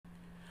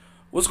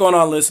What's going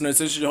on, listeners?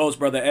 This is your host,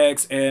 Brother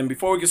X. And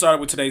before we get started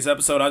with today's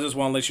episode, I just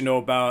want to let you know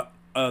about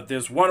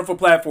this wonderful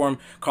platform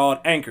called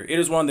Anchor. It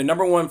is one of the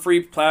number one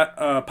free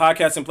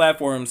podcasting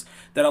platforms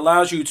that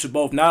allows you to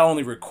both not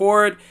only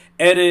record,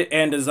 edit,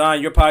 and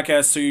design your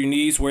podcast to your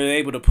needs, where you're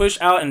able to push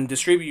out and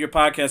distribute your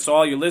podcast to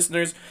all your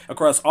listeners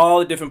across all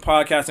the different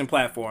podcasting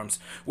platforms,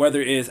 whether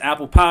it is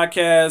Apple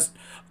Podcasts,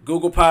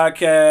 Google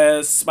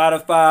Podcasts,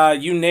 Spotify,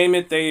 you name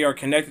it, they are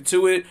connected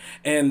to it,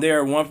 and they're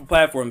a wonderful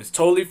platform. It's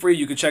totally free.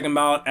 You can check them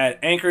out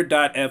at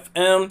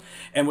anchor.fm.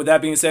 And with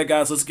that being said,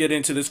 guys, let's get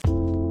into this.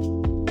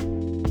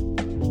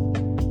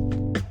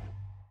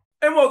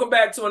 And welcome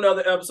back to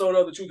another episode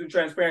of the Truth and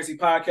Transparency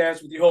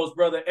Podcast with your host,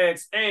 Brother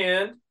X.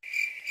 And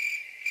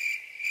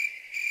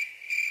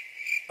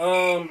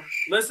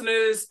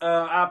listeners,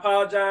 I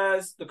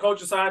apologize. The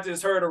culture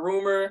scientist heard a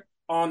rumor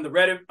on the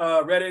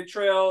Reddit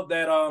trail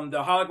that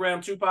the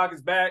hologram Tupac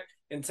is back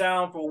in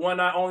town for one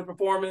night only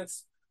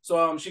performance.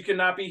 So she could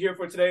not be here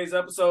for today's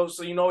episode.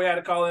 So we had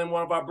to call in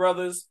one of our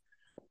brothers.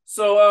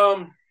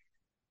 So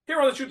here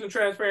on the Truth and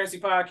Transparency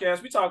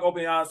Podcast, we talk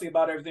openly and honestly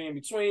about everything in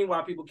between,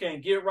 why people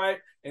can't get right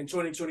in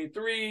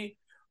 2023.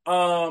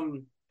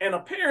 And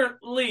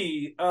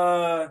apparently,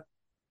 nigga,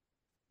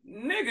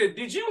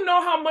 did you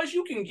know how much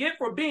you can get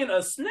for being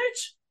a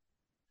snitch?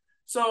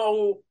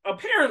 So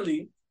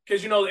apparently,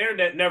 because the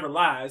internet never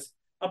lies,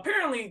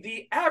 apparently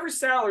the average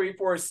salary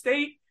for a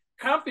state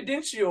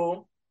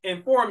confidential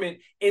informant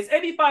is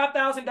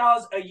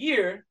 $85,000 a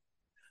year,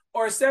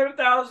 or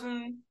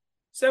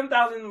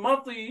 $7,000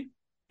 monthly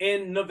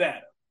in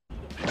Nevada.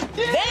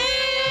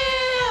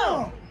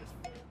 Damn!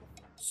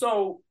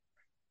 So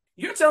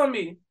you're telling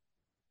me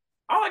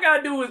all I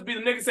gotta do is be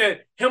the nigga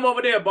said, him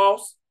over there,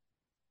 boss,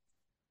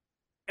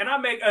 and I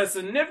make a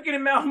significant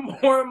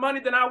amount more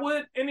money than I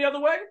would any other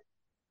way?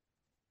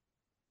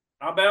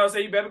 I better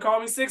say you better call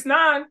me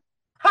 6'9".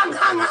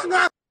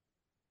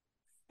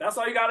 That's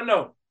all you gotta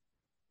know.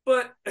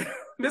 But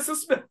Mr.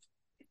 Smith,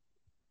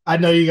 I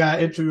know you got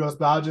to introduce us,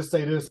 but I'll just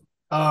say this.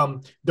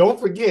 Don't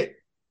forget,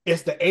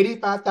 it's the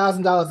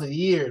 $85,000 a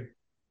year,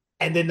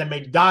 and then the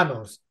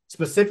McDonald's,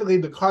 specifically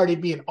the Cardi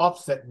B and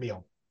Offset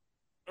meal.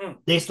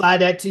 They slide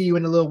that to you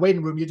in the little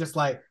waiting room. You're just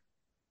like,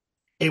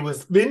 it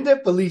was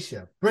Linda,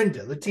 Felicia,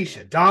 Brenda,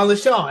 Letitia, Dawn,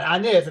 LaShawn,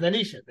 Inez, and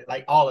Anisha.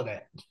 Like all of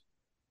that.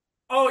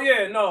 Oh,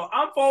 yeah, no.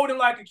 I'm folding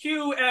like a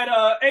Q at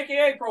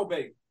AKA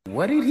probate.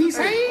 What did he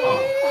say?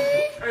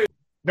 Hey.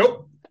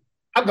 Nope.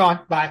 I'm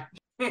gone. Bye.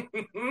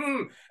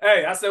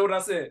 Hey, I said what I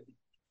said.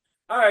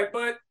 All right,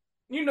 but,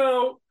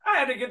 I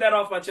had to get that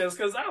off my chest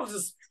because I was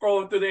just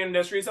scrolling through the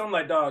internet streets. I'm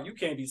like, dog, you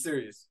can't be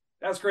serious.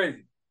 That's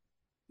crazy.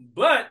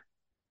 But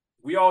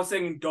we all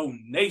saying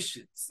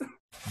donations.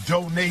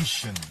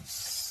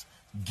 Donations.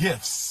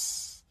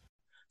 Gifts.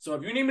 So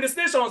if you need me to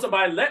snitch on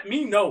somebody, let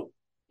me know.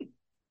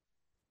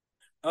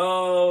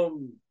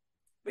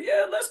 But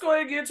yeah, let's go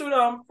ahead and get to it.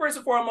 First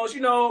and foremost,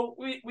 we got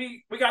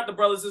the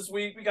brothers this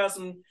week. We got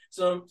some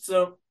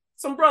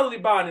brotherly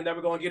bonding that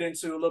we're gonna get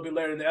into a little bit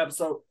later in the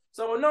episode.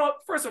 So no,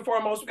 first and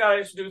foremost, we gotta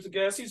introduce the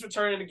guest. He's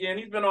returning again.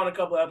 He's been on a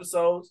couple of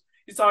episodes.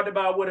 He's talked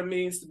about what it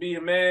means to be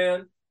a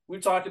man. We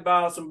talked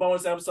about some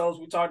bonus episodes.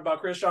 We talked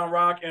about Christian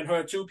Rock and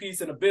her two-piece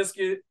and a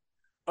biscuit.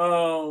 You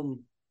know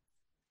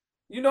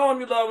him,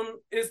 you love him.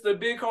 It's the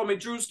big homie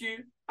Drewski.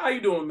 How you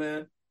doing,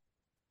 man?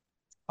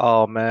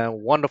 Oh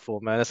man, wonderful,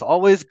 man. It's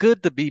always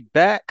good to be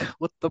back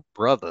with the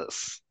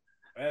brothers.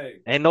 Hey,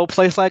 Ain't no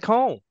place like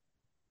home.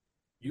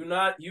 you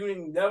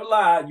ain't never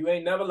lied. You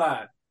ain't never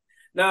lied.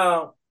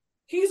 Now,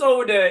 he's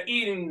over there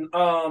eating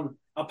a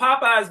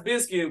Popeye's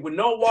biscuit with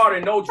no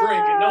water, no drink,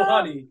 and no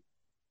honey.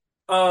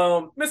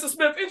 Mr.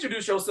 Smith,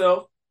 introduce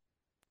yourself.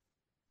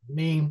 I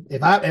mean,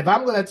 if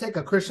I'm gonna take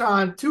a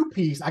Krishan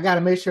two-piece, I gotta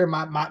make sure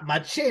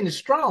my chin is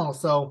strong.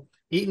 So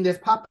eating this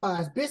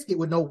Popeye's biscuit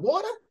with no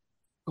water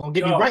gonna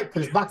get me right for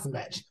this boxing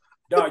match.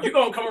 Dog, you're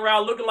gonna come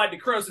around looking like the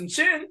Crimson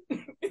Chin.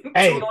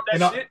 Hey, on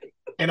that shit.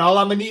 And all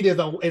I'm gonna need is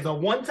a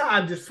one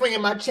time just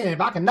swinging my chin.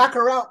 If I can knock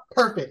her out,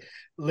 perfect.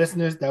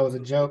 Listeners, that was a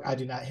joke. I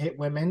do not hit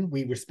women.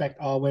 We respect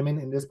all women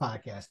in this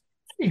podcast.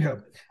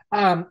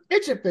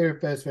 It's your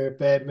favorite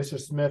fed, Mr.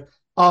 Smith,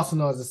 also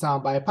known as the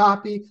Soundbite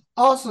Poppy,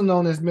 also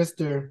known as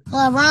Mr.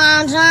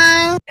 LeBron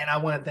James. And I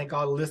want to thank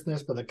all the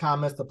listeners for the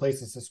comments, the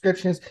places,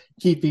 subscriptions.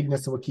 Keep feeding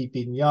us and we'll keep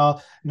feeding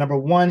y'all. Number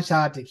one,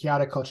 shout out to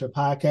Chaotic Culture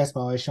Podcast for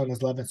always showing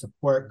us love and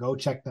support. Go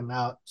check them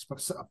out.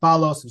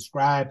 Follow,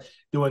 subscribe,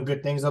 doing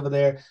good things over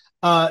there.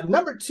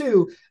 Number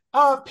two,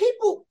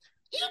 people,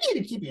 you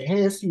need to keep your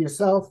hands to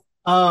yourself.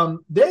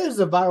 There's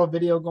a viral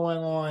video going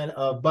on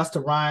of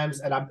Busta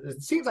Rhymes, and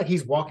it seems like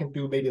he's walking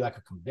through maybe like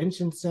a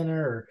convention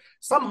center or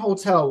some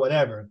hotel,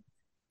 whatever.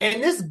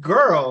 And this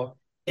girl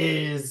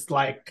is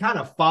like kind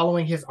of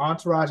following his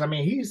entourage. I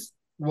mean, he's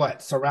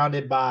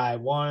surrounded by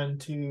 1,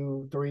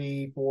 2,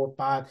 3, 4,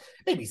 5,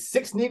 maybe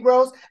 6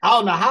 Negroes. I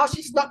don't know how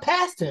she snuck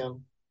past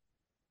him,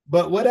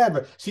 but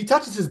whatever. She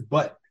touches his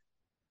butt,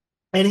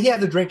 and he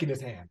has a drink in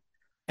his hand.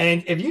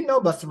 And if you know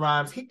Busta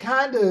Rhymes, he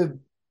kind of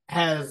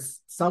has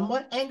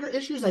somewhat anger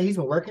issues that he's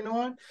been working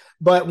on.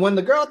 But when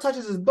the girl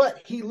touches his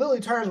butt, he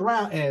literally turns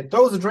around and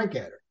throws a drink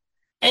at her.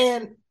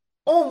 And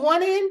on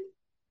one end,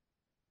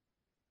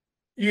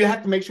 you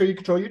have to make sure you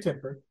control your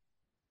temper.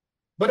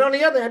 But on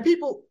the other hand,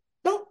 people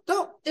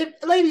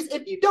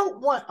if you don't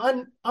want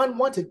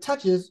unwanted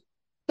touches,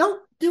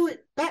 don't do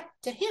it back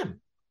to him.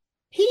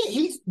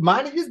 He's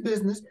minding his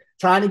business,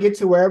 trying to get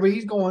to wherever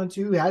he's going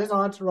to. He had his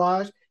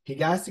entourage, he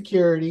got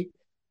security,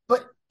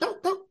 but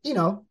don't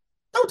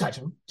touch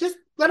him. Just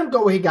let him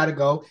go where he got to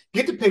go.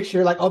 Get the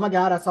picture, like, oh my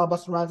God, I saw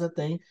Busta Rhymes that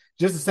thing,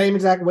 just the same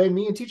exact way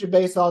me and Teacher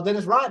Bay saw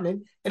Dennis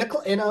Rodman in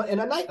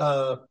a night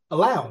a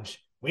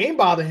lounge. We ain't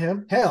bother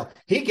him. Hell,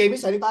 he gave me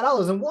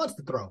 $75 and wants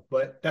to throw,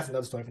 but that's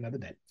another story for another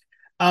day.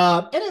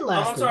 And then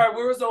lastly, I'm sorry,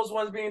 where was those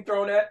ones being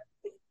thrown at?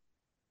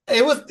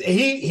 It was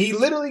he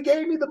literally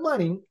gave me the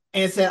money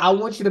and said, I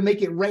want you to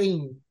make it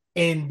rain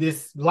in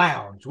this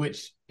lounge,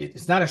 which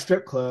it's not a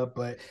strip club,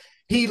 but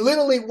he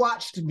literally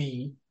watched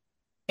me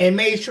and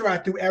made sure I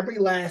threw every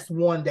last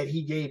one that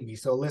he gave me.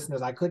 So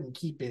listeners, I couldn't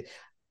keep it.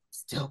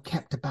 Still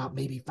kept about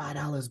maybe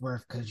 $5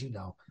 worth because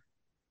I'm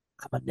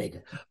a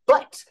nigga.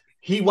 But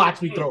he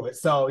watched me throw it.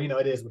 So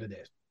it is what it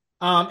is.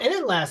 And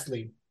then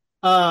lastly,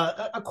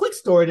 a quick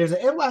story. There's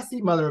an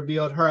NYC mother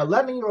revealed her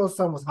 11-year-old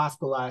son was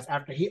hospitalized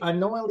after he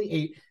unknowingly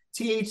ate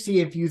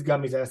THC-infused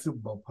gummies at a Super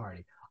Bowl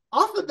party.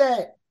 Off of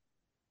that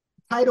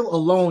title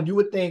alone, you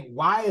would think,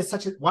 why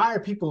are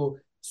people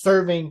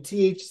serving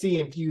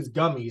THC-infused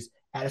gummies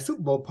at a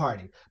Super Bowl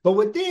party? But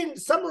within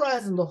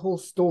summarizing the whole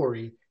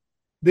story,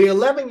 the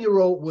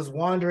 11-year-old was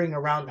wandering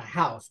around the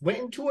house, went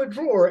into a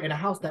drawer in a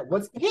house that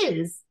was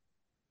his,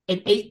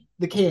 and ate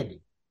the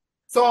candy.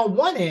 So on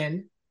one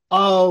end,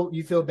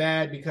 you feel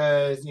bad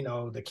because,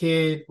 the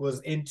kid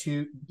was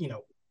into,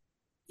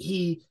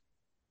 he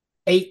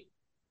ate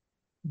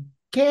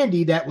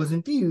candy that was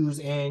infused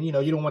and, you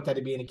don't want that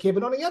to be in a kid.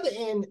 But on the other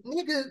end,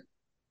 nigga,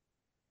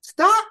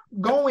 stop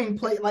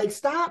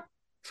stop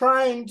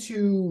trying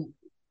to,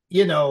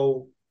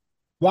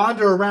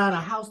 wander around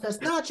a house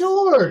that's not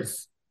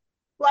yours.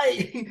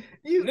 Like,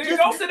 you nigga,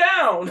 go sit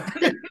down.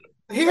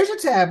 Here's your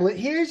tablet.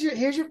 Here's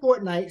your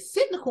Fortnite.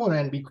 Sit in the corner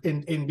and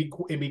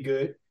be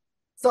good.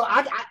 So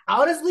I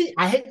honestly,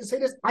 I hate to say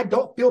this, I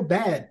don't feel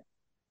bad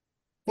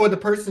for the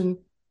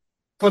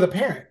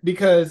parent,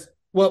 because,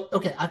 well,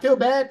 okay, I feel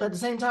bad, but at the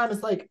same time,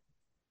 it's like,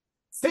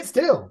 sit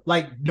still.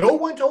 Like, no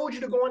one told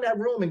you to go in that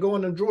room and go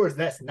in the drawers.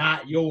 That's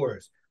not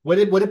yours. What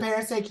did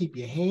parents say? Keep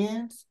your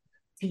hands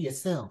to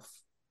yourself.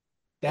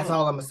 That's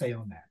all I'm gonna say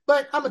on that.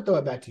 But I'm gonna throw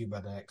it back to you,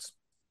 Brother X.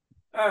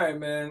 All right,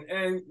 man.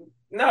 And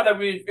now that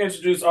we've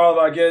introduced all of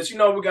our guests, we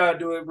gotta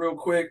do it real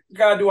quick. We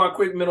gotta do our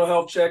quick mental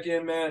health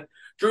check-in, man.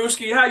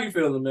 Drewski, how you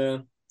feeling,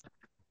 man?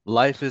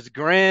 Life is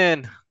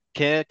grand.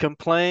 Can't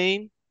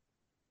complain.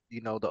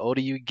 The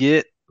older you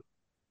get,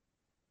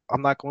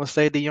 I'm not going to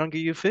say the younger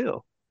you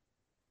feel.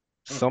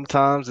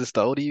 Sometimes it's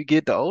the older you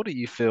get, the older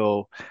you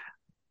feel.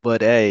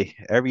 But hey,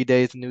 every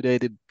day is a new day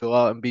to go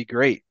out and be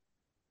great.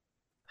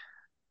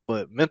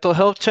 But mental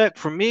health check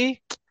for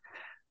me,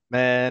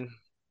 man,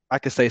 I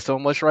could say so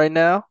much right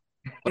now,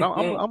 but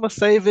I'm gonna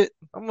save it.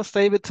 I'm gonna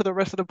save it to the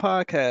rest of the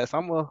podcast.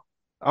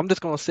 I'm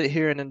just gonna sit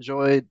here and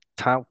enjoy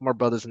time with my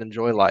brothers and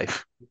enjoy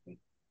life.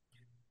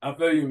 I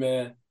feel you,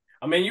 man.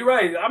 I mean, you're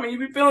right. I mean, you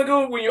be feeling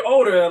good when you're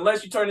older,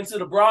 unless you turn into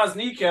the bronze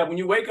kneecap when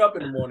you wake up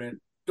in the morning.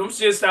 Them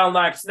shit sound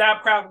like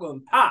snap, crackle,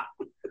 and pop.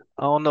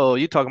 I don't know.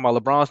 You talking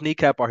about LeBron's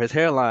kneecap or his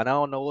hairline? I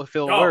don't know what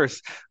feels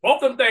worse.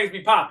 Both them things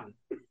be popping.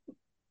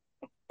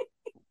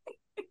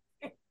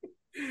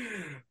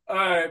 All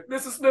right,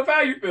 Mr. Smith,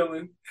 how you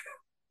feeling?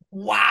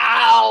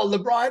 Wow,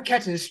 LeBron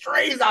catching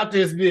strays out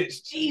this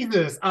bitch.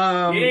 Jesus. He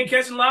ain't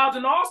catching lobs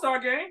in the All-Star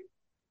game.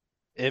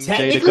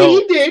 MJ to go.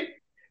 He did.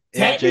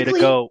 MJ to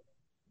go.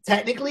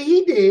 Technically,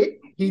 he did.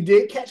 He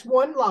did catch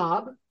one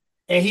lob,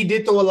 and he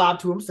did throw a lob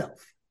to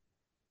himself.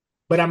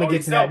 But I'm gonna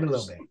get to that in a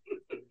little bit.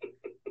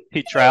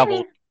 He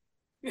traveled.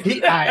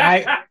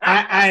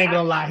 I ain't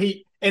gonna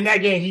lie. In that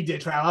game he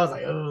did travel. I was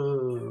like,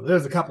 oh,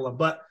 there's a couple of,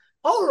 but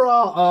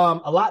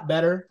overall, a lot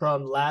better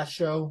from last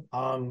show.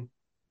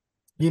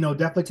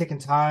 Definitely taking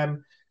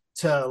time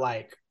to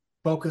like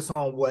focus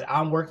on what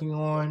I'm working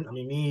on. I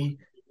mean,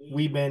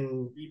 we've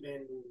been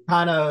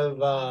kind of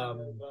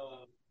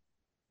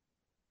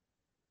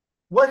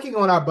working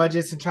on our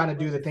budgets and trying to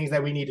do the things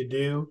that we need to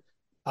do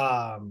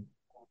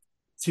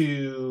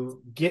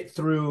to get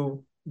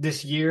through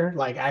this year.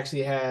 Like,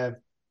 actually have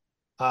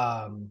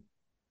kind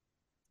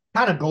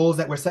of goals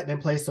that we're setting in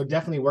place. So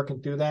definitely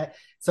working through that.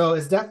 So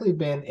it's definitely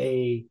been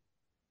a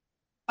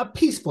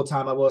peaceful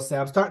time, I will say.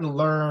 I'm starting to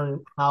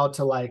learn how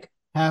to like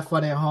have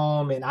fun at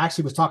home. And I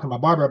actually was talking to my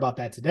barber about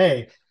that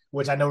today,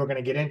 which I know we're going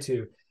to get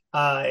into.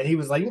 And he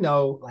was like,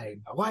 like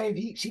my wife,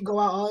 she go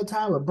out all the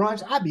time with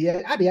brunch. I'd be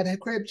at the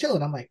crib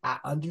chilling. I'm like, I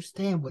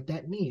understand what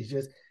that means.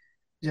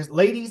 Just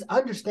ladies,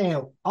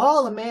 understand,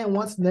 all a man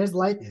wants in his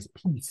life is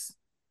peace.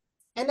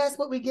 And that's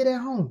what we get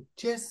at home.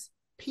 Just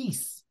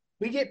peace.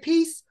 We get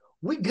peace.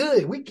 We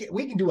good. We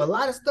can do a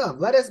lot of stuff.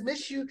 Let us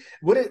miss you.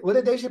 What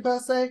did Dave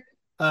Chappelle say?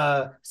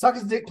 Suck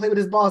his dick, play with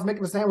his balls, make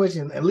him a sandwich,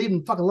 and leave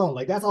him fuck alone.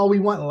 Like, that's all we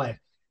want in life.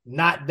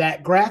 Not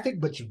that graphic,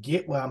 but you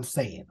get what I'm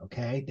saying,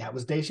 okay? That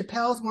was Dave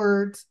Chappelle's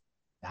words.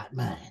 not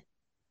mine.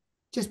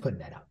 Just putting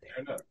that out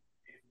there.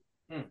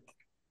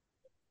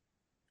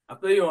 I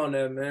feel you on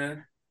that,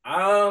 man.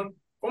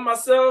 For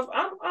myself,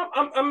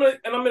 I'm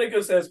in a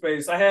good set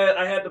space. I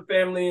had the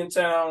family in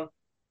town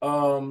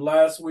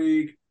last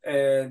week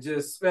and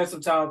just spent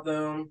some time with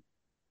them.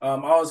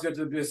 Always good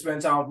to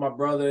spend time with my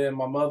brother and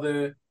my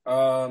mother.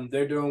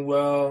 They're doing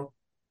well.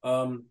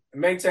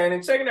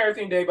 Taking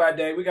everything day by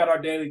day. We got our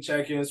daily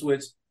check-ins,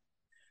 which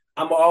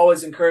I'm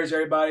always encourage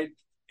everybody.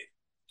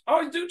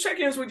 Always do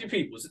check-ins with your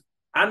peoples.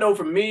 I know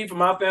for me, for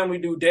my family,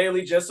 we do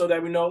daily just so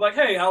that we know, like,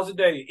 hey, how's the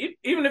day?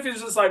 Even if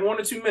it's just like 1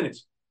 or 2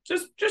 minutes,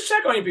 just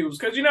check on your peoples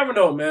because you never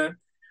know, man.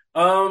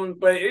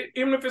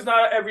 Even if it's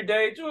not every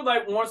day, do it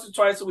like once or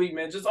twice a week,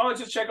 man. Just always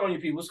just check on your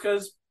peoples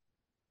because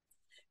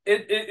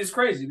it's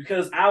crazy.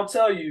 Because I'll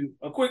tell you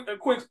a quick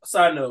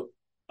side note.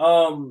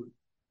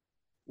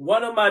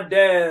 One of my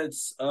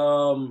dad's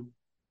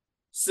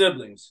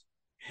siblings,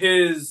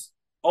 his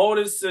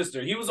oldest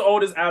sister, he was the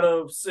oldest out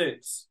of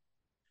 6.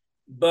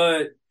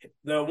 But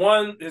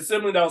his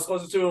sibling that was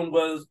closest to him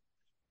was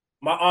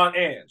my Aunt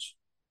Ange.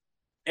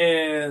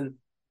 And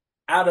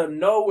out of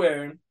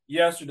nowhere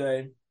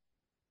yesterday,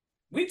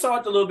 we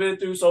talked a little bit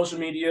through social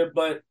media,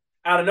 but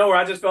out of nowhere,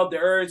 I just felt the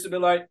urge to be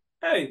like,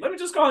 hey, let me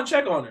just call and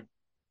check on her.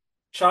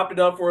 Chopped it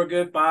up for a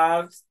good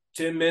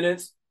 5-10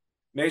 minutes,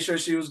 made sure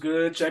she was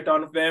good, checked on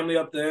the family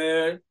up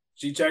there.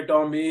 She checked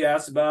on me,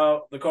 asked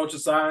about the culture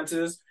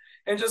scientist,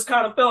 and just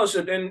kind of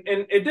fellowship. And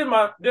it did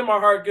my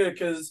heart good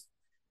because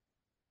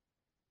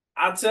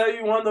I tell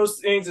you, one of those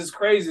things is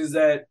crazy is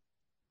that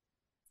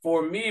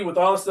for me, with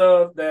all the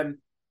stuff that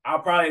I'll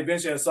probably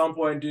eventually at some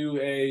point do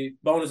a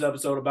bonus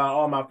episode about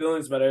all my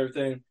feelings about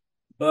everything,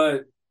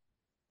 but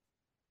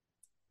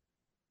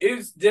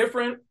it's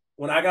different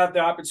when I got the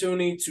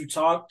opportunity to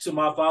talk to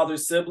my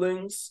father's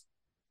siblings.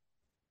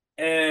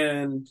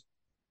 And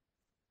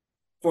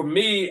for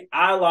me,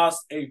 I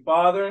lost a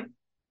father.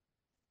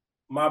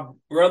 My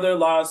brother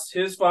lost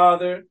his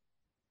father.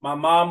 My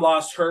mom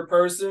lost her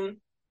person.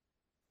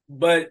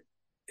 But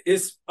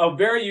it's a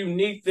very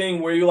unique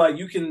thing where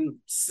you can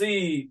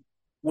see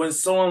when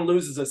someone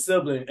loses a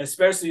sibling,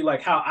 especially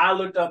like how I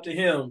looked up to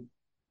him.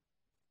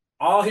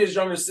 All his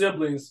younger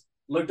siblings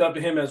looked up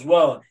to him as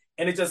well.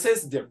 And it just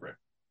hits different.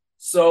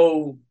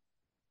 So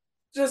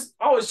just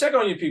always check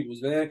on your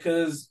peoples, man,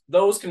 because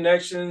those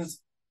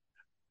connections,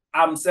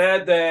 I'm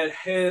sad that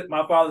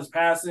my father's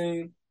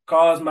passing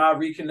caused my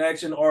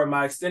reconnection or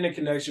my extended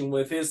connection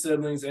with his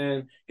siblings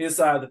and his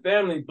side of the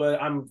family.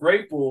 But I'm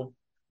grateful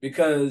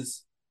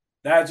because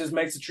that just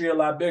makes the tree a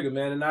lot bigger,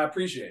 man, and I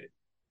appreciate it.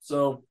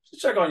 So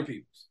just check on your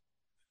peoples.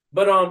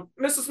 But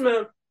Mr.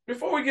 Smith,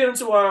 before we get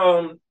into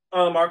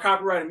our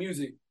copyrighted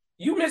music,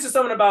 you mentioned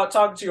something about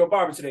talking to your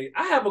barber today.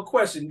 I have a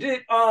question.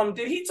 Did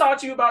he talk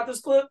to you about this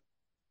clip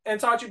and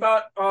talk to you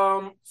about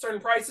certain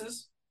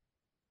prices?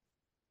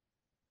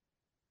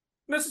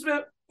 Mr.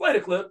 Smith, play the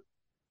clip.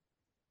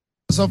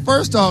 So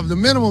first off, the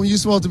minimum you're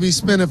supposed to be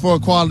spending for a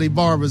quality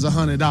barber is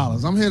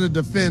 $100. I'm here to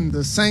defend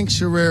the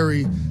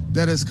sanctuary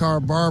that is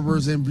called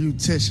barbers and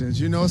beauticians.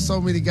 You know, so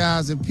many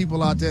guys and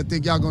people out there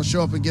think y'all gonna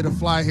show up and get a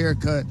fly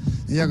haircut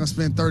and y'all gonna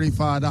spend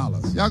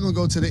 $35. Y'all gonna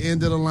go to the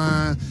end of the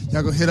line.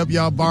 Y'all gonna hit up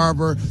y'all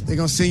barber. They're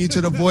gonna send you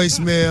to the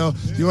voicemail.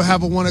 You'll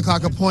have a 1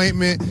 o'clock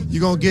appointment. You're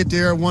gonna get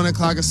there at 1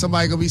 o'clock and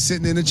somebody gonna be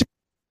sitting in the chair.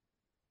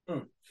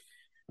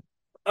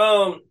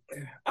 I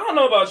don't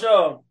know about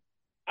y'all.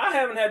 I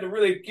haven't had to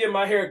really get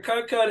my hair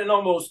cut in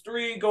almost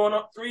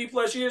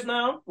 3+ years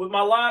now with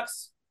my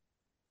locks.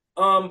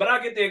 But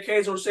I get the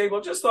occasional shave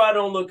up just so I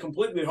don't look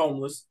completely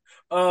homeless.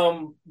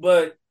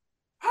 But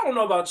I don't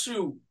know about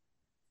you.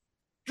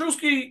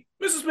 Drewski,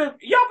 Mrs. Smith,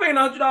 y'all paying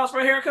 $100 for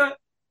a haircut?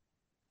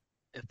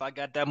 If I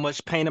got that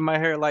much paint in my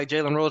hair like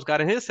Jalen Rose got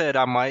in his head,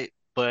 I might,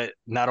 but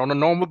not on a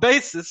normal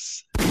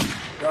basis.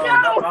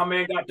 My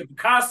man got the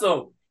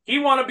Picasso. He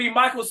want to be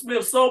Michael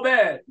Smith so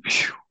bad.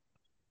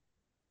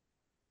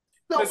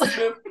 No. Mrs.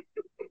 Smith.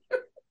 I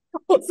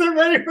wasn't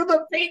ready for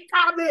the fake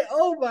comment.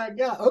 Oh my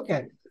god.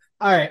 Okay.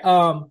 All right.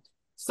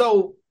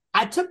 So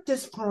I took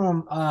this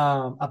from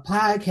a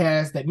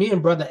podcast that me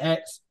and Brother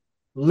X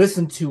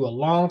listened to a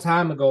long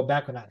time ago,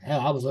 back when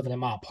I was living in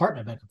my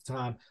apartment back at the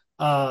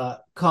time,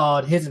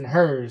 called His and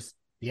Hers,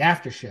 the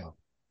After Show,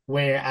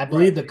 where I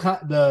believe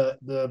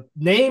the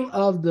name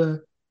of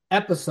the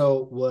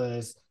episode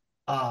was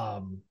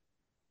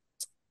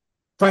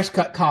Fresh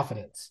Cut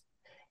Confidence.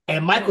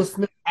 And Michael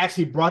Smith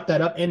actually brought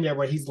that up in there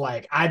where he's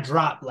like, I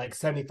dropped like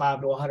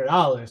 $75 to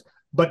 $100,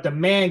 but the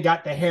man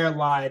got the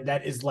hairline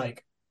that is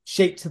like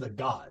shaped to the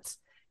gods.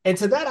 And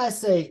to that I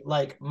say,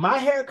 like, my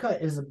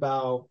haircut is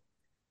about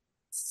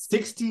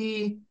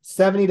 $60,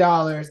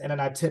 $70, and then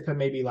I tip him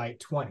maybe like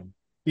 $20.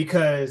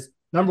 Because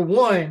number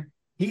one,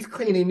 he's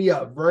cleaning me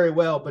up very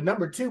well. But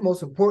number two,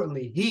 most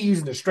importantly, he's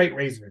using a straight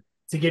razor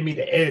to give me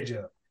the edge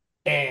up.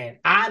 And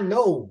I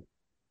know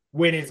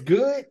when it's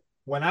good,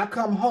 when I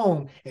come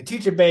home and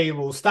Teacher Babe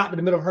will stop in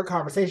the middle of her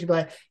conversation, be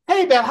like,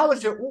 hey, Beth, how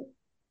was your... Ooh.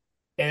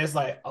 And it's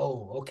like,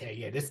 oh, okay,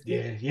 yeah,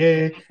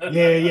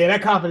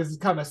 that confidence is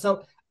coming.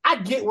 So I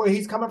get where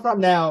he's coming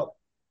from. Now,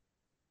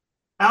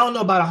 I don't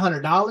know about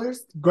 $100.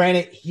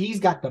 Granted,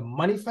 he's got the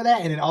money for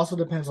that, and it also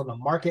depends on the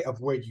market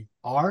of where you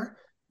are.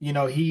 You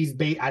know, he's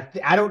based.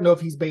 I don't know if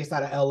he's based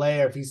out of LA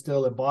or if he's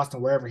still in Boston,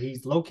 wherever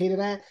he's located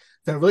at.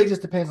 So it really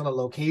just depends on the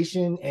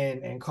location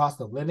and cost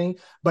of living.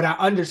 But I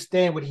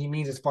understand what he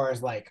means as far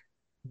as like,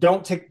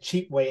 don't take the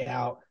cheap way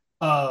out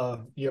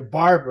of your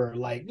barber.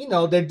 Like, you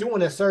know, they're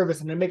doing a service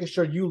and they're making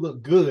sure you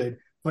look good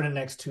for the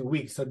next 2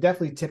 weeks. So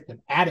definitely tip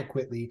them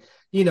adequately.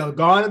 You know,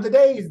 gone are the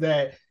days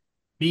that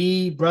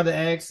B, Brother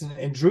X,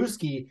 and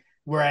Drewski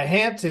were at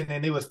Hampton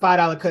and it was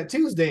 $5 cut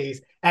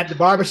Tuesdays at the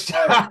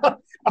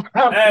barbershop.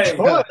 Hey,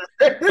 Corner.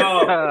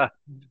 dog,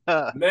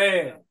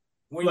 man,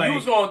 when you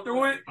was going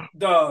through it,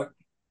 dog,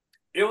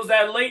 it was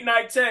that late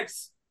night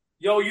text.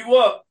 Yo, you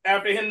up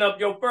after hitting up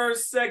your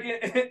first,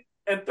 second,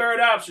 and third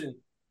option.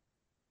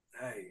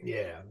 Hey,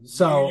 yeah.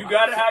 So you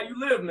got it how you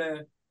live,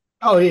 man.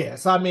 Oh yeah.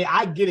 So I mean,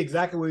 I get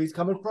exactly where he's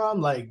coming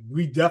from. Like,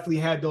 we definitely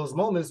had those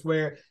moments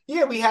where,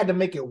 yeah, we had to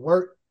make it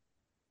work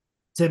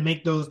to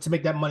make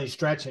that money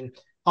stretch and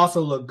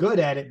also look good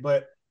at it.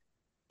 But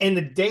in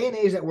the day and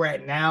age that we're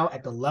at now,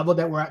 at the level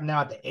that we're at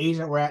now, at the age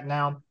that we're at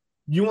now,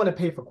 you want to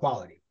pay for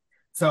quality.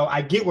 So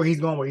I get where he's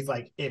going, where he's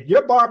like, if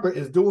your barber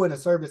is doing a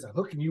service and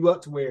hooking you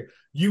up to where,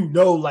 you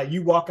know, like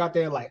you walk out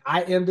there like,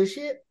 I am this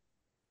shit,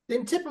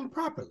 then tip him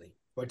properly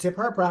or tip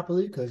her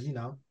properly. Cause you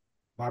know,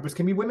 barbers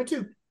can be women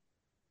too.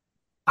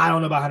 I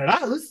don't know about $100,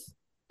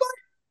 but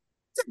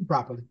tip him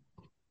properly.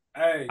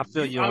 Hey, I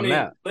feel you on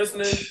that.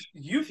 Listening,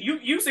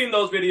 you've seen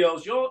those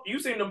videos.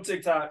 You've seen them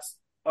TikToks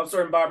of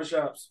certain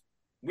barbershops.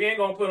 We ain't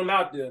gonna put them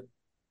out there.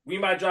 We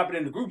might drop it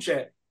in the group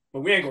chat, but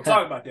we ain't gonna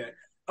talk about that.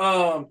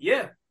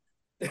 Yeah,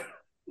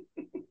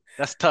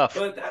 that's tough.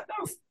 But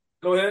was,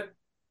 go ahead.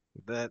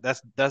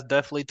 That's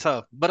definitely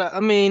tough. But I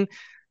mean,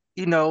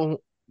 you know,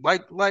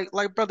 like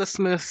Brother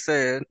Smith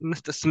said,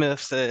 Mr.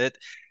 Smith said,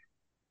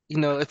 you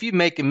know, if you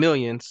making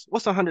millions,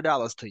 what's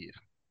 $100 to you?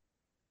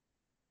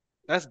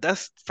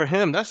 That's for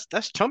him. That's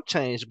chump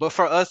change. But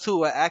for us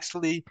who are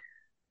actually,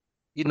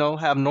 you know,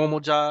 have normal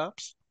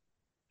jobs,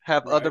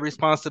 have other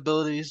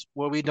responsibilities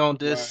where we don't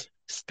just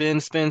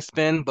spend,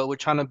 but we're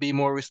trying to be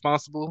more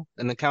responsible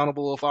and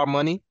accountable of our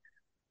money.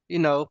 You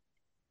know,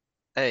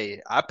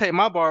 hey, I pay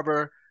my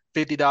barber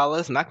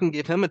 $50 and I can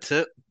give him a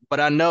tip, but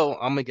I know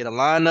I'm gonna get a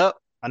lineup.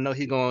 I know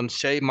he's gonna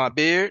shave my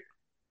beard.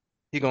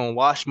 He's gonna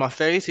wash my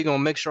face. He's gonna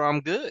make sure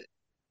I'm good.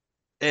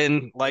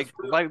 And like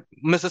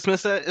Mr. Smith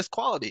said, it's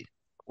quality.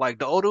 Like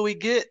the older we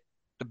get,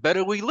 the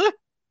better we look,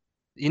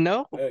 you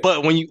know? Hey.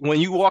 But when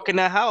you walk in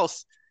that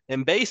house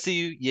and Bay see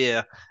you,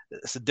 yeah,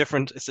 it's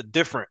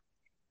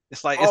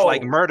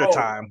like murder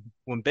time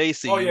when Bay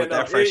see you with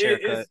that fresh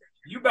haircut.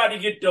 You about to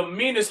get the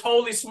meanest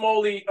holy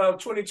smoly of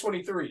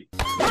 2023.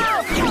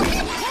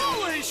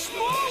 Holy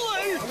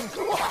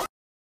smoly!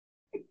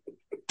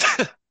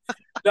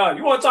 No,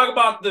 you want to talk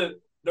about the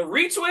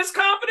retwist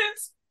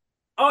confidence?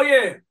 Oh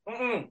yeah.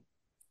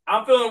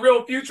 I'm feeling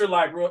real future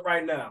like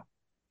right now.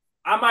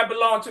 I might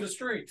belong to the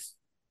streets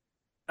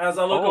as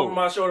I look over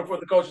my shoulder for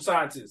the culture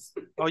scientist.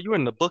 Oh, you're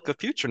in the book of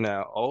future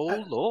now.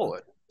 Oh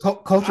Lord.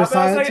 Culture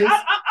scientist.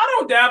 I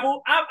don't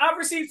dabble. I've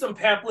received some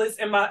pamphlets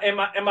in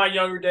my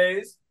younger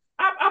days.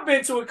 I've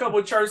been to a couple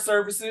of church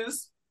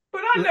services,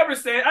 but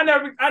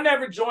I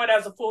never joined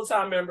as a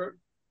full-time member.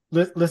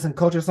 Listen,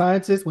 culture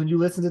scientist, when you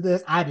listen to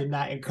this, I did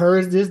not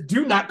encourage this.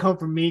 Do not come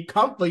for me.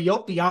 Come for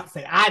your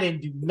fiance. I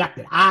didn't do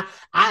nothing. I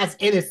is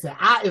innocent.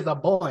 I is a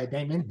boy,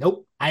 Damon.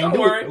 Nope. I ain't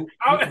doing it. Nope.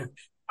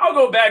 I'll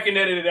go back and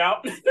edit it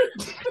out.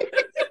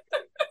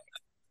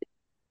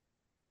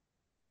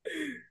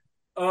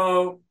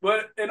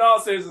 But in all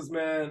seriousness,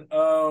 man,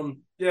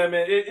 yeah,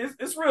 man,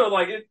 it's real.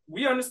 Like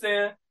we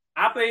understand.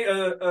 I pay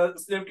a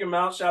significant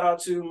amount. Shout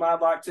out to my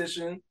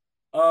loctician.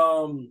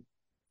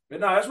 But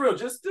no, it's real.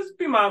 Just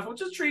be mindful.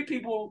 Just treat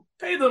people,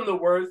 pay them the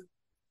worth,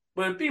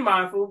 but be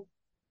mindful.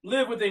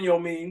 Live within your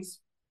means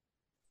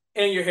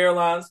and your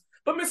hairlines.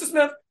 But Mr.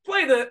 Smith,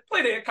 play the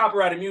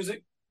copyrighted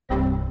music.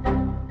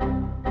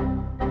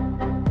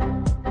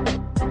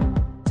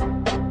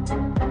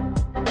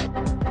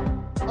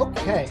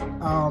 Okay.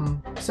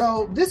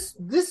 So this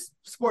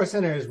Sports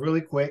Center is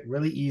really quick,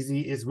 really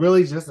easy. It's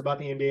really just about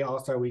the NBA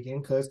All-Star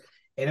Weekend because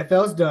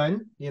NFL's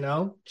done. You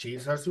know,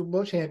 Chiefs are Super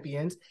Bowl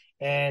champions.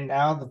 And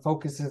now the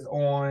focus is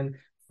on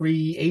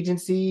free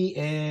agency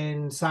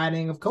and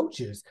signing of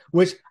coaches,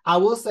 which I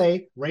will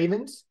say,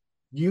 Ravens,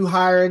 you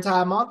hiring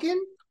Ty Monken,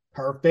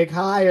 perfect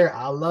hire.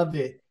 I love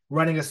it.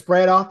 Running a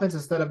spread offense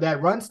instead of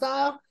that run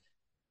style.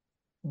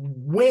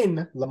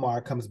 When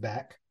Lamar comes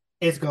back,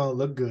 it's going to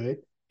look good.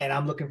 And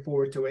I'm looking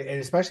forward to it.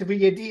 And especially if we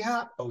get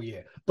D-Hop, oh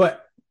yeah.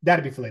 But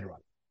that'll be for later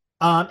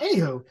on.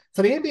 Anywho,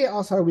 so the NBA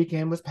All-Star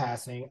Weekend was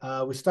passing.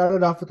 We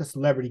started off with a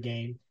celebrity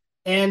game.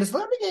 And the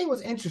celebrity game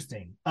was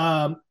interesting.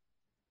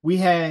 We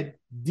had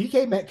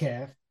DK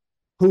Metcalf,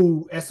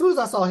 who, as soon as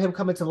I saw him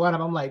come into the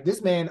lineup, I'm like,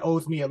 this man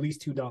owes me at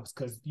least 2 dunks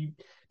because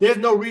there's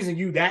no reason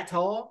you that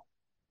tall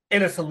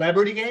in a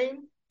celebrity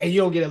game and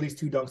you don't get at least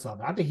 2 dunks off.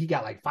 I think he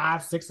got like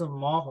 5, 6 of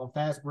them off on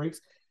fast breaks.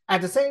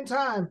 At the same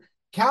time,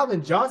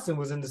 Calvin Johnson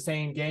was in the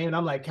same game, and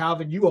I'm like,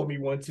 Calvin, you owe me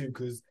one too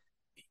because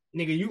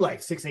nigga, you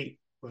like 6'8"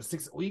 or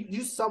 6.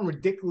 You some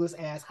ridiculous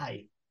ass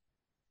height.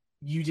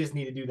 You just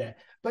need to do that.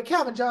 But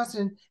Calvin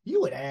Johnson,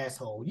 you an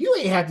asshole. You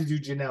ain't have to do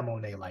Janelle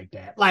Monáe like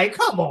that. Like,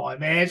 come on,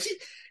 man. She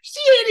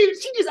ain't even.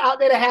 She just out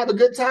there to have a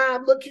good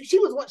time. Look, she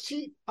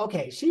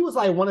was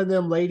like one of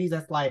them ladies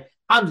that's like,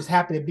 I'm just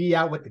happy to be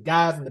out with the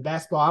guys in the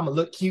basketball. I'm gonna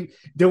look cute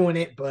doing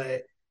it,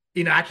 but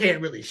I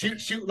can't really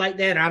shoot like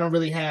that. I don't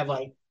really have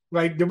like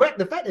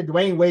the fact that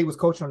Dwayne Wade was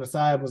coaching on the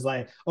side was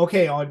like,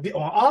 okay, on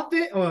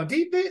offense, on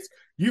defense,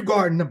 you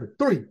guard number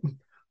 3.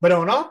 But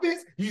on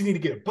offense, you just need to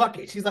get a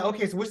bucket. She's like,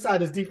 okay, so which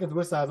side is defense,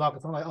 which side is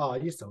offense? I'm like, oh,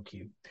 you're so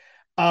cute.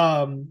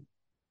 So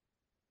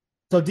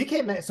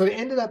it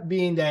ended up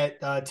being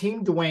that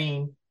Team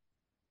Dwayne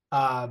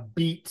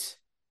beat,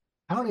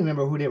 I don't even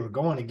remember who they were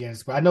going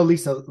against, but I know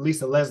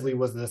Lisa Leslie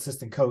was the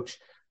assistant coach.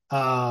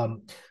 But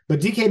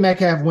DK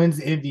Metcalf wins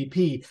the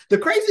MVP. The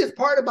craziest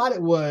part about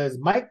it was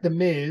Mike The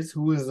Miz,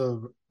 who is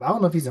I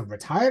don't know if he's a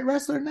retired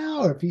wrestler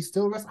now or if he's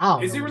still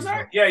wrestling. Is he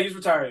retired? Yeah, he's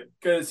retired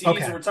because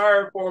he's a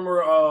retired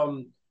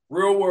former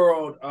Real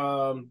World,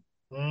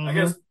 I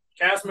guess,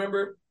 cast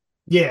member.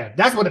 Yeah,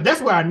 that's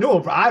where I knew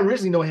him from. I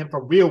originally know him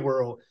from Real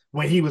World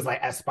when he was like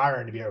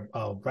aspiring to be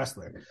a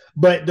wrestler.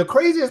 But the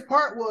craziest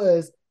part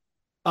was,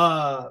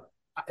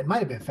 it might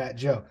have been Fat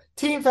Joe.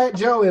 Team Fat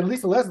Joe and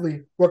Lisa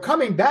Leslie were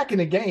coming back in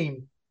the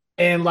game,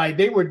 and like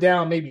they were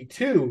down maybe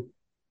 2,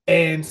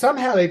 and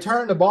somehow they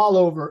turned the ball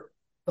over.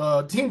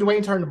 Team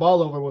Dwayne turned the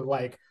ball over with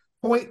like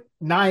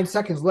 0.9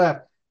 seconds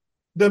left.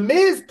 The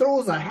Miz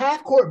throws a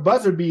half-court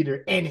buzzer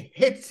beater and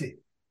hits it.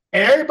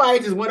 And everybody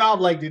just went off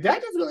like, did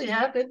that just really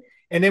happen?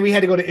 And then we had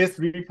to go to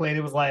instant replay, and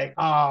it was like,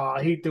 oh,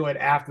 he threw it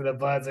after the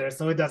buzzer,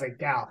 so it doesn't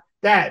count.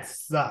 That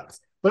sucks.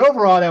 But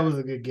overall, that was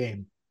a good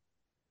game.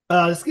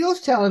 The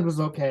skills challenge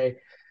was okay.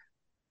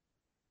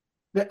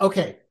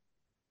 Okay.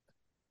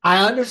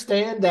 I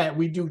understand that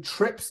we do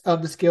trips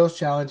of the skills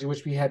challenge in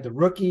which we had the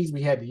rookies,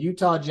 we had the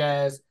Utah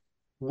Jazz,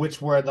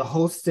 which were the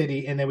host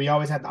city, and then we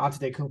always had the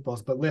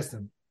Antetokounmpos. But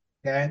listen,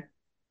 okay?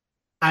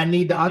 I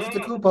need the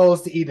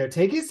Antetokounmpos to either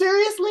take it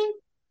seriously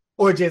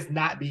or just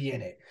not be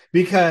in it.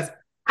 Because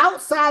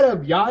outside of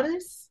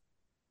Giannis,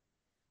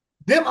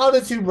 them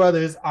other 2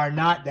 brothers are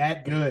not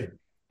that good.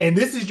 And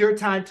this is your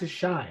time to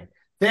shine.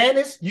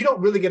 Thanos, you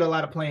don't really get a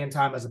lot of playing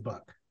time as a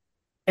Buck.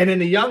 And then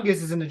the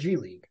youngest is in the G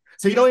League.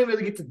 So you don't even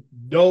really get to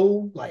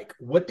know like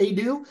what they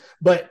do.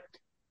 But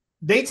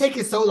they take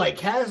it so like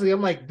casually.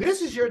 I'm like,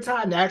 this is your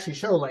time to actually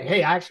show like,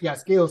 hey, I actually got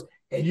skills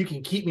and you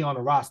can keep me on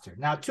the roster.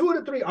 Now, 2 of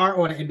the 3 are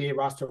on an NBA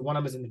roster. One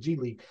of them is in the G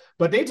League.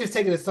 But they just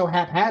taken it so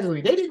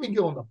haphazardly. They didn't even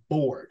get on the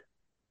board.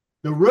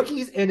 The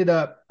rookies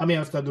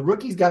the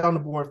rookies got on the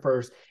board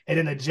first. And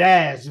then the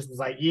Jazz just was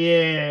like,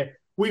 yeah,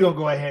 we're going to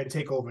go ahead and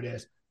take over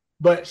this.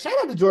 But shout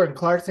out to Jordan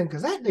Clarkson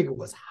because that nigga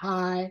was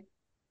high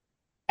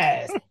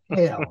as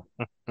hell.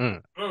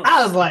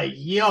 I was like,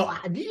 yo,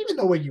 do you even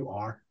know where you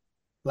are?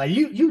 Like,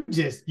 you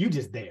just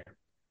there.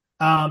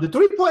 The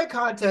 3-point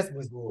contest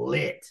was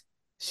lit.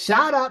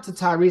 Shout out to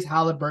Tyrese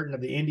Halliburton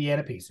of the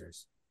Indiana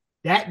Pacers.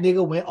 That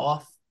nigga went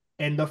off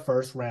in the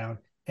first round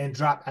and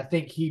dropped, I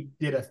think he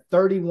did a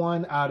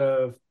 31 out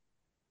of,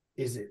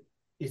 it's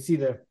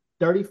either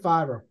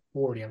 35 or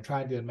 40. I'm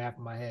trying to do the math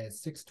in my head.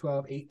 6,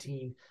 12,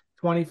 18,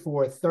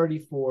 24,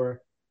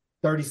 34,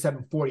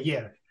 37, 40.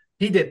 Yeah.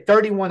 He got a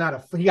 31 out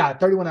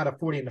of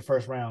 40 in the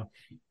first round.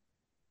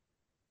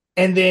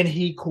 And then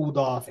he cooled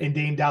off, and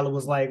Dame Dollar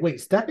was like, wait,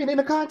 Steph ain't in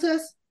the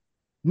contest?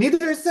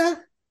 Neither is Seth?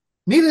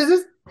 Neither is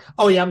this?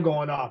 Oh, yeah, I'm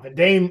going off. And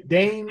Dame,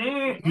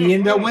 he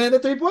ended up winning the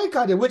 3-point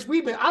contest, which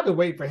I've been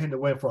waiting for him to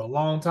win for a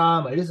long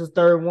time. Like, this is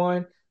 3rd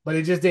one, but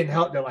it just didn't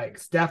help that, like,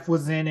 Steph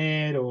was in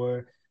it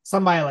or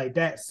somebody like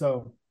that.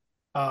 So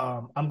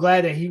I'm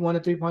glad that he won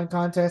the 3-point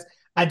contest.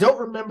 I don't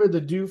remember the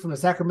dude from the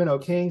Sacramento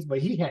Kings, but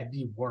he had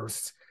the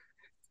worst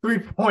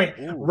 3-point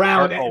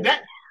round.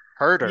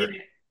 Herder.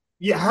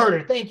 Yeah,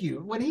 Herder. Thank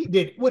you. When he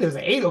did, what is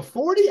it, 8 of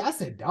 40? I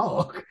said,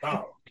 dog.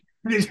 Oh.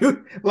 Did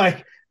you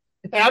like?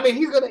 I mean,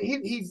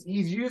 he's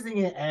using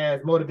it as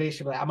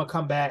motivation. Like, I'm gonna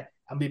come back,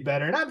 I'm gonna be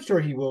better, and I'm sure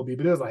he will be.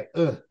 But it was like,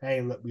 that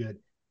ain't look good.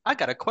 I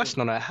got a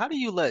question on that. How do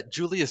you let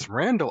Julius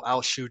Randle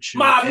outshoot you?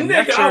 My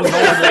nigga, I was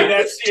gonna say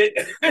that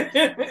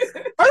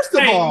shit. First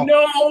of all,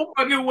 no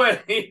fucking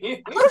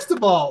way. First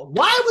of all,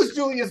 why was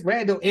Julius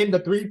Randle in the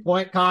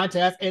 3-point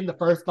contest in the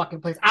first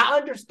fucking place? I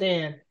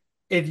understand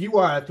if you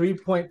are a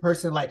 3-point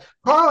person, like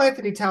Karl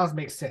Anthony Towns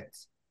makes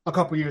sense a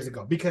couple years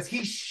ago because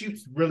he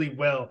shoots really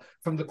well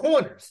from the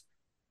corners.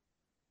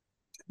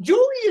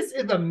 Julius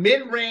is a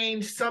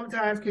mid-range,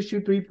 sometimes can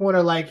shoot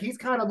 3-pointer. Like, he's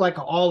kind of like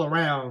an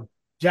all-around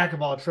jack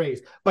of all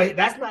trades, but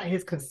that's not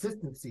his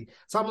consistency.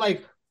 So I'm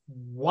like,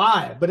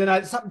 why? But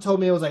then something told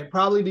me it was like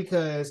probably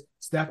because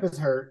Steph is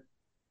hurt,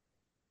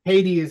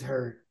 Haiti is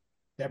hurt,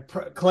 that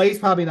Clay's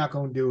probably not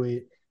going to do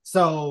it.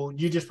 So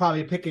you're just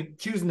probably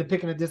choosing to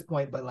pick him at this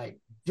point. But like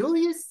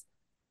Julius,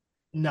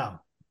 no,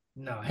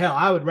 hell,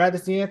 I would rather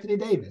see Anthony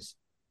Davis.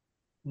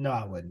 No,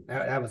 I wouldn't.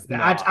 That was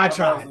I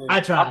tried.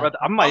 I'd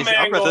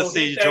rather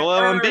see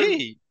Joel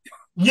Embiid.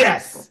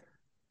 Yes,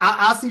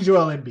 I'll see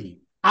Joel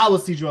Embiid. I will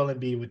see Joel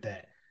Embiid with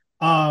that.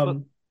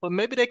 But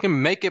maybe they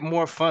can make it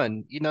more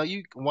fun.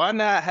 Why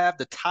not have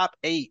the top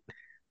 8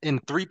 in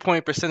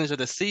 3-point percentage of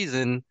the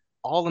season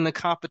all in the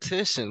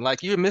competition?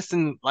 Like you're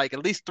missing like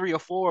at least 3 or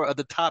 4 of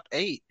the top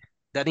 8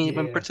 that didn't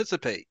even Yeah.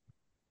 participate.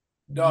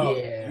 Dog,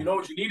 you Yeah. know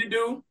what you need to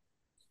do?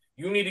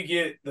 You need to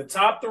get the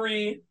top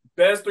 3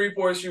 best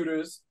 3-point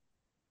shooters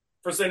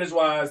percentage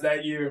wise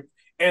that year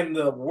and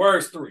the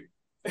worst 3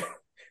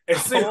 and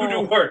see who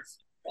do worse.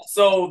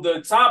 So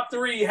the top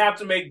 3 have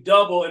to make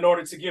double in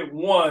order to get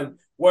 1,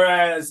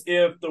 whereas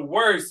if the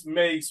worst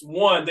makes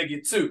 1, they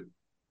get 2.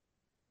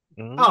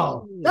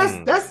 Oh,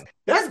 Mm.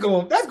 that's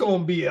going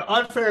to be an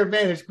unfair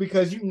advantage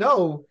because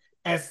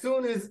as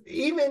soon as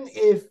even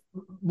if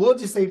we'll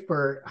just say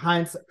for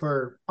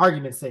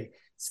argument's sake,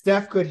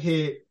 Steph could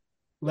hit,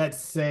 let's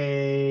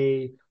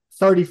say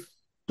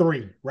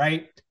 33,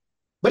 right?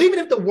 But even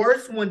if the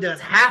worst one does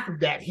half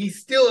of that, he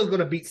still is going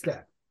to beat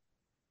Steph.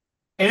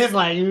 And it's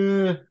like,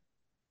 I'm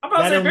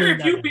about to say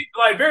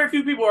very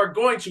few people are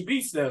going to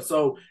beat Steph.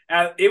 So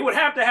it would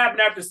have to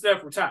happen after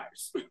Steph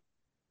retires.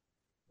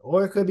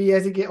 Or it could be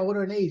as he get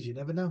older in age. You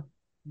never know.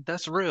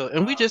 That's real.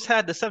 And we just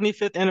had the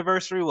 75th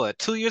anniversary,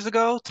 2 years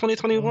ago,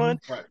 2021?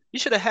 Mm-hmm. Right. You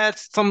should have had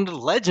some of the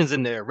legends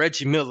in there.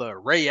 Reggie Miller,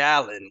 Ray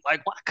Allen.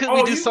 Like, why couldn't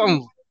we do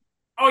something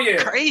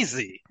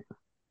crazy?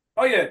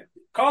 Oh, yeah.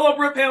 Call up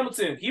Rip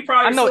Hamilton. He I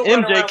probably know still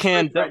running MJ around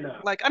can streets right dunk.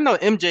 now. Like, I know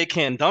MJ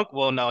can dunk.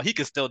 Well, no, he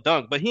can still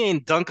dunk, but he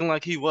ain't dunking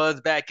like he was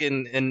back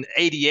in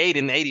 88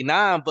 and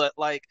 89. But,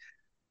 like,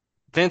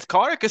 Vince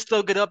Carter could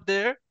still get up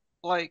there.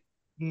 Like,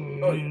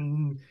 Oh,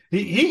 yeah.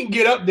 He can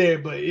get up there,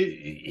 but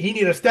he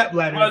need a step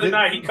ladder. Whether or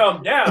not he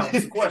come down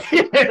is the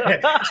question.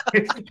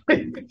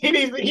 he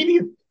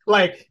needs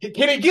like,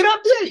 can he get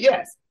up there?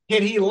 Yes.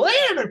 Can he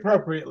land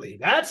appropriately?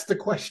 That's the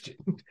question.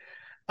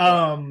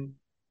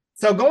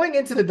 So going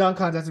into the dunk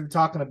contest we're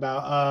talking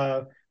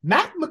about,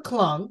 Mac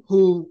McClung,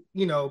 who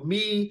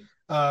me,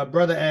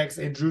 Brother X,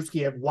 and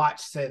Drewski have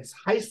watched since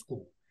high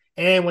school.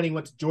 And when he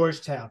went to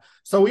Georgetown.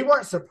 So we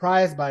weren't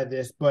surprised by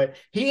this, but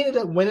he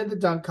ended up winning the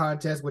dunk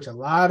contest, which a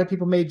lot of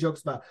people made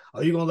jokes about.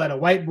 Are you going to let a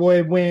white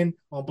boy win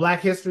on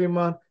Black History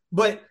Month?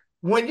 But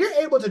when you're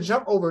able to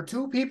jump over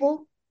 2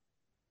 people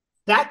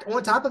stacked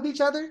on top of each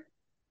other,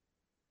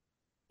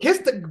 kiss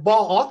the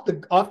ball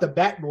off the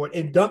backboard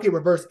and dunk it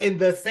reverse in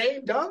the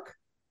same dunk,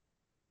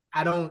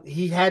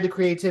 he had the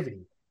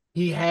creativity.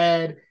 He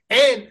had,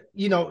 and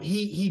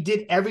he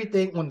did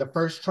everything on the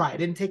first try. It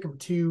didn't take him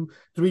 2,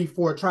 3,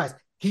 4 tries.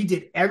 He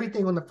did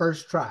everything on the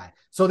first try.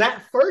 So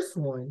that first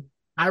one,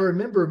 I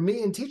remember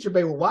me and Teacher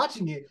Bay were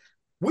watching it.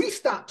 We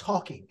stopped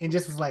talking and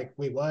just was like,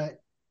 wait,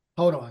 what?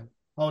 Hold on.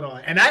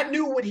 And I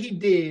knew what he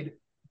did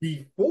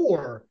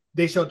before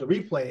they showed the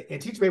replay. And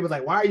Teacher Bay was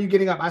like, why are you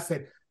getting up? I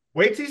said,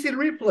 wait till you see the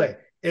replay.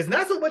 It's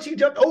not so much he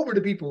jumped over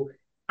to people.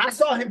 I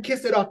saw him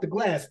kiss it off the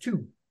glass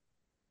too.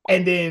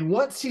 And then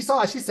once she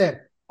saw it, she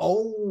said,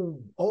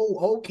 oh,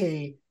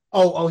 okay.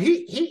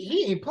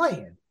 He ain't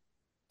playing.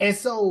 And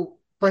so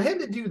for him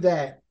to do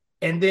that,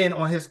 and then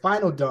on his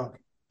final dunk,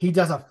 he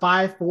does a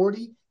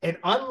 540. And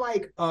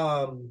unlike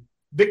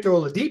Victor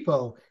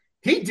Oladipo,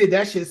 he did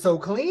that shit so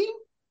clean.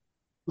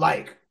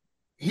 Like,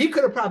 he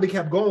could have probably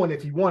kept going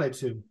if he wanted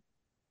to.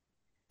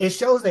 It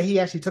shows that he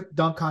actually took the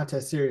dunk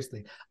contest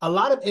seriously. A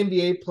lot of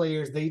NBA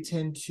players, they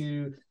tend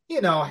to,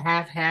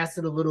 half-ass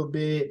it a little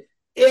bit.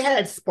 It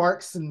had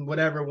sparks and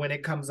whatever when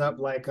it comes up,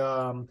 like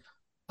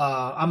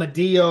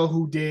Amadio,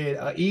 who did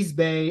East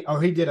Bay, or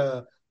he did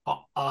a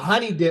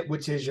honey dip,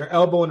 which is your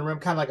elbow in the rim,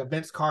 kind of like a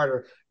Vince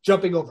Carter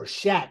jumping over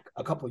Shaq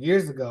a couple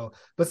years ago.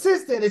 But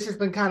since then, it's just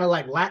been kind of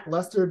like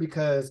lackluster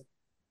because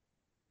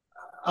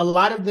a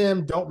lot of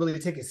them don't really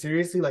take it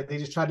seriously. Like, they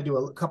just try to do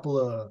a couple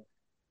of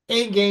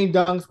in-game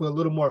dunks with a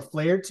little more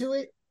flair to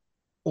it,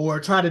 or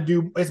try to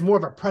do, it's more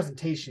of a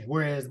presentation.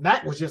 Whereas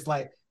Mac was just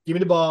like, give me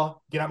the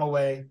ball, get out my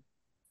way.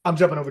 I'm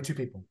jumping over 2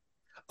 people.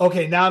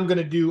 Okay, now I'm going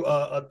to do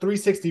a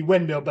 360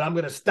 windmill, but I'm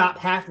going to stop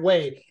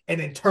halfway and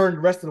then turn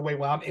the rest of the way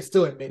while I'm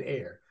still in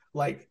midair.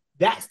 Like,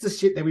 that's the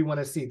shit that we want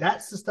to see.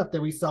 That's the stuff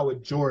that we saw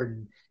with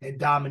Jordan and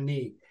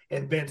Dominique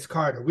and Vince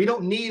Carter. We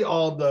don't need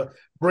all the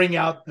bring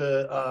out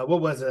the, a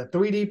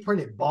 3D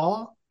printed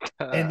ball.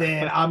 And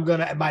then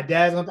my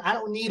dad's going to, I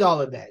don't need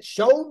all of that.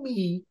 Show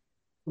me,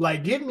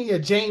 like, give me a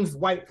James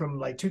White from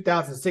like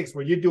 2006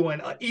 where you're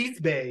doing an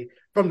East Bay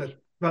from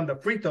the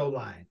free throw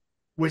line,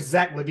 which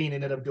Zach LaVine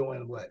ended up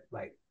doing,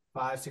 like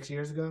 5-6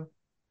 years ago?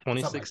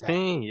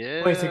 2016,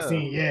 yeah.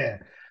 2016, yeah.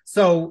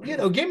 So,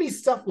 give me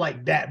stuff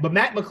like that. But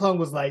Mac McClung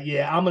was like,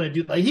 yeah, I'm going to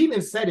do, like, he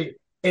even said it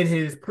in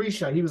his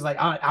pre-show. He was like,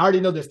 I already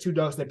know there's 2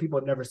 dunks that people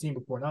have never seen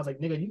before. And I was like,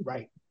 nigga, you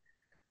right.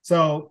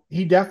 So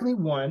he definitely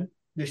won.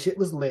 The shit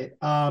was lit.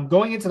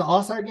 Going into the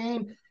All-Star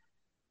game,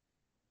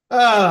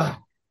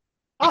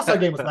 All-Star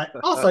game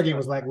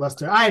was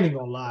lackluster. I ain't even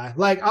gonna lie.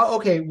 Like,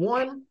 okay,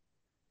 one,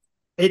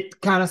 it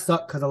kind of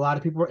sucked because a lot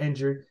of people were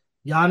injured.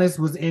 Giannis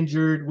was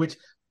injured, which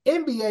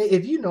NBA,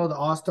 if you know the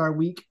All-Star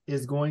week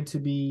is going to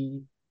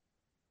be,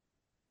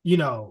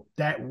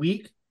 that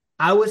week,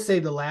 I would say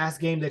the last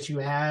game that you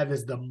have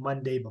is the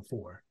Monday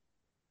before.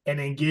 And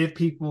then give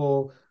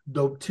people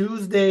the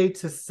Tuesday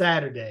to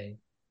Saturday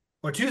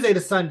or Tuesday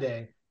to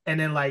Sunday, and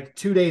then like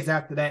 2 days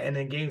after that, and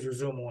then games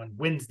resume on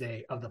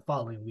Wednesday of the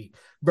following week.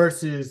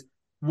 Versus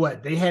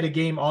what they had a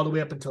game all the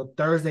way up until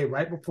Thursday,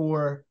 right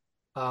before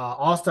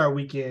All-Star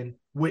weekend,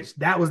 which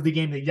that was the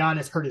game that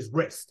Giannis hurt his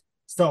wrist,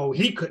 so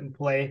he couldn't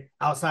play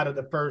outside of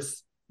the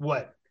first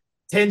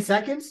 10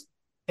 seconds,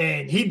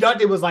 and he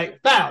dunked it, was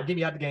like, foul, get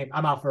me out the game,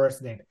 I'm out for the rest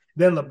of the game.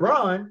 Then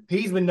LeBron,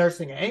 he's been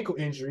nursing an ankle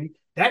injury.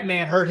 That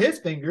man hurt his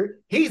finger.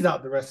 He's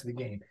out the rest of the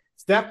game.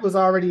 Steph was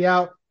already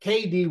out.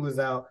 KD was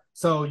out.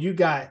 So you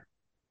got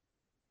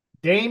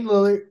Dame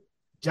Lillard,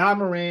 Ja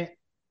Morant,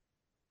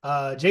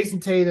 Jason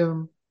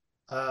Tatum,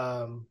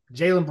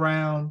 Jaylen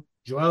Brown,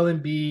 Joel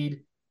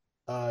Embiid,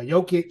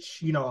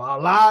 Jokic, a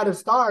lot of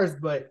stars,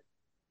 but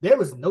there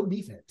was no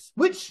defense,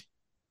 which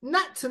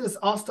not to this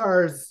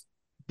All-Stars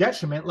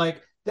detriment.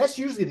 Like, that's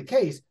usually the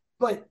case.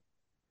 But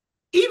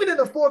even in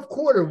the fourth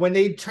quarter, when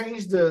they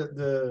changed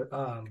the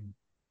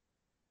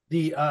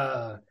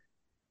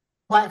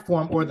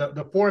platform or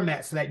the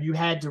format so that you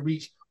had to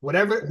reach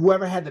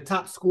whoever had the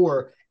top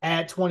score,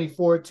 add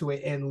 24 to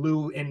it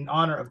in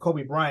honor of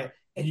Kobe Bryant,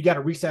 and you got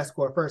to reach that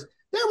score first.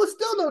 There was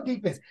still no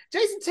defense.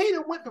 Jason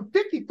Tatum went for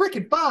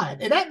 50-5,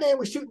 and that man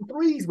was shooting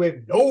threes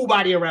with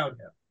nobody around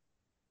him.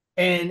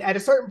 And at a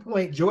certain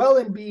point,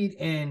 Joel Embiid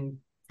and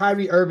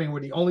Kyrie Irving were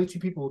the only two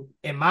people,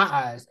 in my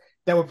eyes,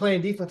 that were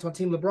playing defense on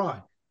Team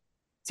LeBron.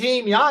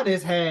 Team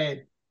Giannis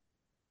had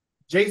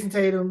Jason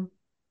Tatum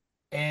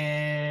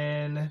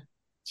and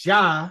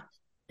Ja,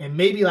 and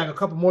maybe like a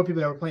couple more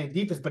people that were playing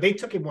defense, but they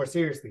took it more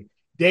seriously.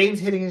 Dame's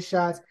hitting his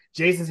shots.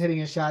 Jason's hitting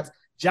his shots.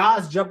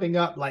 Ja's jumping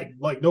up like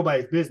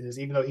nobody's business,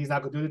 even though he's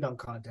not going to do the dunk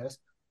contest.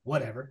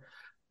 Whatever.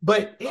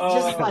 But it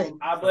just like...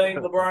 I blame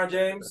LeBron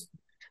James.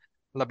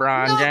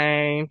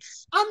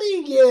 James. I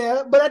mean,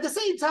 yeah, but at the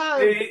same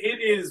time...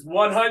 It is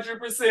 100%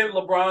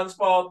 LeBron's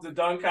fault. The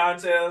dunk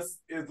contest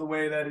is the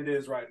way that it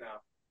is right now.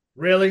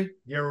 Really?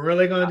 You're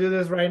really going to do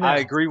this right now? I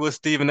agree with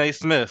Stephen A.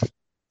 Smith.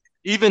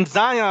 Even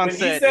Zion when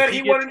said if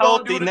he gets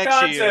healthy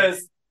next year.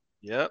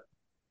 Yep.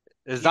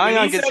 If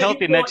Zion gets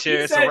healthy next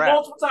year, it's a wrap.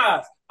 Multiple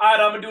times. All right,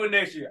 I'm going to do it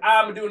next year.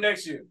 I'm going to do it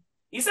next year.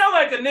 He sound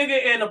like a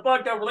nigga in a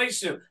fucked up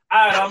relationship.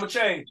 All right, I'm going to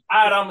change. All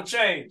right, I'm going to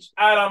change.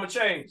 All right, I'm going to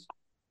change.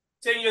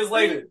 10 years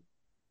later.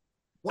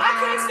 Wow. I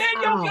can't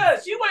stand your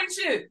guts. You ain't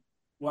shit.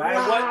 Well,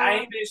 I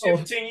ain't been shit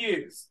for 10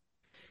 years.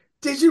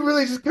 Did you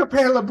really just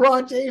compare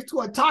LeBron James to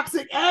a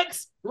toxic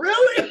ex?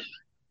 Really?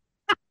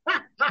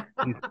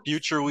 In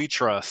future we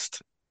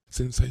trust.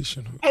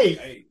 Sensational.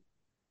 Hey.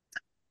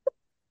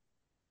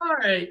 All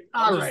right.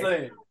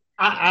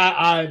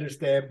 I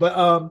understand. But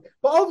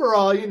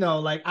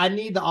overall, like, I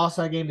need the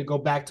All-Star game to go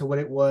back to what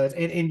it was.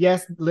 And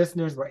yes,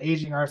 listeners, we're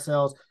aging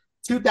ourselves.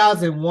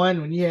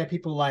 2001, when you had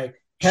people like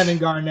Kevin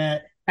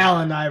Garnett,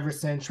 Allen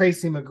Iverson,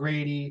 Tracy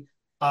McGrady,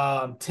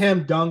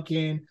 Tim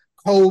Duncan,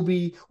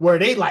 Kobe, where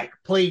they like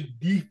played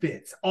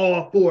defense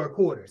all 4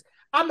 quarters.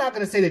 I'm not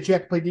going to say that you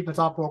have to play defense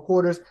all 4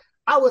 quarters.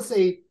 I would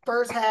say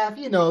first half,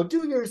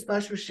 do your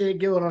special shit,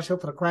 give it on show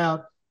for the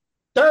crowd.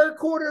 Third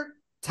quarter,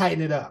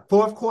 tighten it up.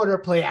 Fourth quarter,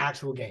 play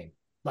actual game,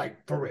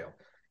 like for real.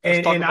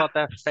 Let's talk about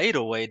that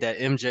fadeaway that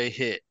MJ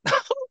hit.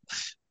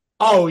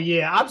 Oh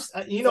yeah, what?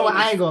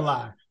 I ain't gonna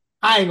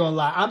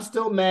lie. I'm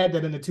still mad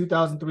that in the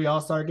 2003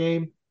 All-Star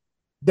game,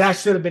 that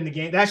should have been the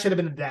game. That should have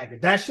been the dagger.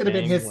 That should have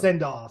been his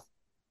send-off.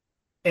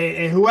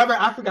 And whoever,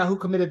 I forgot who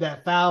committed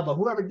that foul, but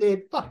whoever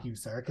did, fuck you,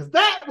 sir, because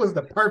that was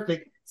the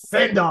perfect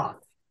send-off.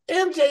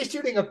 MJ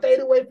shooting a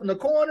fadeaway from the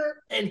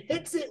corner and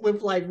hits it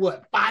with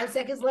 5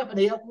 seconds left and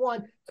they up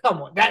 1.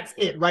 Come on, that's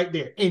it right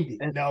there. End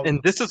it.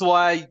 And this is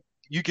why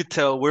you could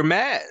tell we're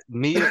mad.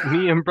 Me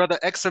and Brother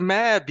X are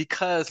mad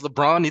because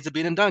LeBron needs to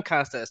be in the dunk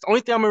contest. The only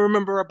thing I'm gonna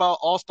remember about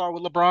All-Star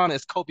with LeBron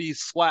is Kobe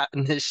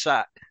swatting his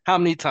shot. How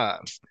many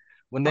times?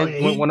 When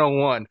they went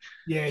 1-on-1.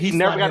 Yeah, he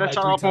never got a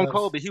shot off on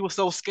Kobe. He was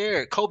so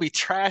scared. Kobe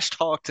trash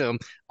talked him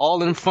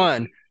all in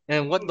fun.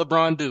 And what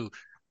LeBron do?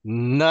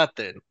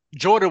 Nothing.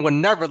 Jordan would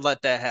never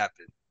let that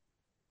happen.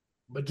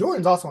 But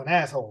Jordan's also an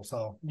asshole,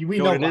 so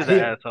Jordan is an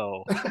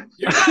asshole.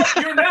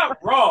 You're not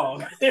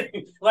wrong.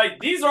 Like,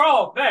 these are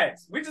all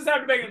facts. We just have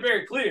to make it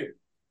very clear.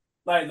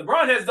 Like,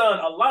 LeBron has done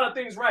a lot of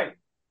things right.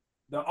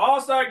 The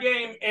All-Star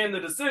game and the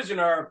decision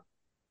are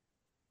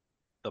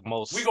the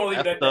most. We're going to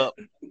leave it at that.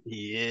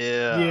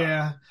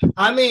 Yeah.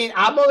 I mean,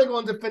 I'm only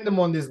going to defend him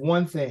on this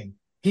one thing.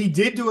 He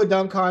did do a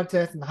dunk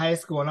contest in high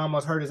school and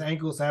almost hurt his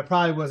ankle, so that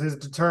probably was his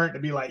deterrent to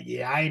be like,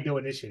 yeah, I ain't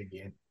doing this shit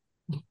again.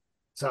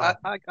 So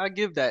I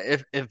give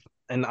that.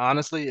 And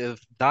honestly, if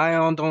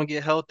Zion don't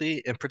get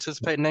healthy and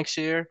participate next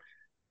year,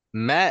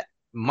 Matt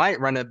might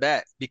run it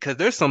back because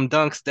there's some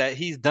dunks that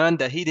he's done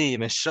that he didn't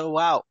even show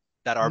out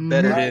that are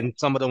better than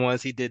some of the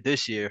ones he did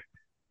this year.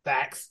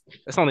 Facts.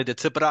 That's only the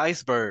tip of the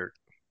iceberg.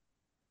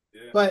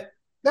 Yeah. But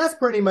that's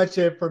pretty much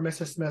it for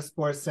Mr. Smith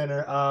Sports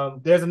Center.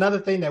 There's another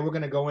thing that we're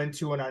going to go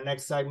into in our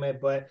next segment,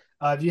 but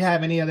if you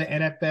have any other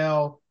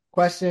NFL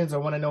questions or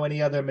want to know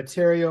any other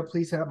material,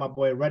 please hit up my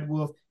boy Red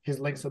Wolf. His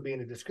links will be in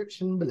the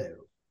description below.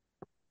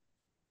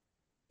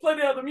 Play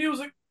the other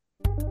music.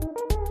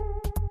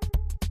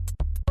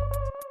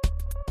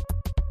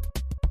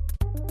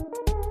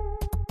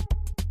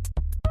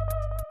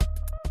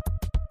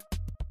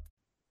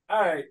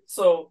 All right.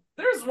 So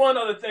there's one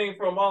other thing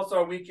from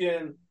All-Star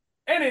Weekend,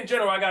 and in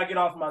general, I gotta get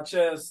off my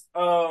chest.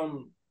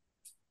 The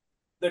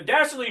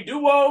Dashley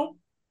duo.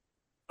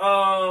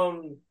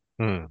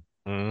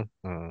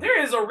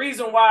 There is a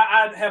reason why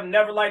I have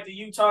never liked the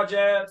Utah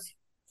Jazz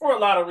for a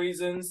lot of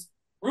reasons.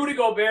 Rudy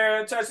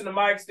Gobert touching the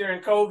mics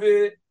during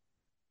COVID.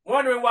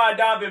 Wondering why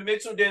Donovan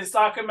Mitchell didn't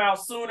stock him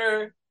out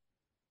sooner.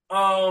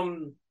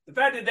 The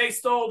fact that they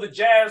stole the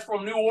Jazz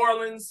from New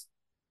Orleans.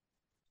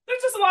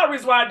 There's just a lot of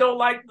reasons why I don't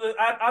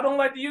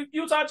like the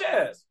Utah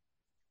Jazz.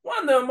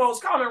 One of the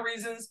most common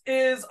reasons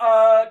is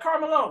Karl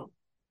Malone.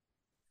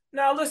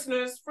 Now,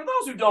 listeners, for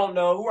those who don't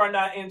know, who are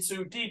not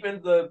deep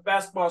into the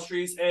basketball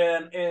streets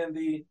and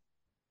the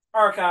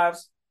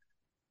archives,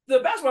 the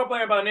basketball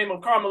player by the name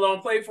of Karl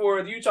Malone played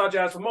for the Utah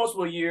Jazz for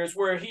multiple years,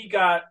 where he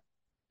got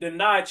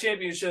denied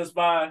championships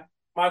by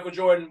Michael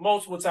Jordan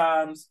multiple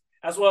times,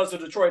 as well as the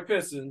Detroit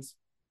Pistons.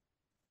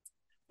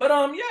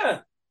 But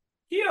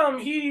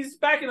he's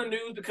back in the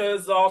news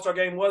because the All-Star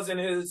game was in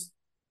his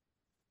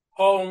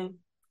home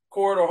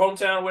court or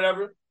hometown,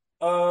 whatever,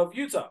 of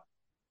Utah.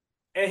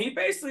 And he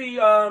basically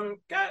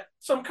got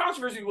some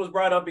controversy was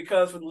brought up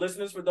because, for the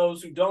listeners, for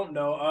those who don't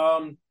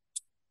know,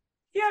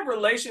 he had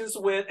relations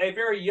with a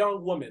very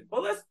young woman.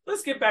 But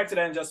let's get back to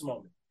that in just a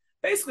moment.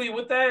 Basically,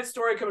 with that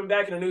story coming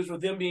back in the news,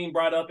 with him being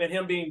brought up and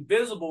him being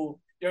visible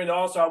during the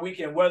All-Star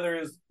Weekend, whether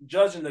it's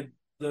judging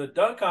the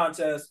dunk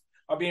contest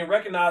or being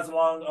recognized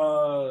along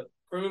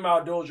Kareem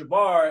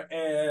Abdul-Jabbar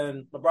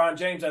and LeBron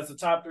James as the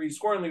top 3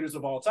 scoring leaders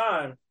of all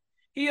time,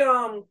 he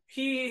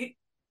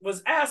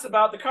was asked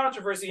about the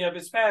controversy of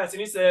his past, and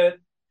he said,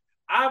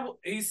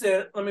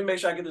 let me make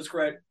sure I get this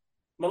correct.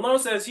 Malone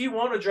says he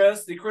won't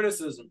address the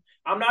criticism.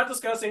 I'm not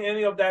discussing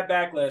any of that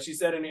backlash, he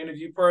said in an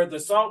interview per the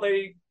Salt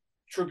Lake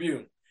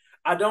Tribune.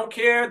 I don't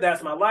care.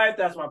 That's my life.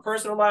 That's my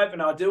personal life,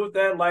 and I'll deal with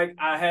that like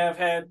I have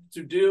had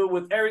to deal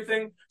with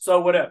everything,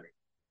 so whatever.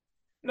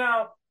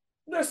 Now,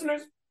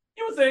 listeners,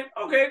 you would think,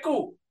 okay,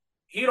 cool.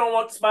 He don't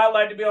want the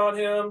spotlight to be on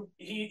him.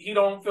 He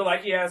don't feel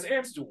like he has an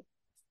answer to it.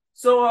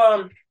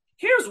 So,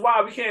 here's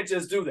why we can't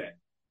just do that.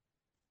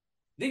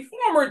 The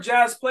former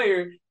Jazz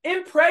player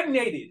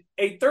impregnated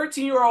a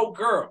 13-year-old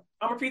girl.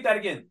 I'm going to repeat that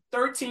again.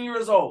 13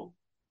 years old.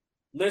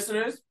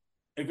 Listeners,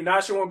 if you're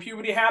not sure when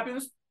puberty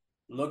happens,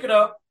 look it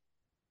up.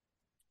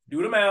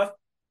 Do the math.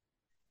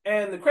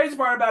 And the crazy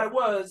part about it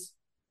was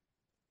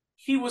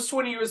he was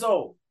 20 years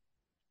old.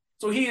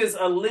 So he is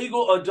a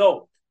legal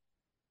adult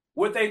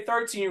with a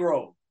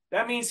 13-year-old.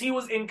 That means he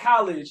was in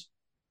college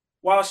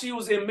while she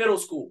was in middle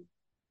school.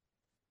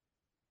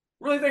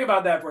 Really think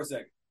about that for a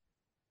second.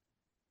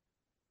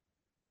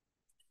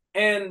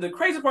 And the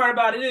crazy part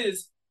about it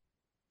is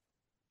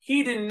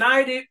he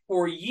denied it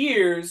for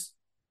years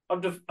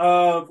of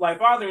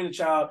fathering the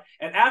child.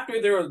 And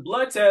after there was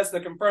blood tests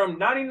that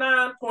confirmed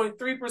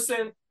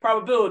 99.3%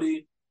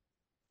 probability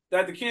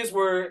that the kids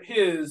were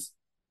his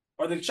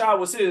or the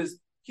child was his,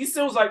 he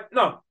still was like,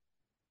 no.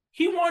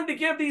 He wanted to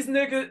give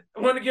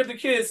the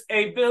kids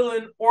a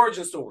villain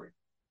origin story.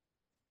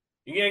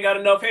 You ain't got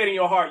enough hate in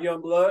your heart,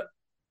 young blood.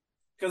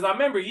 Because I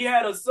remember he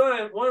had a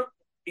son,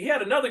 he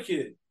had another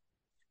kid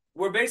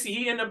where basically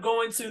he ended up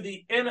going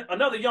to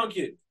another young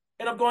kid,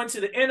 ended up going to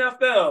the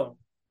NFL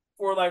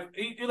for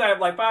he had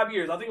 5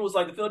 years. I think it was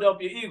the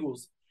Philadelphia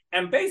Eagles.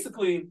 And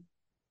basically,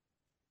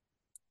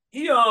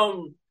 he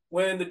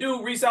when the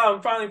dude reached out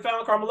and finally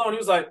found Karl Malone, he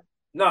was like,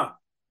 nah,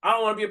 I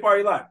don't want to be a part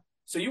of your life.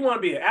 So you want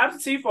to be an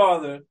absentee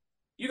father,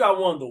 you got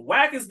one of the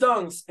wackest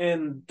dunks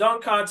in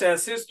dunk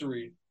contest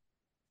history.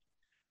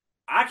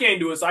 I can't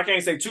do it, so I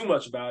can't say too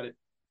much about it.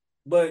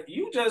 But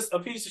you just a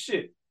piece of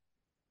shit.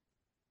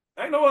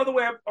 Ain't no other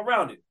way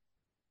around it.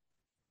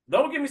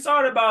 Don't get me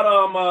started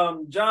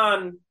about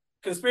John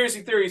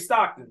Conspiracy Theory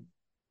Stockton.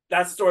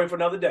 That's a story for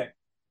another day.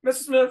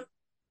 Mr. Smith.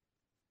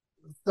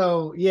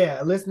 So,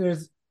 yeah,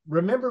 listeners,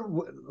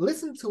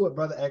 listen to what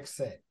Brother X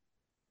said.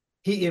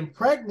 He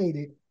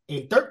impregnated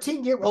a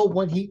 13-year-old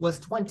when he was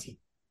 20.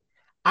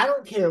 I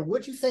don't care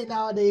what you say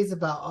nowadays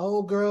about,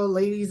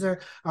 ladies are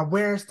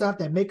wearing stuff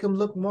that make them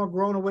look more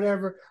grown or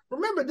whatever.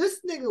 Remember, this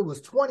nigga was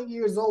 20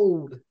 years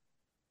old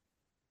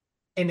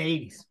in the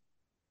 80s.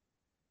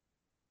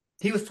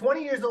 He was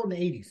 20 years old in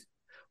the 80s.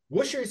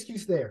 What's your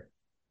excuse there?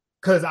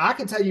 Because I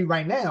can tell you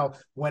right now,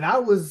 when I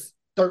was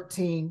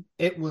 13,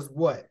 it was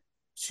what?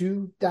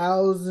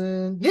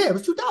 2000? Yeah, it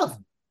was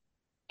 2000.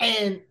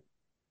 And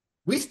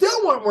we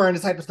still weren't wearing the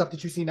type of stuff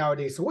that you see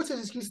nowadays. So what's his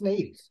excuse in the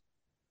 80s?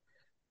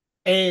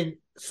 And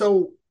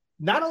so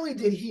not only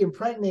did he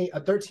impregnate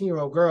a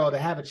 13-year-old girl to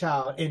have a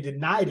child and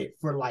denied it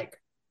for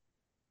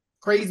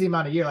crazy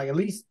amount of years, at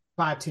least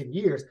 5-10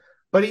 years,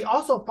 but he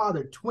also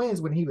fathered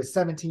twins when he was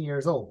 17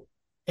 years old.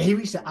 And he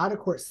reached an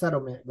out-of-court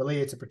settlement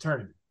related to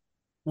paternity.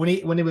 When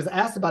he was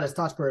asked about his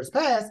thoughts for his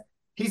past,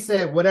 he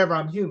said, whatever,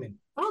 I'm human.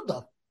 How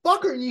the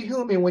fuck are you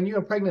human when you're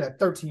impregnate a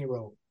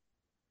 13-year-old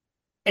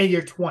and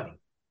you're 20?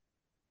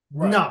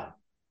 Right.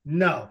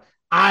 No.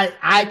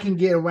 I can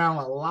get around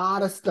a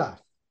lot of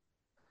stuff,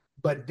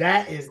 but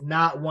that is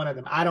not one of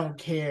them. I don't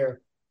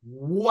care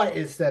what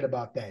is said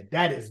about that.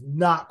 That is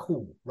not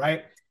cool,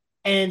 right?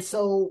 And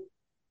so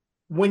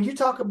when you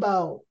talk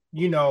about,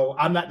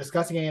 I'm not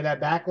discussing any of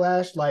that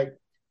backlash, like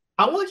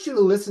I want you to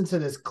listen to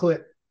this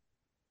clip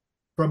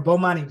from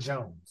Bomani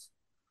Jones,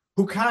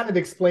 who kind of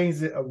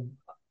explains it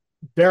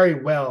very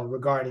well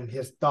regarding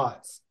his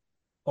thoughts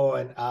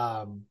on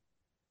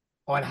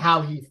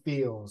how he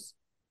feels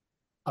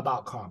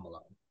about Karl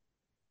Malone.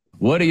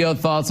 What are your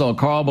thoughts on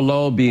Karl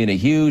Malone being a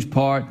huge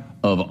part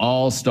of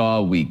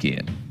All-Star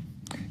Weekend?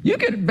 You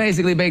could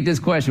basically make this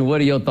question, what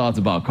are your thoughts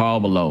about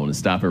Karl Malone, and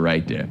stop it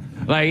right there.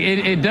 Like,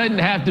 it doesn't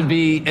have to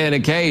be an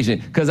occasion,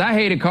 because I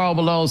hated Karl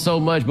Malone so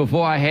much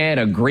before I had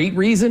a great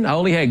reason. I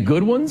only had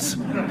good ones.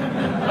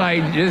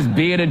 Like, just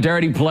being a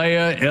dirty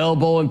player,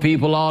 elbowing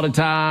people all the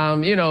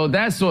time,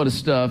 that sort of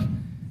stuff.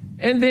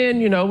 And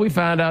then, we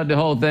found out the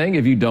whole thing,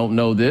 if you don't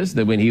know this,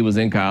 that when he was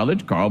in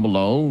college, Karl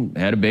Malone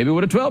had a baby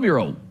with a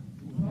 12-year-old.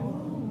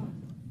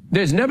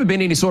 There's never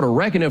been any sort of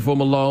reckoning for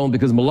Malone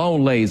because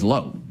Malone lays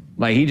low.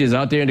 Like, he just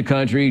out there in the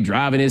country,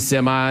 driving his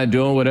semi,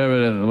 doing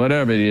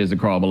whatever it is that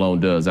Karl Malone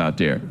does out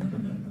there.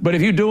 But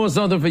if you're doing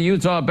something for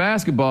Utah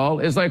basketball,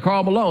 it's like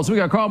Karl Malone. So we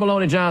got Karl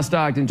Malone and John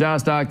Stockton. John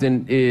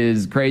Stockton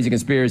is crazy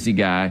conspiracy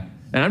guy.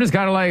 And I'm just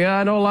kind of like,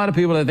 I know a lot of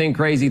people that think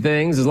crazy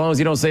things, as long as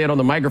you don't say it on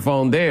the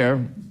microphone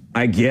there,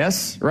 I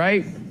guess,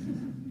 right?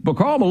 But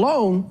Karl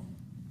Malone,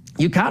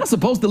 you're kind of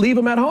supposed to leave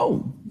him at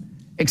home,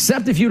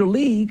 except if you're the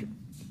league.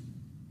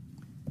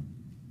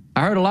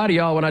 I heard a lot of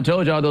y'all when I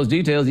told y'all those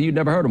details that you'd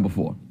never heard them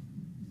before.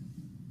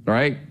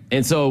 Right?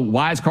 And so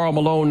why is Karl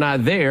Malone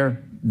not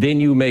there?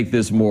 Then you make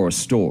this more a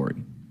story.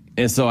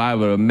 And so I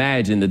would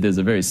imagine that there's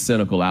a very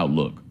cynical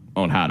outlook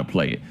on how to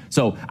play it.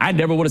 So I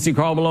never want to see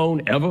Karl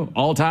Malone ever,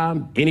 all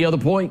time, any other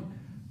point.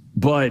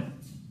 But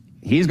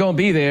he's going to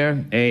be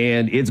there,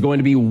 and it's going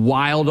to be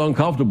wild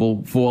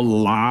uncomfortable for a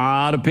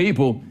lot of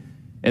people.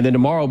 And then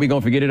tomorrow we're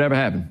going to forget it ever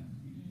happened.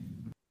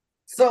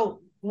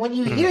 So when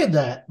you hear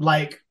that,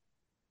 like,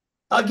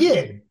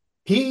 again,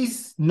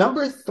 he's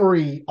number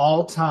 3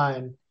 all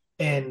time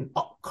in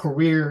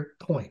career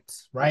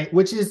points, right?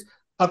 Which is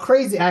a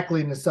crazy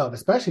accolade in itself,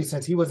 especially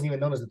since he wasn't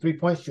even known as a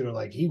 3-point shooter.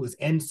 Like, he was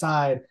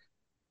inside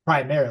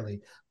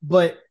primarily.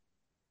 But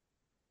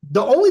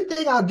the only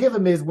thing I'll give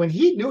him is when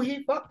he knew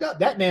he fucked up,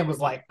 that man was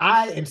like,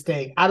 I am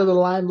staying out of the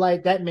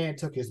limelight. That man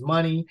took his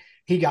money.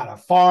 He got a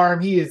farm.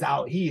 He is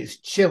out. He is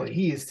chilling.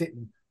 He is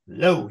sitting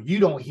low.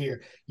 You don't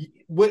hear.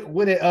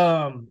 What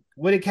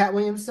did Cat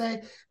Williams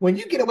say? When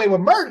you get away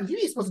with murder, you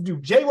ain't supposed to do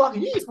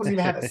jaywalking. You ain't supposed to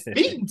even have a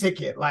speeding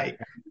ticket. Like,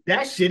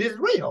 that shit is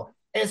real.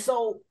 And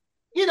so,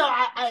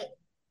 I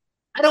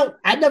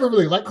never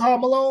really liked Karl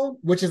Malone,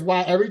 which is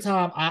why every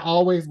time I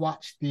always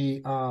watch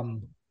the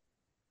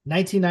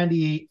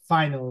 1998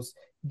 finals,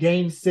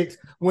 game 6,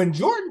 when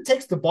Jordan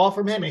takes the ball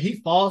from him and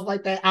he falls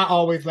like that, I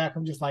always laugh.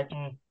 I'm just like,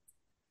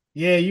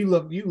 yeah, you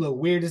look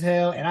weird as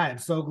hell. And I am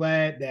so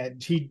glad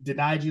that he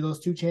denied you those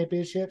 2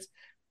 championships.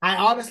 I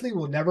honestly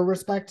will never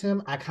respect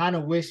him. I kind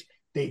of wish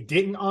they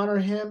didn't honor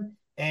him.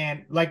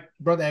 And like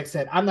Brother X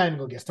said, I'm not even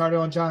going to get started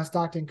on John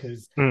Stockton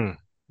because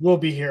we'll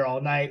be here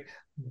all night.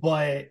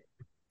 But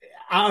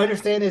I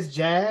understand it's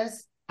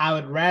Jazz. I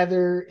would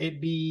rather it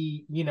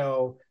be,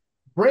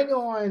 bring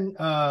on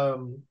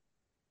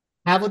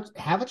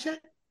Havlicek.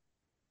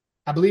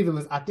 I think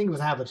it was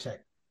Havlicek.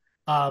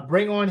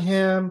 Bring on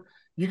him.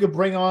 You could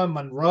bring on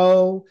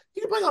Monroe.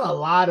 You could bring on a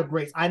lot of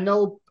greats. I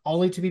know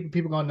only 2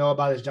 people are going to know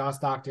about is John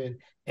Stockton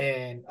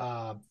and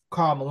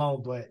Karl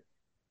Malone, but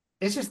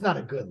it's just not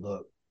a good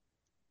look.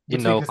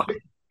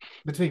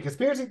 Between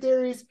conspiracy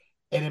theories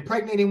and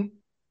impregnating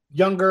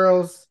young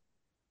girls.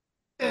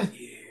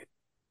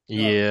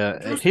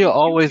 Yeah, he'll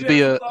always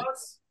be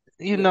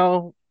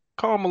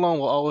Karl Malone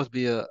will always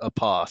be a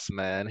boss,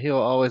 man. He'll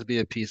always be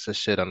a piece of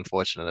shit,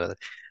 unfortunately.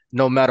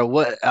 No matter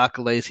what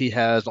accolades he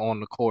has on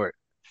the court.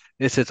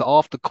 It's his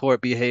off the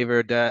court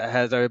behavior that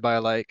has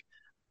everybody like,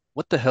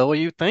 what the hell are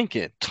you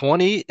thinking?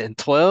 20 and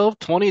 12,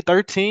 20,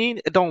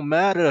 13? It don't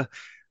matter.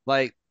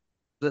 Like,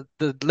 the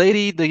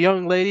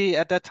young lady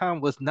at that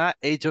time was not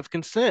age of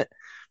consent.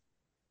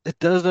 It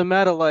doesn't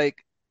matter.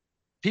 Like,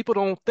 people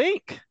don't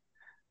think.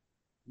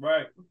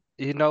 Right.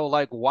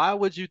 Like, why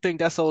would you think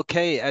that's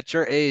okay at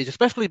your age,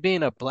 especially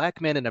being a black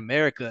man in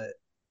America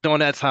during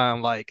that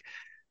time? Like,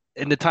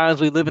 in the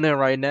times we living in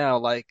right now,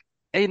 like,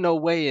 ain't no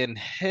way in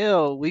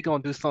hell we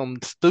gonna do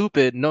something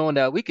stupid knowing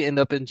that we can end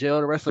up in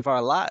jail the rest of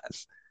our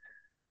lives.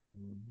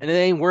 And it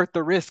ain't worth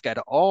the risk at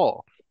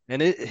all.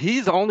 And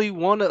he's only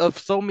one of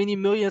so many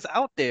millions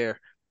out there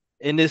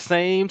in this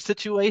same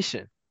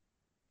situation.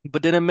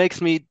 But then it makes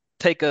me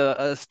take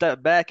a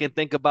step back and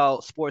think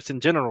about sports in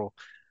general.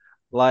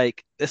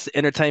 Like, it's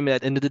entertainment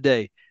at the end of the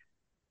day.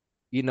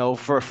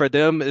 For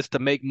them, it's to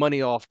make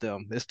money off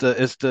them. It's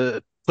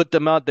to put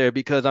them out there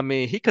because, I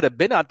mean, he could have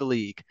been out the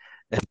league.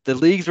 If the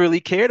leagues really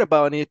cared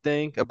about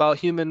anything, about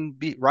human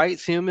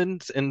rights,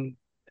 humans, and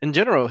in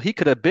general, he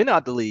could have been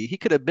out the league. He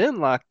could have been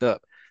locked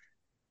up.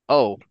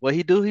 Oh, what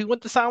he do? He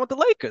went to sign with the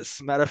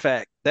Lakers. Matter of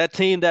fact, that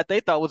team that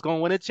they thought was going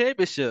to win a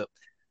championship.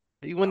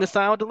 He went to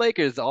sign with the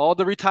Lakers. All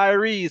the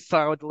retirees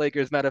signed with the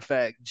Lakers. Matter of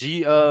fact,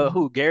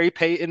 Gary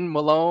Payton,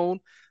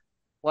 Malone,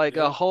 like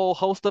a Yeah. whole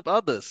host of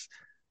others.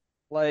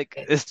 Like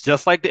it's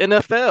just like the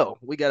NFL.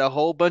 We got a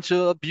whole bunch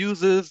of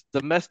abuses,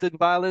 domestic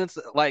violence.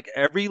 Like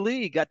every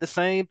league got the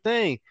same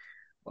thing.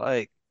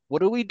 Like,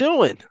 what are we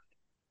doing? You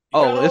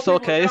Oh, gotta hold it's people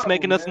okay. It's accountable,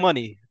 making us man.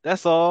 money.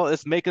 That's all.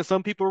 It's making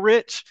some people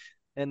rich,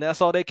 and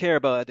that's all they care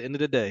about at the end of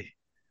the day.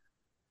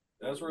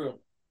 That's real.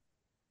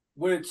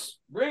 Which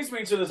brings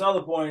me to this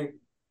other point.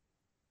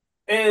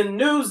 And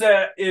news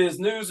that is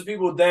news to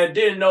people that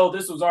didn't know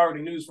this was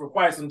already news for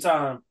quite some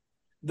time.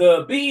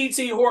 The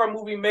BET horror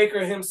movie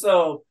maker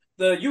himself,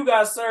 the You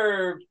Got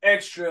Served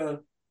extra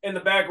in the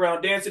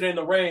background dancing in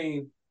the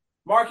rain,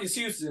 Marcus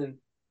Houston,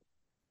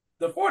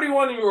 the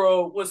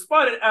 41-year-old was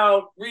spotted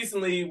out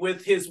recently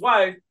with his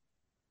wife.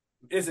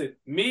 Is it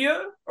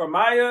Mia or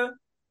Maya?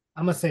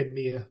 I'm gonna say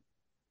Mia.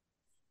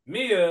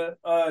 Mia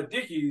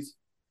Dickies,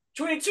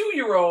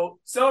 22-year-old,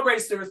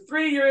 celebrates their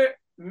 3-year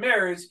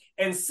marriage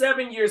and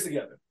 7 years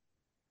together.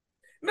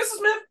 Mrs.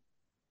 Smith,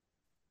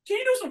 can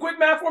you do some quick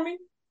math for me?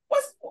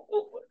 What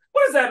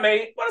does that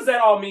mean? What does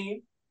that all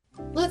mean?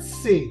 Let's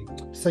see.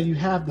 So you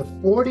have the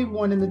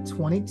 41 and the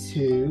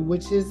 22,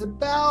 which is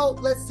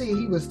about, let's see,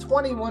 he was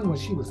 21 when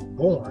she was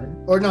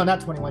born. Or no, not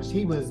 21.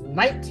 He was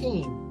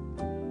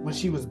 19 when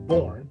she was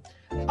born.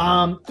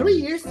 3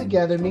 years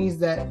together means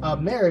that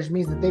marriage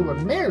means that they were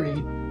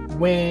married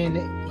when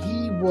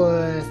he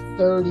was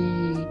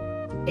 38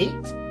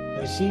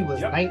 and she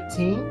was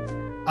 19.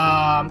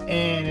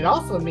 And it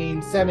also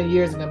means 7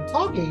 years of them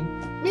talking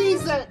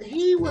means that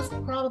he was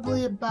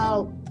probably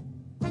about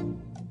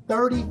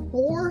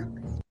 34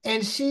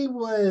 and she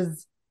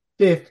was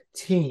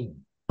 15.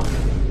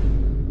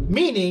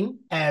 Meaning,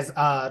 as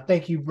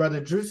thank you, Brother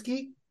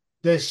Drewski,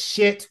 the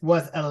shit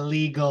was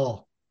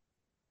illegal.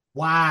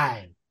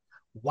 Why?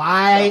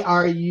 Why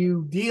are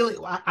you dealing?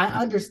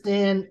 I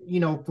understand,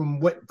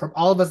 from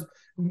all of us,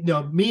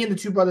 me and the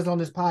two brothers on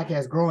this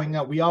podcast growing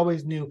up, we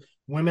always knew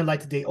women like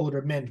to date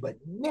older men, but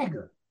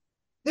nigga,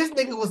 this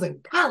nigga was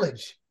in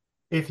college.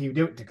 If you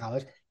went to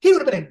college, he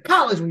would have been in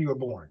college when you were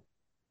born.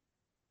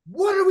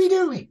 What are we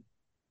doing?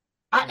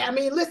 I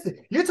mean, listen,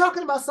 you're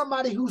talking about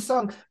somebody who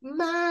sung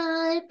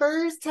My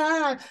First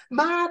Time,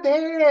 My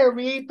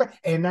Very First,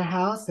 in the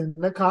house, in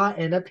the car,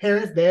 in the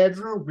parents'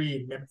 bedroom,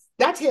 remember.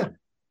 That's him.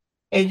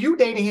 And you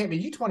dating him,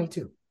 and you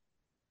 22.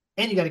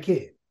 And you got a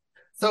kid.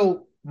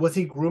 So was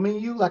he grooming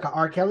you like a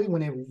R. Kelly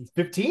when he was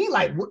 15?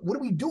 Like, what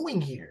are we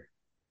doing here?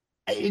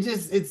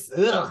 It's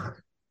ugh.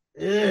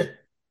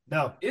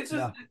 No. It's just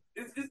no.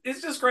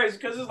 it's just crazy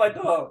because it's like,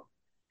 oh,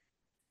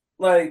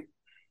 like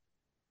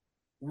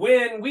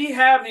when we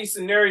have these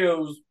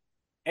scenarios,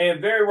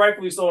 and very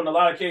rightfully so in a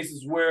lot of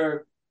cases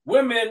where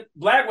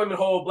black women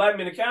hold black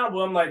men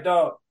accountable, I'm like,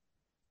 dog,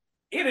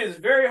 it is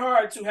very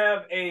hard to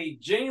have a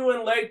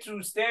genuine leg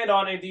to stand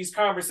on in these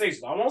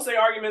conversations. I won't say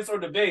arguments or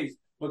debates,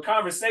 but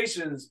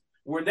conversations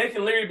where they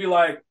can literally be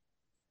like,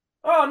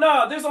 oh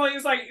no, there's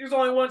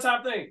only one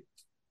time thing.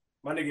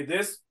 My nigga,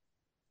 this.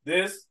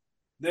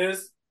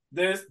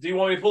 Do you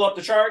want me to pull up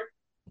the chart?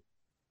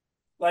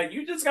 Like,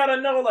 you just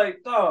gotta know,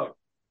 like, dog,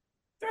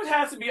 there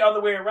has to be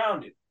other way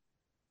around it.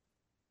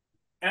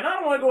 And I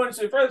don't want to go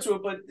into further to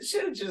it, but this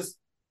shit is just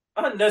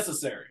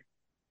unnecessary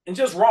and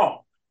just wrong.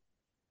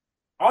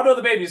 Although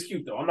the baby is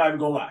cute, though, I'm not even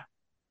gonna lie.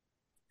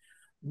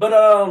 But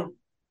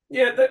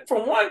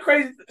from one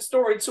crazy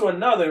story to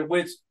another,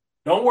 which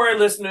don't worry,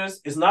 listeners,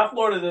 it's not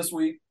Florida this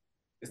week,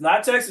 it's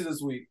not Texas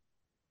this week.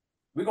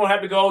 We're gonna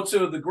have to go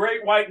to the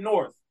Great White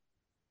North,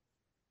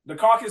 the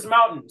Caucasus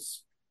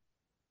Mountains,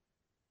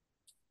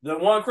 the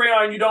one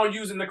crayon you don't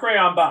use in the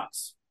crayon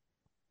box,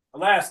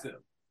 Alaska.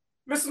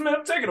 Mrs.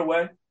 Smith, take it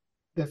away.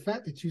 The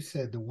fact that you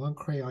said the one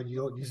crayon you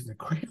don't use in the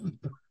crayon.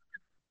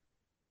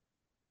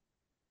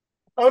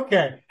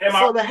 Okay.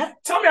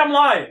 Tell me I'm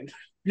lying.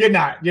 You're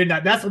not.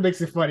 That's what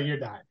makes it funny. You're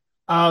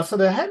not. So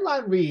the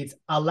headline reads,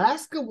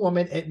 Alaska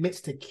woman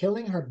admits to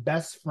killing her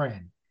best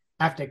friend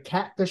after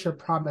catfisher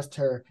promised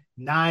her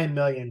 $9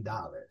 million.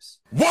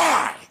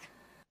 Why?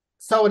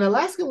 So an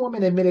Alaskan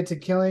woman admitted to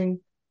killing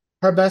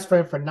her best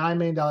friend for $9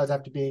 million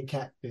after being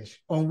catfished.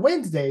 On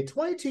Wednesday,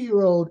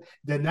 22-year-old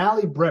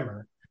Denali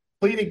Bremer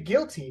pleaded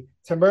guilty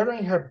to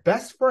murdering her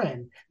best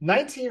friend,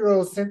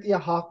 19-year-old Cynthia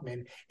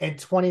Hoffman, in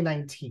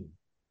 2019.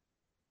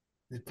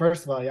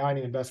 First of all, y'all ain't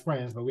even best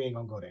friends, but we ain't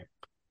gonna go there.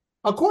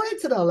 According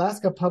to the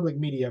Alaska public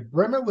media,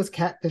 Bremer was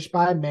catfished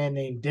by a man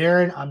named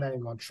Darren. I'm not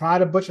even gonna try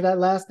to butcher that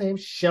last name.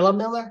 Sheila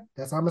Miller.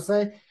 That's what I'm gonna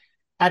say.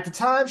 At the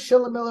time,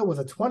 Sheila Miller was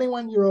a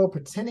 21-year-old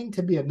pretending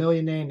to be a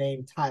millionaire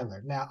named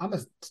Tyler. Now, I'm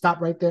gonna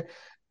stop right there.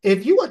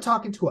 If you were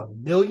talking to a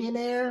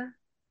millionaire,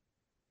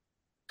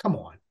 come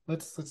on,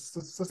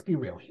 let's be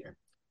real here.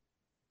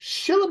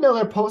 Sheila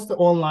Miller posted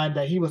online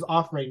that he was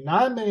offering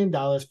 $9 million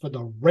for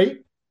the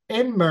rape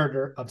and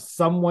murder of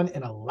someone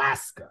in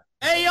Alaska.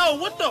 Hey, yo,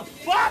 what the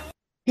fuck?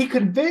 He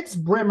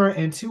convinced Bremer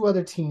and two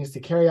other teens to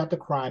carry out the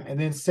crime and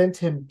then send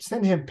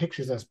him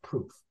pictures as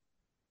proof.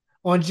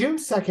 On June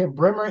 2nd,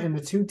 Bremer and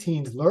the two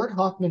teens lured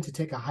Hoffman to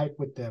take a hike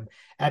with them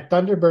at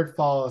Thunderbird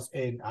Falls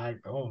in, I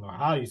don't know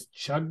how you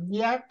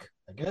Chugyak,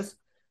 I guess.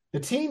 The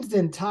teens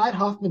then tied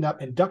Hoffman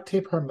up and duct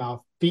taped her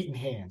mouth, feet, and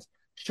hands.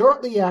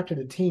 shortly after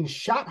the teen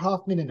shot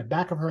Hoffman in the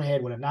back of her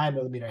head with a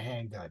 9mm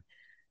handgun.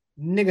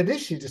 Nigga,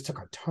 this shit just took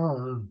a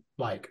turn.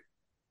 Like,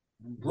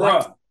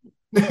 Bruh.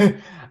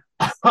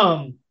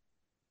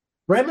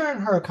 Bremer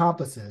and her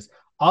accomplices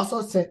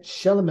also sent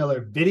Shella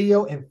Miller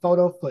video and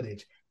photo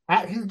footage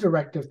at his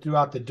directive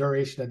throughout the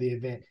duration of the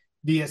event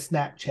via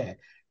Snapchat.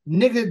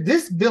 Nigga,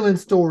 this villain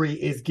story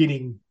is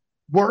getting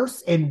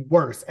worse and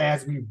worse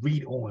as we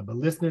read on. But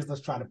listeners,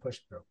 let's try to push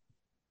through.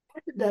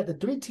 After that, the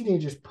three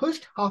teenagers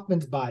pushed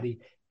Hoffman's body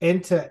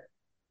into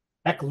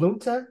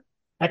Eklutna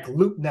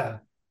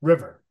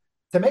River.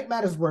 To make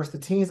matters worse, the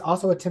teens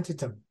also attempted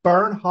to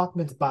burn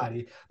Hoffman's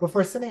body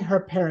before sending her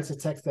parents a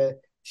text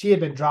that she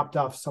had been dropped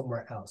off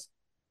somewhere else.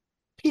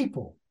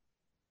 People,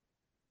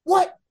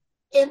 what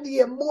in the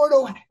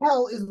immortal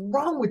hell is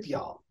wrong with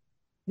y'all?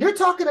 You're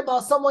talking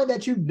about someone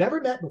that you've never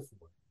met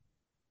before.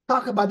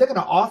 Talking about they're going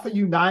to offer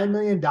you $9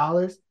 million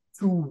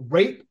to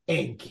rape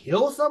and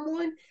kill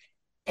someone,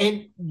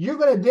 and you're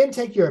going to then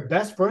take your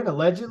best friend,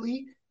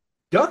 allegedly,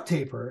 duct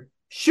tape her,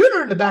 shoot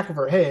her in the back of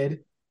her head.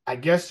 I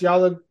guess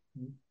y'all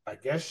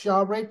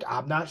raped.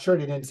 I'm not sure.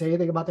 They didn't say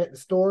anything about that in the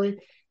story.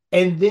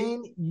 And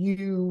then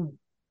you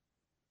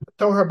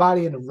throw her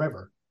body in the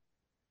river.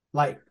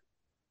 Like,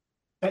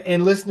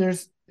 and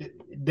listeners,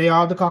 they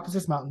are the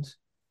Caucasus Mountains.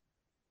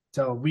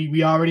 So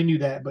we already knew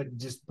that, but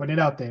just put it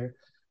out there.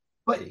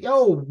 But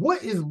yo,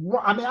 what is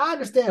wrong? I mean, I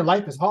understand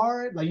life is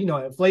hard. Like,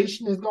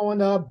 inflation is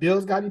going up,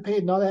 bills got to be paid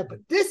and all that. But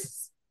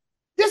this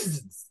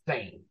is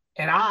insane.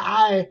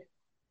 And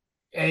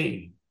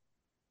hey,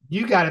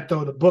 you got to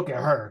throw the book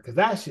at her because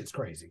that shit's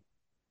crazy.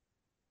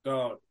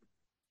 Dog.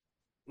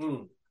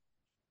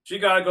 She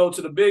got to go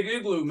to the big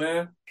igloo,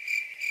 man.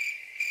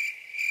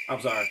 I'm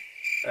sorry.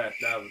 That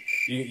was,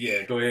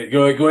 yeah, go ahead.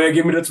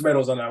 Give me the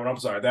tomatoes on that one. I'm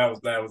sorry. That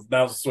was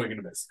a swing and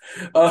a miss.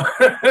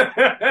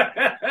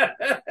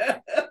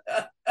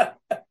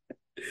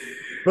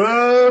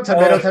 Boo,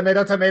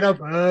 tomato,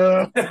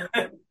 boo.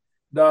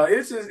 No,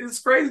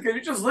 it's crazy because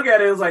you just look at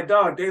it, it's like,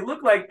 dog, they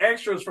look like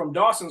extras from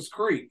Dawson's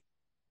Creek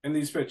in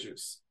these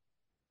pictures.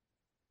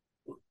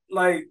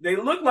 Like, they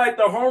look like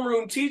the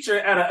homeroom teacher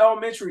at an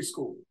elementary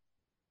school.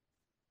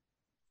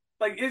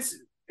 Like, it's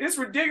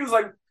ridiculous.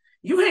 Like,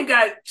 you ain't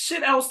got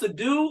shit else to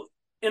do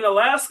in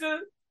Alaska?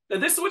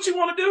 That this is what you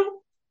want to do?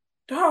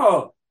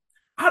 Dog,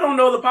 I don't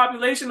know the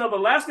population of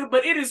Alaska,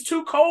 but it is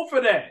too cold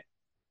for that.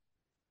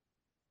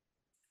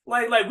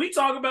 Like we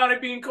talk about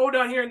it being cold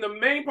down here in the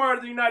main part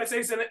of the United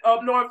States and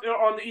up north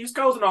on the East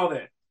Coast and all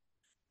that.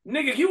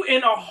 Nigga, you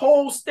in a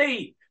whole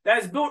state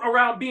that's built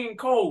around being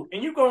cold,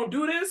 and you gonna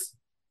do this?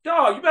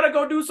 Dog, you better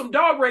go do some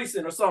dog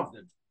racing or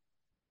something.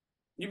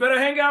 You better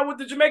hang out with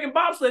the Jamaican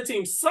bobsled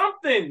team.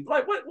 Something.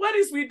 Like, what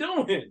is we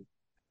doing?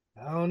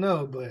 I don't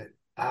know, but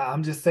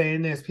I'm just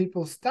saying this.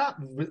 People stop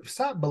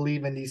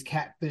believing these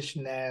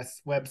catfishing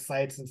ass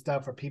websites and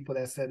stuff for people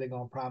that said they're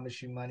gonna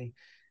promise you money.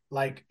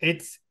 Like,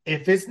 if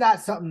it's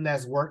not something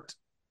that's worked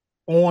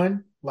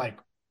on, like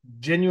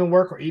genuine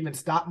work or even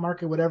stock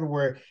market, whatever,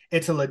 where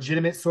it's a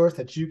legitimate source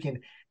that you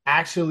can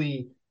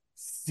actually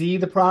see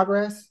the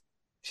progress,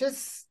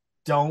 just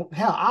don't.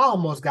 Hell, I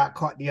almost got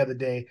caught the other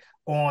day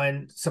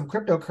on some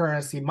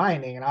cryptocurrency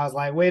mining, and I was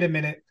like, wait a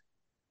minute,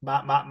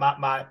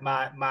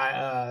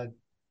 my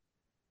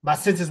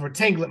senses were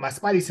tingling, my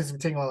spidey senses were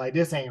tingling, like,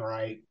 this ain't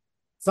right.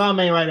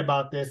 Something ain't right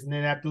about this. And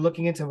then after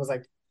looking into it, was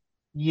like,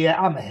 yeah,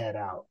 I'm gonna head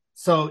out.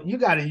 So you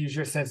got to use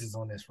your senses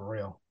on this for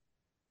real.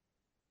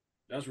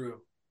 That's real.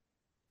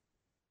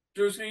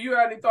 Drewski, you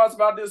had any thoughts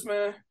about this,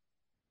 man?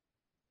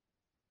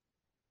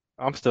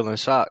 I'm still in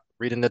shock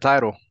reading the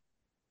title.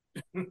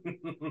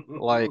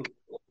 Like,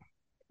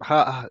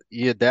 how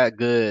you're that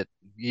good?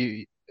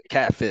 You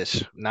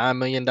catfish $9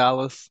 million.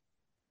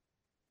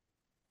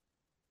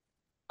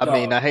 I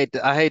mean, I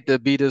hate to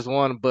be this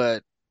one,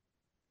 but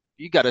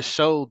you got to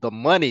show the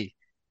money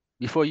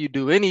before you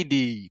do any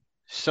deed.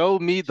 Show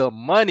me the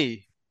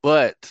money.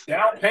 But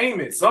down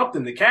payment,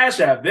 something, the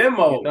Cash App,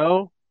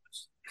 Venmo.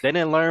 They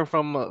didn't learn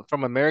from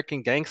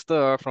American Gangster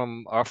or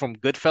from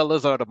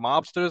Goodfellas or the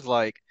mobsters.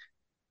 Like,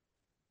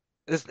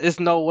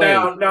 it's no way.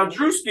 Now,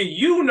 Drewski,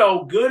 you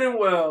know good and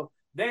well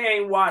they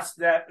ain't watched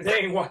that. They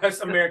ain't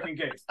watched American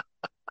Gangster.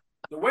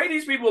 The way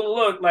these people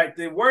look, like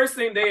the worst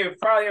thing they have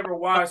probably ever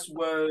watched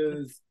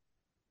was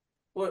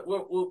what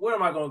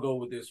am I gonna go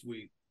with this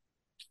week?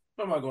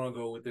 What am I gonna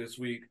go with this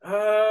week?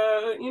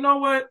 You know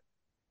what?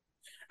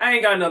 I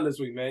ain't got nothing this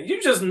week, man.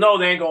 You just know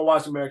they ain't gonna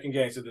watch American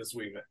Gangster this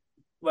week, man.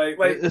 Like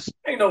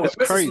ain't no way. It's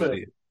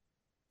crazy.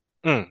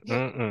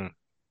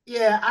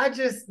 Yeah,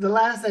 the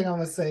last thing I'm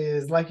gonna say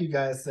is, like you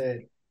guys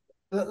said,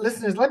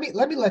 listeners, let me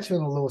let you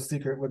in a little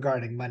secret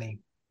regarding money.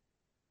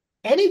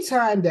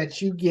 Anytime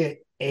that you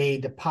get a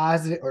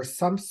deposit or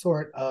some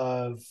sort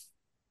of,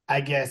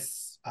 I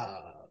guess,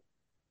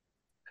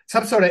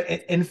 some sort of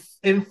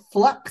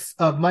influx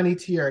of money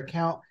to your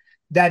account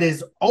that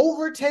is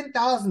over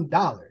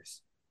 $10,000,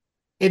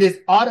 it is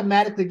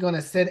automatically going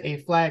to send a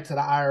flag to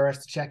the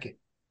IRS to check it.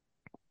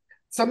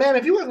 So, ma'am,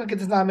 if you were going to get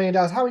this $9 million,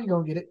 how are you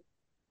going to get it?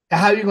 And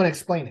how are you going to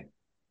explain it?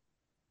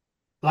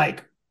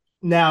 Like,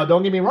 now,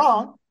 don't get me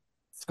wrong.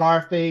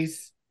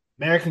 Scarface,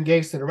 American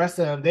Gangster, the rest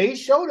of them, they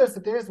showed us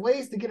that there's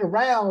ways to get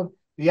around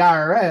the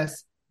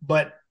IRS,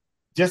 but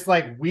just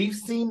like we've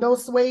seen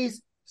those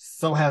ways,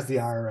 so has the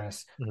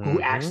IRS,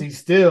 who actually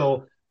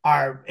still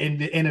are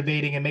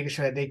innovating and making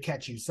sure that they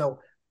catch you. So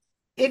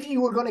if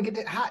you were going to get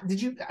that hot,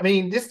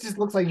 this just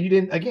looks like you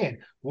didn't, again,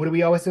 what do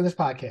we always say in this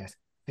podcast?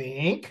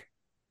 Think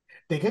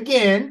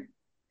again,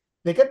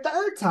 think a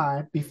third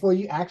time before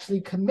you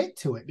actually commit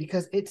to it.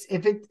 Because if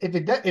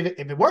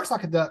it works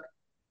like a duck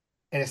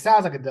and it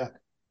sounds like a duck,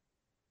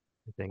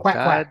 quack,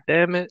 God quack.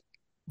 damn it.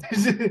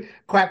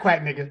 Quack,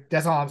 quack, nigga.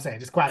 That's all I'm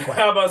saying. Just quack, quack.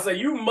 How about to say,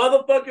 you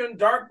motherfucking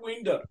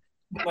Darkwing Duck?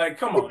 Like,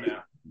 come on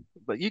now.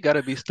 But you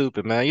gotta be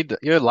stupid, man.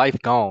 Your life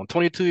gone.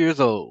 22 years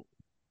old.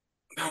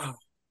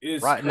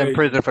 It's Rotting crazy, in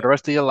prison for the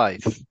rest of your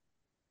life.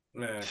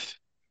 man.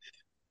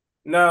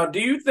 Now, do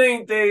you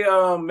think they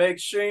make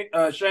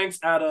shanks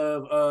out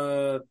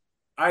of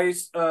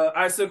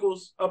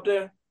icicles up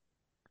there?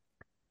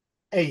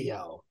 Hey,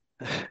 yo.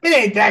 It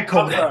ain't that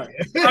cold. All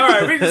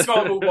right, we just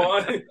gonna move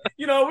on.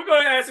 We're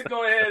gonna actually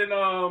go ahead and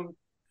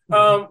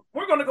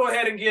we're gonna go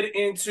ahead and get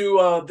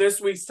into this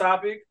week's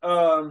topic.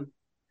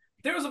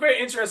 There was a very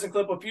interesting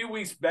clip a few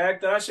weeks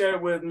back that I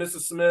shared with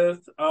Mrs.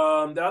 Smith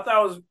that I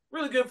thought was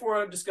really good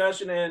for a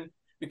discussion, and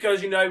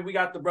because we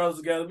got the brothers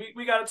together,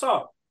 we got to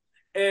talk.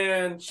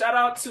 And shout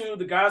out to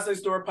the Guys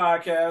Next Door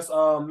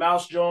podcast,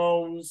 Mouse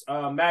Jones,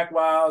 Mac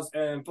Wiles,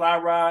 and Fly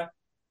Rod,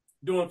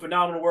 doing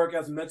phenomenal work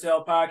as a mental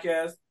health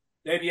podcast.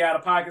 They be out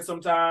of pocket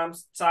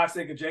sometimes,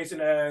 toxic adjacent,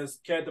 as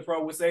Ked the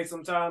Pro would say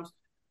sometimes.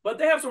 But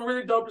they have some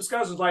really dope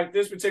discussions like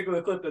this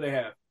particular clip that they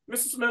have.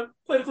 Mr. Smith,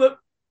 play the clip.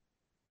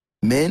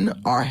 Men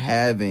are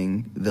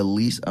having the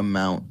least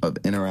amount of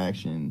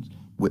interactions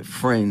with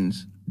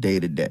friends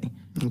day to day.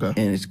 Okay.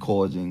 And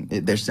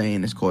they're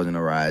saying it's causing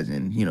a rise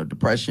in,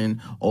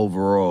 depression,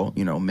 overall,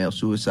 male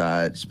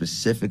suicide,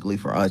 specifically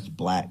for us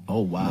black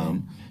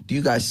men. Do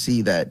you guys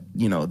see that,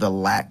 the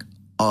lack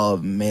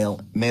of male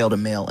to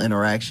male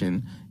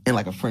interaction in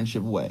like a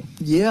friendship way?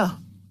 Yeah,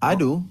 I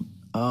do.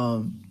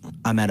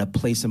 I'm at a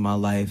place in my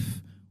life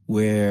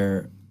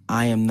where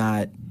I'm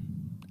not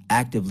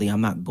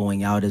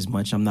going out as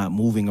much. I'm not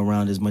moving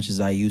around as much as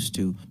I used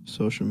to.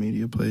 Social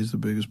media plays the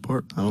biggest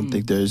part. I don't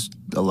think there's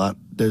a lot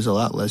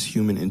less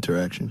human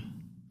interaction,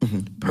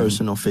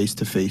 personal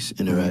face-to-face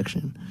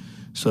interaction.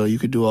 So you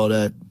could do all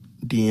that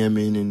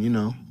DMing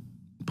and,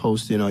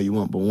 posting all you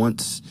want. But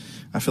once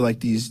I feel like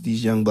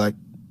these young black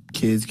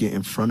kids get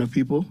in front of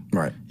people,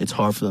 right, it's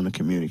hard for them to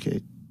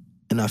communicate.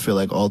 And I feel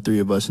like all three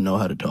of us know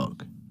how to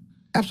talk.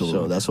 Absolutely.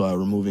 So that's why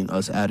removing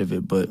us out of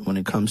it. But when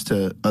it comes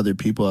to other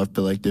people, I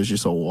feel like there's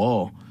just a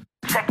wall.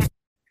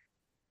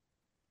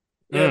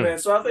 Yeah, man.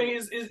 So I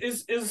think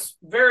it's a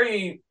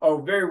very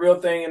real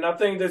thing, and I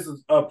think this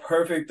is a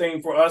perfect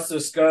thing for us to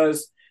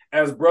discuss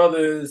as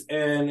brothers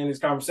and in these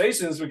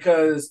conversations,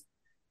 because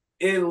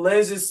it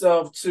lends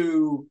itself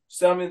to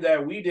something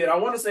that we did. I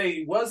want to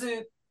say, was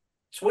it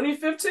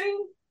 2015,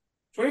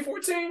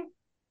 2014?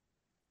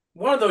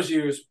 One of those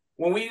years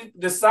when we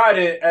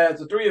decided, as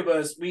the three of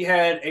us, we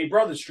had a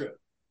brothers trip.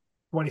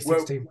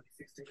 2016.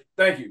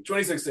 Thank you,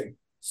 2016.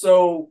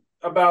 So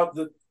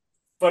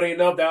funny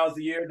enough, that was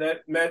the year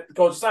that met the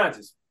Culture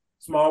Scientists.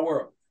 Small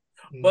world.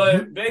 Mm-hmm.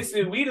 But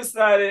basically, we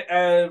decided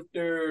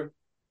after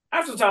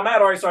some time, I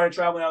had already started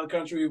traveling out of the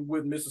country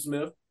with Mr.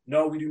 Smith.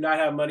 No, we do not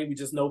have money. We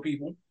just know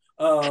people.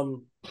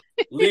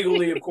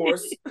 Legally, of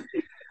course.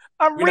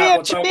 I'm We're not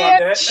going to talk about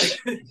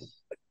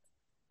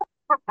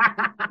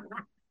that.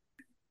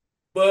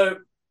 But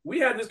we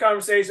had this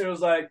conversation. It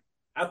was like,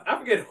 I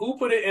forget who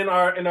put it in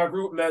our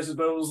group message,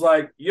 but it was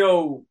like,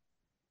 yo,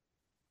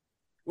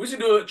 we should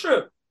do a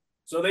trip.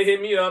 So they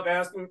hit me up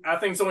asking, I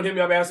think someone hit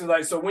me up asking,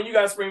 like, so when you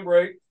got spring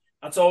break?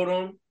 I told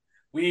them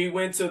we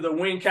went to the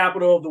wing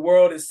capital of the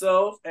world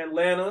itself,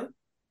 Atlanta,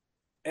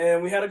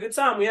 and we had a good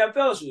time. We had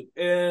fellowship.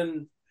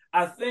 And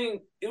I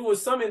think it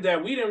was something that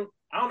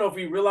I don't know if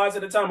we realized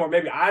at the time, or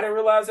maybe I didn't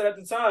realize it at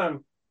the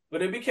time,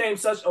 but it became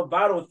such a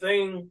vital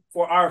thing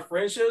for our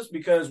friendships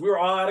because we were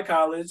all out of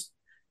college.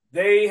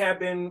 They had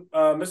been,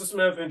 Mr.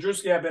 Smith and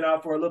Drewski had been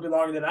out for a little bit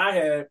longer than I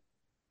had,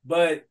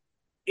 but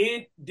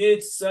it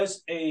did such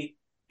a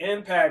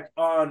impact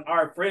on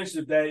our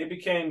friendship that it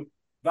became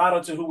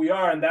vital to who we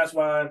are. And that's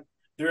why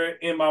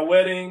in my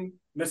wedding,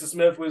 Mr.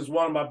 Smith was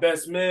one of my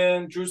best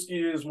men.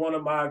 Drewski is one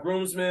of my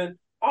groomsmen,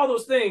 all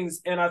those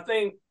things. And I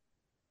think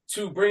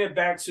to bring it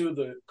back to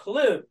the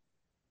clip,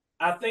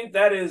 I think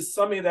that is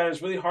something that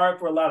is really hard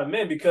for a lot of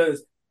men,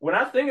 because when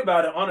I think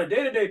about it on a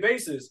day-to-day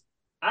basis,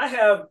 I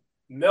have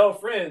male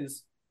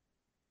friends,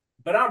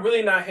 but I'm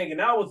really not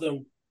hanging out with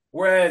them.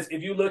 Whereas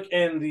if you look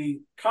in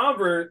the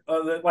convert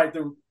of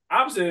the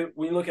opposite,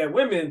 when you look at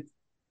women,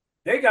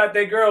 they got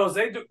their girls,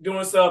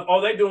 doing stuff.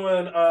 Oh, they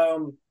doing,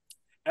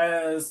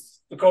 as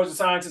the Culture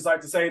Scientists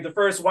like to say, the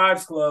first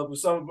wives club with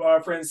some of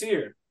our friends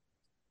here.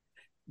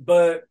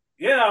 But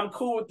yeah, I'm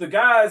cool with the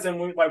guys and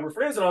we're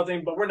friends and all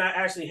things, but we're not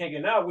actually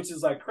hanging out, which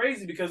is like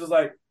crazy because it's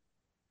like,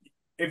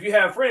 if you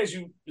have friends,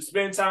 you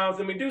spend time with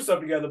them and do stuff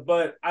together.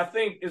 But I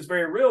think it's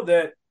very real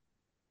that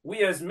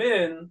we as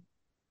men,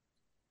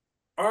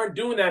 aren't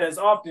doing that as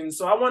often.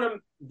 So I want to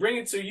bring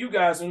it to you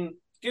guys and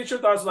get your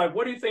thoughts. Like,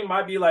 what do you think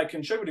might be like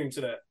contributing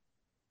to that?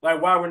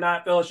 Like, why we're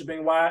not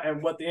fellowshipping, why,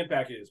 and what the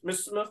impact is,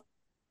 Mr. Smith.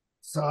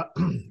 So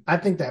I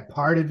think that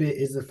part of it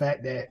is the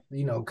fact that,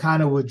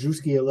 kind of what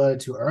Drewski alluded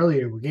to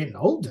earlier, we're getting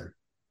older,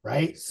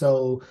 right?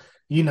 So,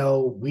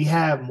 we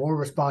have more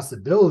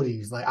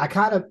responsibilities. Like I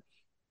kind of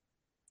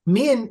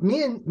me and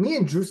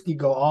Drewski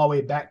go all the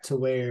way back to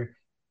where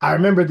I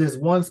remember this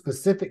one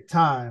specific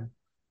time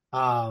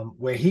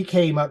where he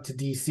came up to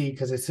DC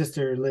because his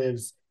sister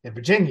lives in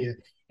Virginia,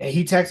 and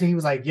he texted me, he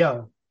was like,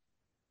 "Yo,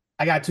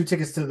 I got 2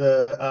 tickets to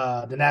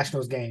the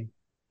Nationals game.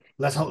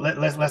 Let's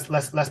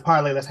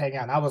parlay, let's hang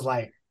out." And I was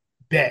like,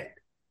 bet.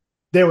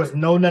 There was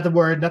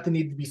nothing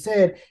needed to be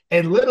said.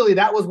 And literally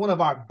that was one of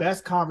our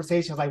best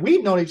conversations. Like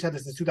we've known each other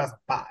since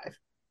 2005,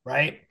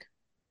 right?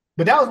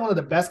 But that was one of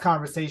the best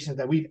conversations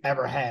that we've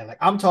ever had. Like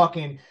I'm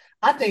talking,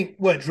 I think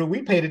Drew,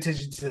 we paid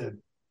attention to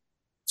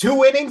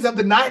 2 innings of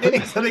the 9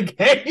 innings of the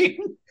game.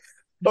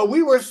 But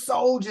we were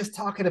so just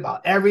talking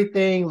about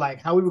everything,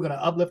 like how we were going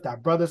to uplift our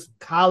brothers from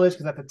college.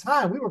 Because at the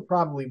time we were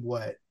probably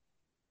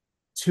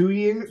 2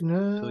 years?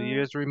 No. 2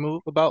 years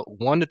removed, about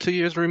 1 to 2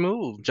 years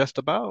removed, just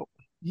about.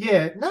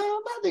 Yeah, no,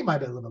 I think it might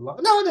be a little bit long.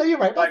 No, you're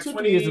right. About like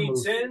 2 years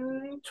removed.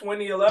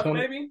 2011,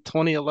 maybe?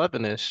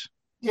 2011-ish.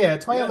 Yeah,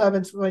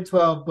 2011,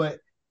 2012. But,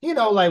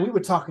 like we were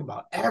talking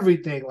about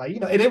everything. Like,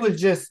 and it was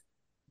just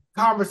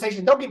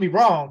conversation. Don't get me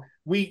wrong.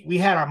 We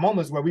had our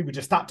moments where we would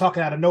just stop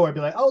talking out of nowhere and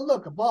be like, oh,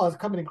 look, a ball is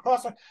coming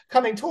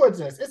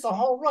towards us. It's a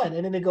home run.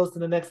 And then it goes to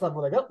the next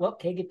level. Like, oh, well,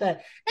 can't get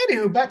that.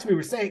 Anywho, back to what we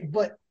were saying.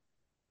 But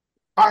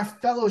our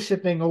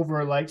fellowshipping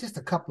over like just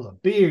a couple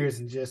of beers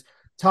and just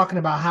talking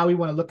about how we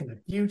want to look in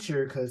the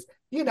future. Because,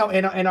 in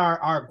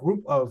our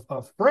group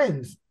of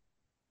friends,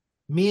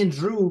 me and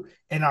Drew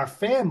and our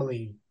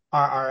family,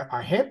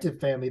 our Hampton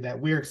family that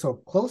we're so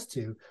close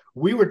to,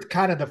 we were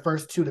kind of the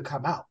first 2 to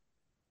come out.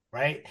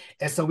 Right.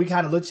 And so we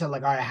kind of looked at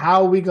like, all right,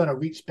 how are we going to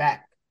reach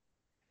back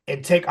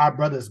and take our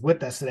brothers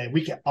with us so that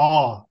we can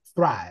all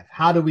thrive?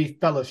 How do we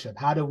fellowship?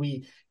 How do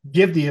we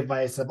give the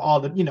advice of all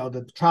the,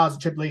 the trials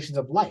and tribulations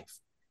of life?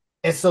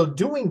 And so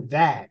doing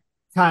that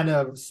kind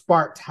of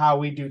sparked how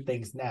we do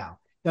things now.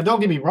 Now,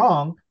 don't get me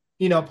wrong.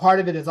 Part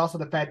of it is also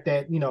the fact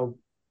that,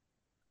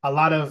 a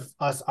lot of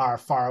us are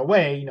far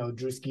away.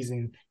 Drewski's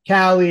in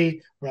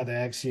Cali, brother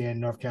actually in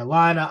North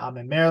Carolina. I'm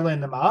in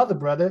Maryland, and my other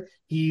brother,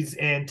 he's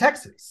in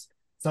Texas.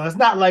 So it's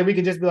not like we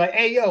can just be like,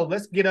 hey, yo,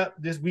 let's get up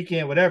this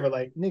weekend, whatever.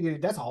 Like, nigga,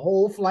 that's a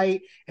whole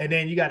flight. And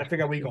then you got to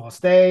figure out where you're going to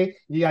stay.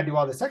 You got to do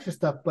all this extra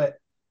stuff. But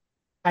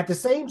at the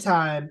same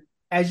time,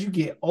 as you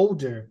get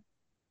older,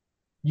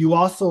 you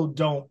also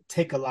don't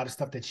take a lot of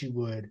stuff that you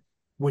would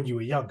when you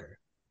were younger.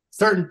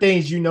 Certain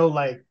things,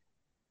 like,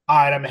 all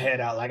right, I'm gonna head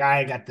out. Like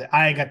I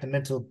ain't got the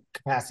mental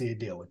capacity to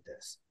deal with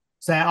this.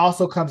 So that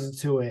also comes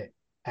into it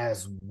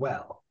as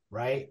well,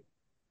 right?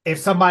 If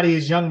somebody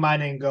is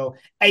young-minded and go,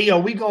 hey, yo,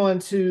 we going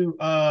to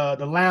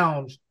the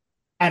lounge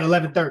at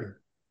 11:30,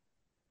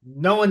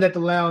 knowing that the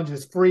lounge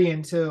is free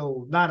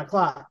until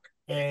 9:00,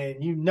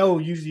 and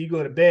usually you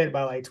go to bed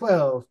by like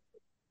 12.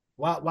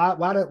 Why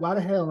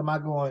the hell am I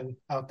going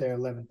out there at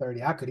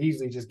 11:30? I could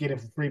easily just get in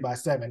for free by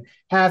 7,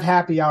 have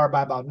happy hour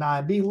by about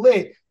 9, be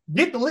lit,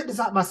 get the litness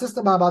out my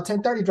system by about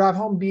 10:30, drive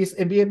home,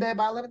 and be in bed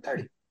by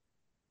 11:30.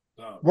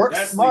 Work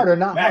smarter,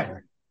 not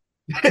harder.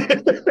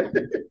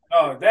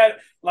 Oh, that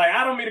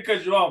I don't mean to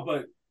cut you off,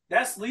 but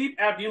that sleep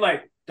after you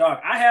dog,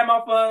 I had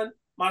my fun,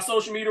 my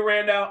social media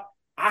ran out,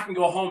 I can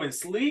go home and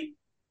sleep.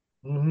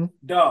 Mm-hmm.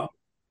 Dog,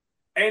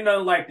 ain't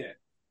nothing like that.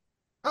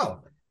 Oh,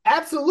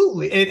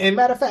 absolutely. And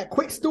matter of fact,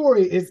 quick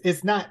story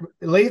it's not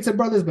related to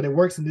brothers, but it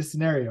works in this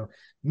scenario.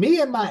 Me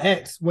and my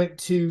ex went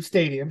to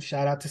Stadium.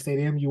 Shout out to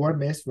Stadium. You are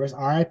missed. Rest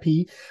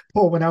RIP.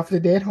 Pour one out for the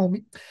dead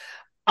homie.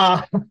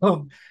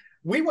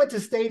 We went to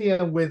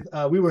Stadium with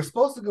we were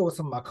supposed to go with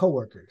some of my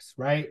coworkers,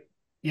 right?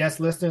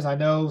 Yes, listeners, I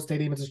know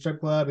Stadium is a strip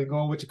club and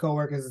going with your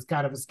coworkers is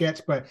kind of a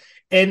sketch, but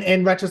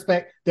in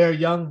retrospect, they're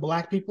young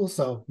Black people,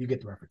 so you get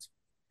the reference.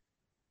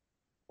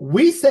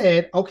 We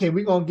said, okay,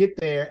 we're gonna get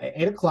there at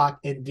 8:00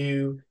 and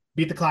do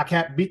beat the clock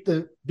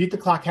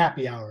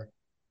happy hour,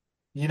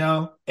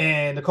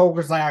 and the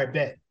coworkers like, all right,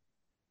 bet.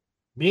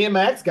 Me and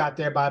my ex got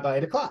there by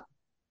about 8:00.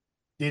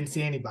 Didn't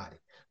see anybody.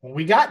 When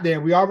we got there,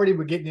 we already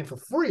were getting in for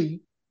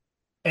free,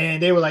 and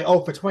they were like,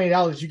 oh, for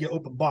 $20 you get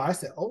open bar. I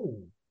said,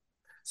 oh.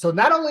 So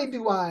not only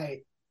do I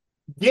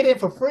get in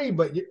for free,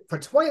 but for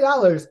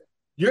 $20,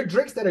 your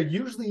drinks that are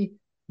usually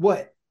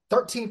 $13,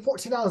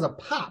 $14 a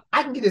pop,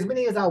 I can get as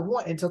many as I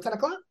want until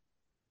 10:00.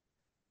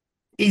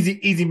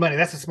 Easy money.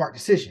 That's a smart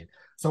decision.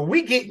 So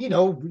we get,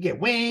 we get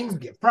wings, we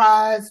get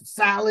fries,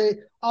 salad,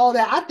 all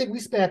that. I think we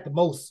spent at the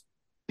most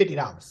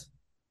 $50.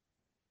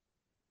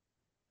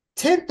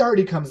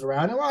 10:30 comes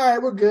around, and all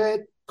right, we're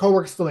good.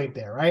 Coworker still ain't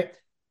there, right?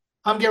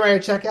 I'm getting ready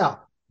to check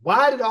out.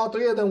 Why did all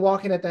 3 of them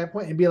walk in at that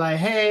point and be like,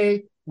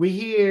 hey, we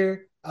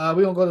here,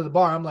 we gonna go to the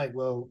bar? I'm like,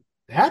 well,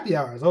 the happy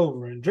hour is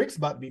over and drinks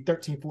about to be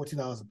 $13,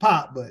 $14 a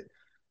pop, but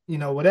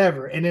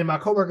whatever. And then my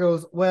coworker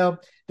goes, well,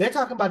 they're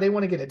talking about they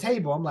want to get a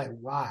table. I'm like,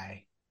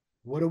 why?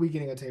 What are we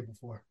getting a table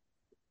for?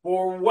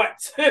 For what?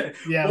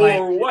 Yeah,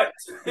 For what?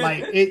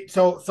 Like it.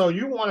 So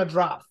you want to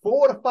drop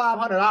 $400 to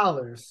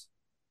 $500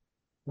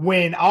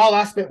 when all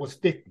I spent was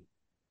 $50?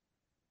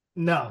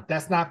 No,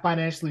 that's not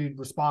financially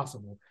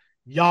responsible.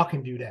 Y'all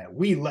can do that.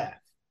 We left.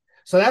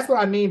 So that's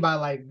what I mean by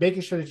like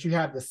making sure that you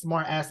have the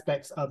smart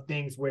aspects of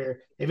things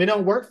where if it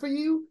don't work for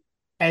you,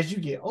 as you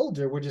get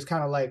older, we're just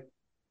kind of like,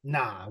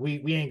 nah,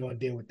 we ain't gonna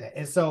deal with that.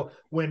 And so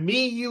when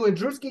me, you, and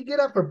Drewski get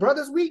up for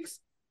Brothers Weeks,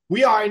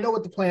 we already know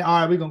what the plan.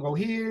 All right, we're gonna go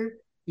here.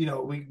 You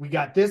know, we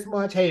got this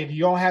much. Hey, if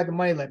you don't have the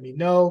money, let me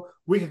know.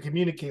 We can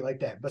communicate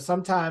like that. But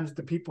sometimes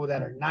the people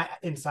that are not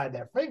inside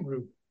that friend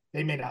group,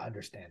 they may not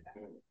understand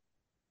that.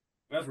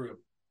 That's real.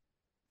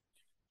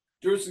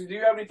 Drewski, do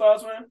you have any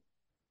thoughts, man?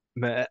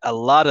 Man, a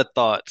lot of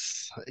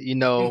thoughts,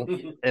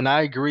 and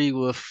I agree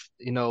with,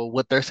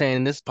 what they're saying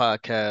in this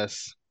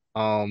podcast,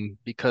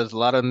 because a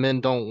lot of men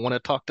don't want to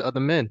talk to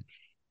other men.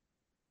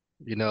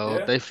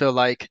 Yeah. They feel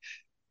like,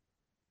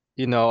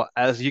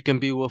 as you can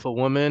be with a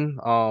woman,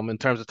 in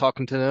terms of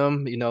talking to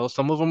them,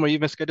 some of them are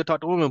even scared to talk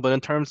to women, but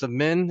in terms of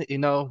men,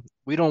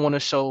 we don't want to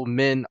show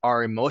men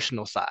our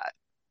emotional side.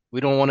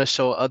 We don't want to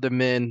show other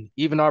men,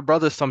 even our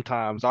brothers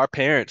sometimes, our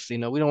parents, we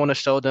don't want to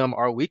show them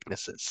our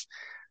weaknesses.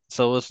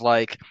 So it's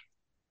like,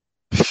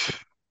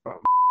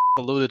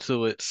 alluded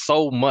to it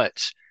so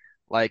much,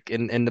 like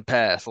in the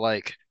past,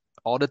 like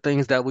all the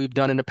things that we've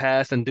done in the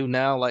past and do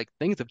now, like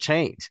things have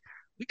changed.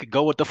 We could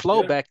go with the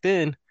flow back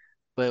then,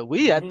 but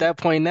we at that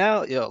point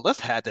now, let's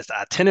have this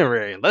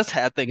itinerary. Let's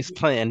have things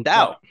planned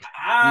out.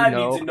 I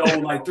need to know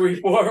like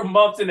 3-4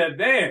 months in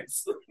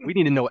advance. We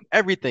need to know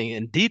everything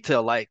in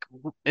detail, like,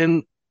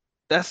 and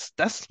that's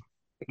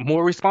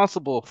more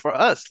responsible for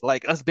us,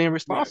 like us being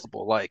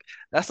responsible. Like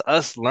that's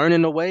us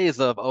learning the ways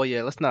of, oh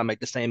yeah, let's not make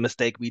the same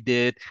mistake we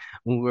did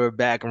when we were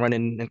back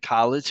running in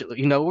college.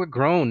 We're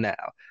grown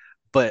now.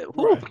 But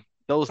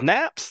those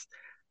naps,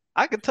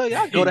 I can tell you,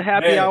 I go to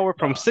happy hour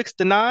from 6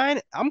 to 9.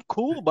 I'm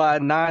cool by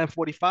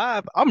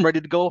 9:45. I'm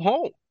ready to go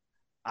home.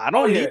 I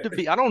don't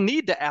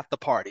need the after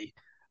party.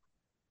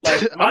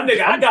 Like my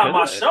nigga, I got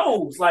my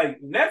shows.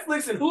 Like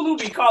Netflix and Hulu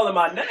be calling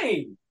my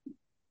name.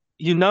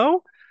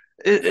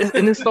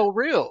 And it's so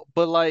real.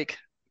 But like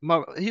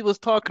he was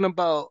talking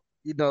about,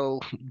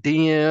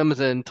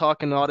 DMs and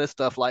talking all this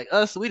stuff. Like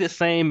us, we the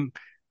same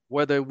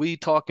whether we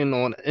talking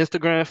on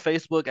Instagram,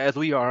 Facebook as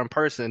we are in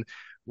person.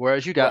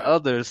 Whereas you got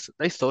others,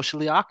 they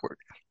socially awkward.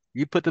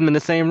 You put them in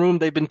the same room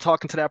they've been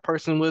talking to that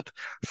person with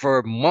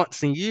for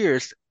months and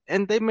years,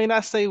 and they may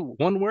not say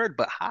one word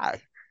but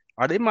hi.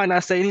 Or they might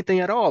not say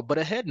anything at all but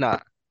a head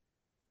nod.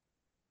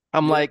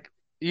 I'm like,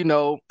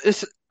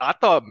 I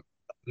thought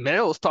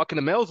males talking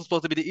to males was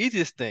supposed to be the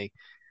easiest thing.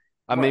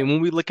 I mean, when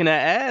we looking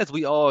at ads,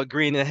 we all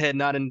agreeing and head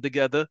nodding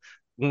together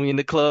when we in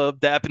the club,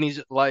 dapping each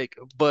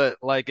but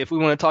like if we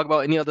want to talk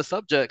about any other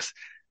subjects,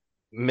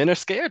 men are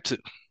scared to.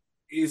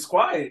 It's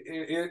quiet.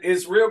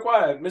 It's real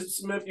quiet. Mr.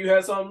 Smith, you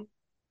had something?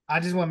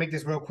 I just want to make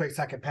this real quick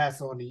so I can pass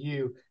it on to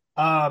you.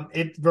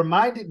 It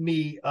reminded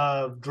me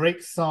of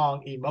Drake's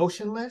song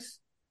Emotionless,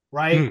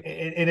 right?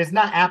 And it's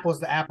not apples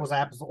to apples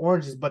to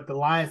oranges, but the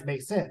lines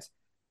make sense.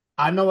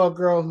 I know a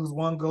girl whose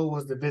one goal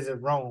was to visit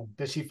Rome,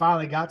 that she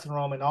finally got to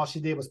Rome and all she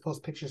did was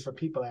post pictures for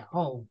people at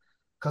home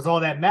because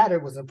all that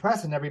mattered was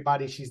impressing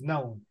everybody she's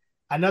known.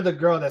 Another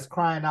girl that's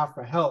crying out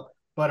for help,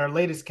 but her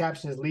latest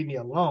caption is leave me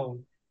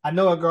alone. I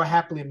know a girl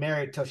happily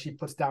married till she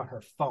puts down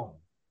her phone.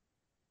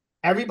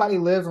 Everybody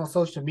lives on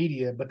social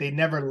media, but they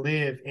never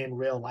live in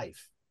real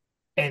life.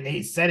 And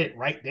they said it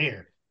right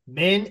there.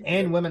 Men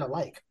and women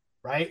alike,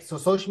 right? So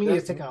social media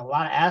is taking a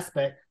lot of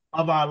aspect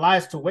of our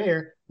lives to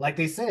where, like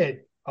they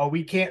said,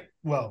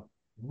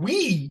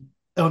 we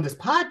on this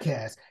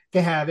podcast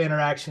can have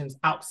interactions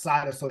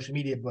outside of social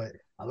media, but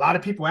a lot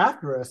of people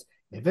after us,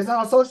 if it's not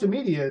on social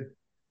media,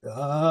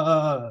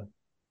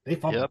 they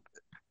fumble. Yep.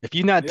 If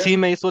you're not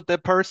teammates with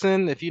that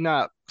person, if you're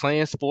not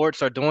playing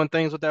sports or doing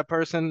things with that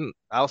person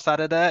outside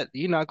of that,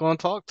 you're not going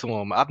to talk to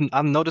them.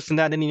 I'm noticing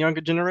that in the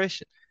younger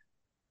generation.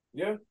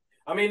 Yeah.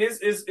 I mean,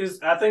 it's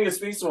I think it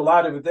speaks to a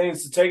lot of different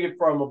things. To take it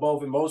from a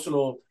both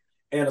emotional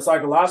and a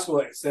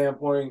psychological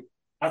standpoint,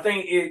 I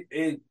think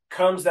it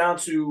comes down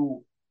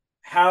to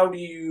how do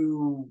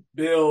you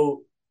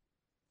build,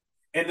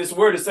 and this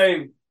word to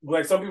say,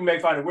 like some people may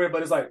find it weird,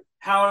 but it's like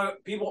how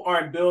people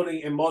aren't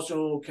building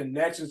emotional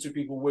connections to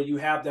people where you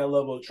have that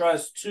level of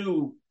trust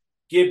to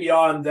get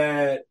beyond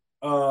that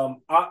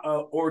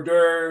hors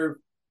d'oeuvre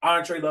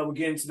entree level,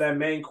 get into that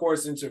main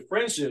course into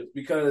friendships.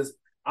 Because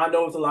I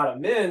know with a lot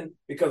of men,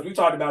 because we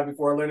talked about it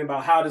before, learning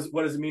about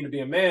what does it mean to be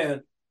a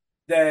man,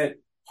 that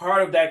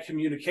part of that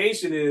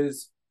communication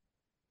is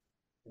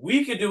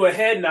we could do a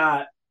head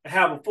nod and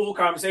have a full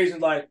conversation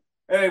like,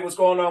 hey, what's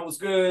going on? What's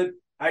good?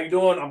 How you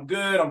doing? I'm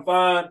good. I'm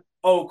fine.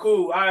 Oh,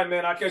 cool. All right,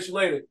 man. I'll catch you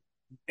later.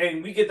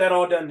 And we get that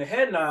all done in the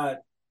head nod.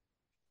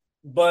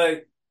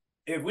 But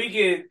if we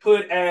get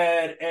put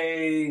at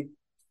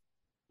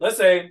let's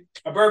say,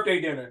 a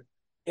birthday dinner,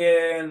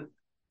 and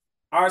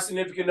our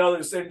significant other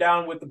is sitting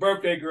down with the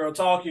birthday girl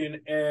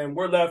talking, and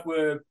we're left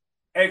with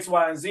X,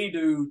 Y, and Z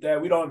dude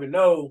that we don't even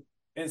know,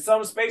 in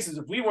some spaces,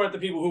 if we weren't the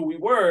people who we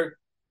were,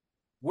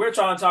 we're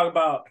trying to talk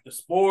about the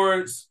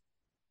sports.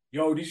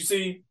 Yo, did you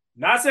see?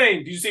 Not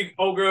saying, did you see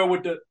old girl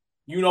with the,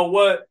 you know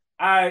what?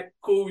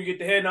 Cool, you get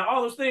the head now,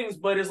 all those things.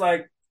 But it's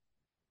like,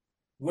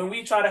 when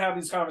we try to have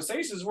these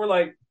conversations, we're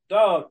like,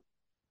 dog,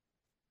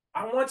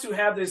 I want to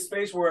have this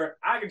space where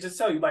I can just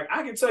tell you, like,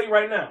 I can tell you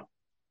right now,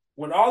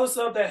 when all the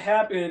stuff that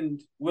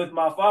happened with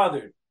my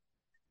father,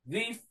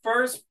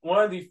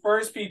 one of the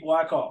first people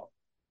I called,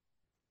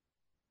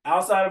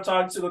 outside of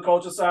talking to the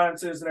cultural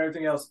scientists and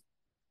everything else,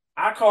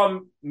 I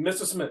called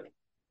Mr. Smith.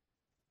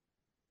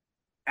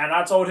 And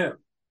I told him.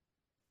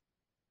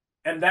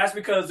 And that's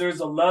because there's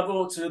a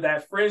level to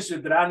that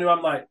friendship that I knew.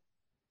 I'm like,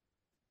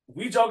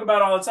 we joke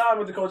about all the time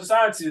with the cultural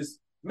scientists.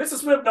 Mr.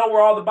 Smith know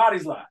where all the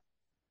bodies lie.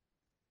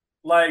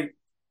 Like,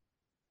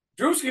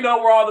 Drewski know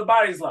where all the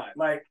bodies lie.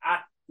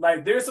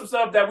 Like there's some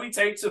stuff that we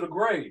take to the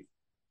grave.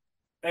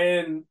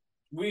 And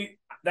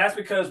that's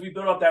because we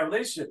built up that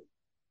relationship.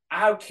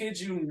 I kid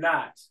you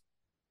not.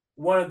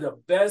 One of the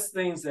best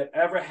things that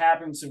ever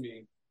happened to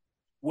me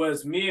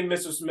was me and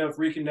Mr. Smith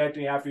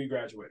reconnecting after he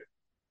graduated.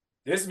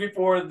 This is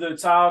before the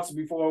talks,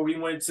 before we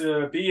went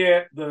to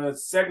the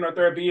second or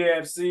third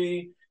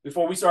BAFC,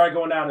 before we started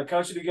going out of the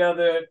country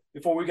together,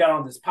 before we got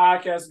on this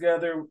podcast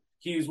together.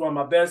 He was one of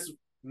my best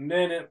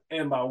men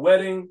in my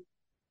wedding.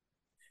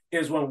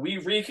 Is when we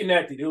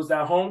reconnected. It was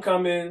that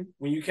homecoming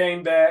when you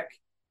came back,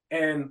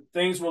 and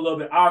things were a little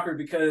bit awkward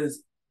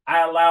because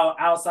I allowed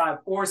outside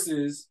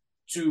forces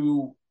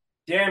to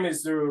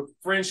damage the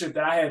friendship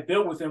that I had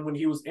built with him when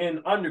he was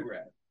in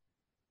undergrad.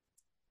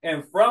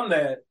 And from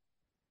that,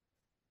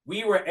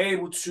 we were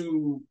able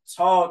to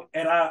talk,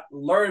 and I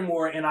learned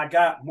more, and I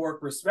got more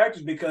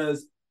perspective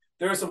because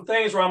there are some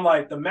things where I'm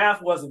like, the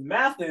math wasn't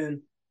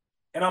mathing,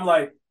 and I'm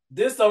like,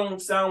 this don't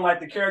sound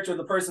like the character of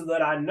the person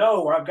that I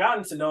know or I've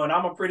gotten to know, and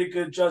I'm a pretty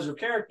good judge of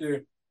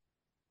character.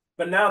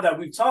 But now that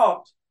we've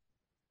talked,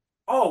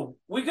 oh,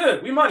 we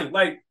good, we money.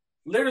 Like,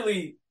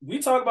 literally, we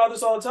talk about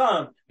this all the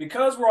time.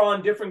 Because we're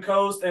on different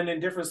coasts and in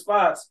different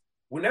spots,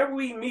 whenever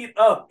we meet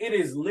up, it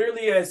is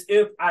literally as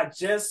if I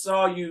just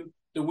saw you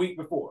the week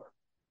before.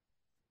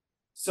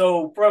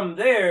 So from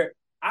there,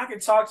 I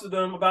can talk to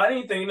them about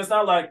anything. And it's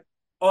not like,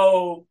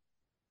 oh,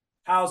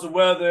 how's the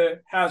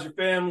weather? How's your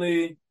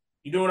family?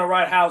 You doing all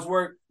right? How's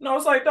work? No,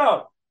 it's like,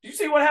 dog, did you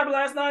see what happened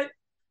last night?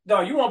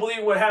 Dog, you won't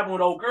believe what happened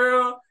with old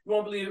girl. You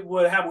won't believe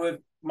what happened with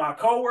my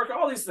coworker,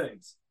 all these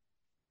things.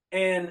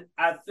 And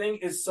I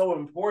think it's so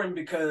important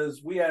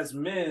because we as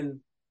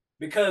men,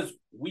 because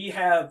we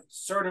have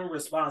certain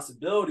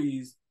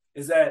responsibilities,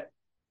 is that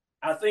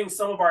I think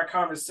some of our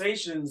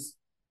conversations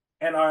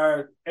and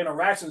our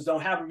interactions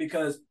don't happen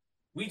because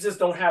we just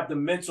don't have the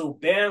mental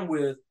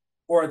bandwidth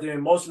or the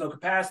emotional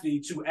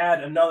capacity to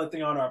add another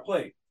thing on our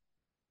plate.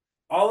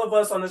 All of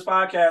us on this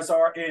podcast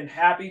are in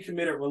happy,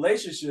 committed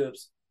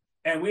relationships.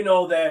 And we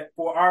know that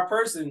for our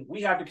person,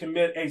 we have to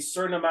commit a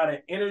certain amount of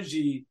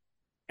energy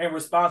and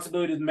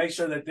responsibility to make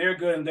sure that they're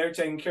good and they're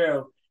taken care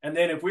of. And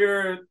then if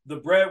we're the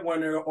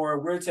breadwinner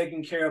or we're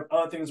taking care of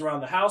other things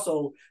around the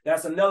household,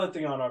 that's another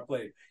thing on our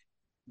plate.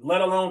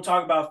 Let alone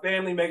talk about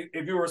family,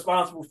 if you're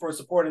responsible for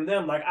supporting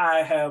them, like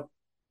I have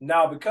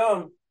now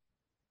become,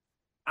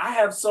 I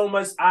have so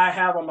much I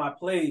have on my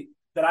plate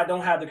that I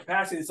don't have the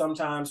capacity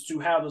sometimes to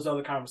have those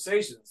other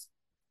conversations.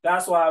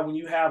 That's why when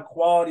you have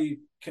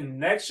quality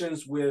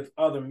connections with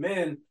other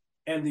men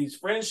and these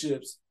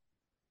friendships,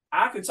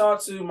 I could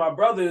talk to my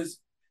brothers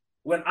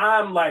when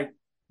I'm like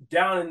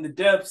down in the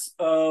depths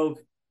of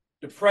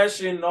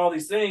depression and all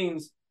these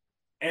things,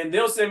 and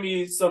they'll send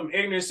me some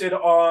ignorant shit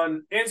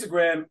on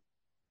Instagram,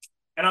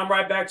 and I'm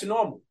right back to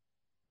normal.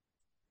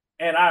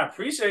 And I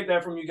appreciate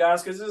that from you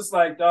guys because it's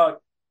like, dog,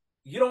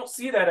 you don't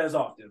see that as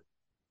often.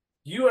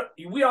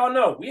 We all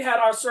know we had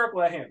our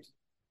circle at Hampton.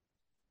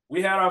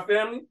 We had our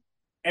family,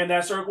 and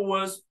that circle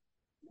was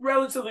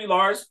relatively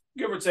large,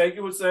 give or take,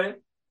 you would say,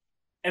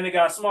 and it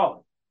got smaller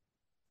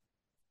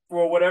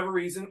for whatever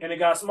reason, and it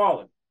got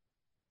smaller.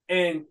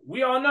 And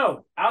we all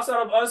know,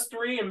 outside of us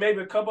three and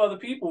maybe a couple other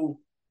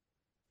people,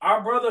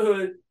 our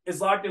brotherhood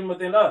is locked in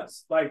within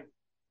us. Like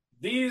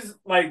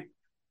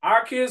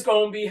our kids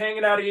gonna be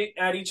hanging out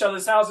at each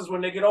other's houses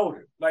when they get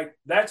older. Like,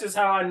 that's just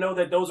how I know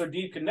that those are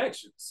deep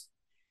connections.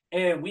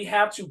 And we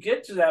have to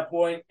get to that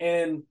point.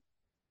 And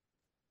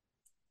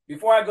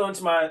before I go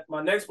into my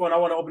next point, I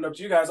want to open up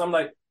to you guys. I'm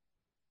like,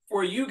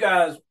 for you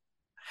guys,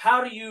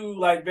 how do you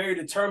very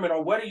determine,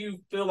 or what do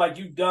you feel like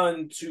you've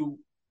done to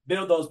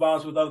build those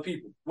bonds with other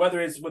people, whether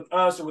it's with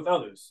us or with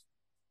others?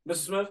 Mr.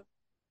 Smith?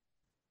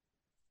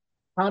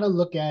 Try to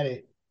look at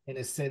it in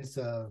a sense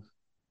of,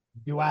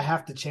 do I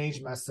have to change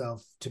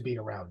myself to be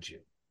around you?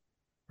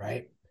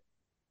 Right?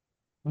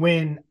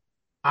 When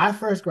I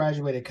first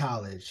graduated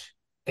college,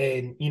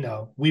 and,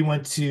 we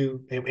went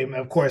to, and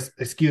of course,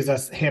 excuse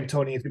us,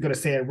 Hamptonians, we're going to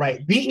say it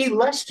right, the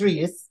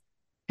illustrious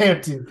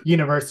Hampton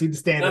University, the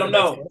standard. Let them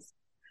know.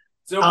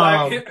 Still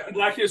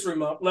Black History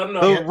Month. Let them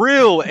know. The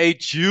real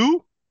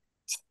HU?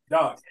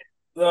 Dog.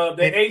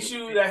 The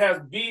HU that has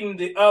beaten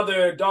the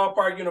other Dog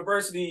Park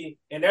University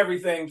and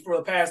everything for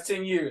the past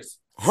 10 years.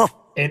 Huh.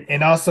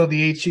 And also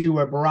the HU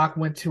where Barack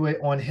went to it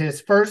on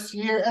his first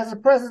year as a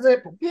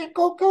president. Yeah,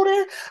 go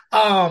there.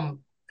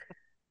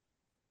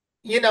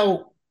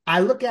 I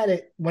look at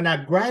it when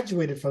I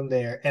graduated from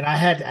there and I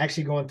had to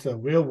actually go into the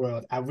real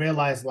world. I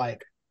realized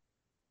like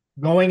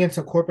going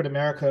into corporate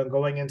America and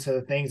going into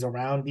the things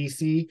around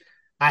DC,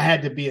 I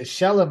had to be a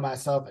shell of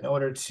myself in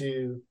order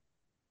to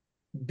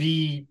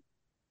be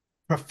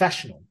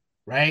professional,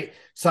 right?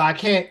 So I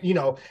can't,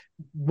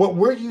 what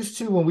we're used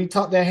to when we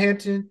talked at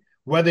Hampton,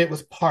 whether it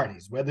was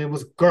parties, whether it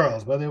was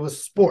girls, whether it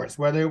was sports,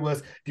 whether it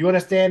was, do you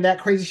understand that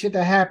crazy shit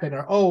that happened?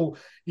 Or,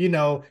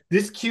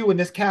 this Q and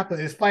this Kappa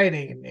is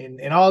fighting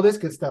and all this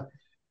good stuff.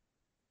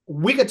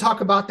 We could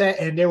talk about that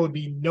and there would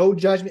be no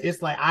judgment.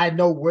 It's like, I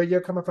know where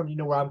you're coming from. You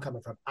know where I'm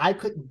coming from. I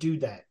couldn't do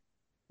that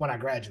when I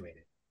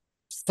graduated.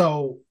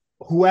 So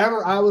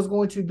whoever I was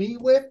going to be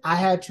with, I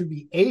had to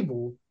be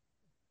able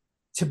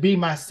to be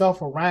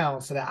myself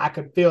around so that I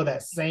could feel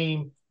that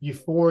same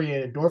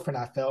euphoria and endorphin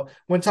I felt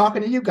when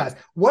talking to you guys.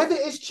 Whether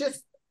it's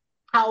just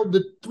how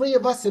the three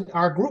of us in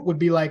our group would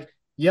be like,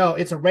 yo,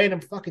 it's a random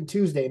fucking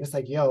Tuesday. And it's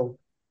like, yo,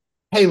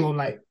 Halo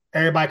night.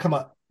 Everybody come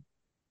up.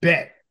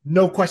 Bet.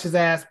 No questions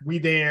asked. We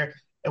there.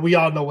 And we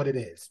all know what it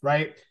is,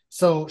 right?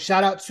 So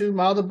shout out to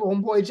my other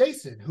homeboy,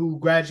 Jason, who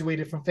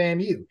graduated from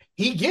FAMU.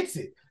 He gets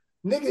it.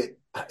 Nigga,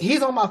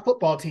 he's on my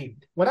football team.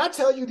 When I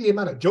tell you the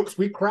amount of jokes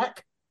we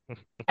crack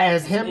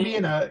as him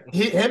being a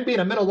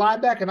middle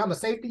linebacker and I'm a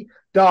safety,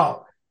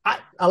 dog.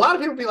 A lot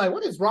of people be like,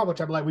 what is wrong with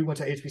you? I'm like, we went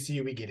to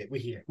HBCU. We get it. We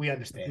here. We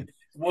understand.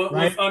 What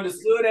was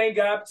understood ain't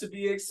got to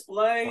be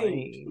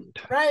explained.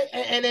 Right.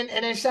 And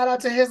then shout out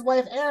to his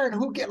wife, Erin,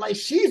 who get like,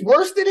 she's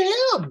worse than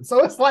him.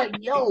 So it's like,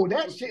 yo,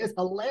 that shit is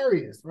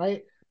hilarious.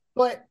 Right.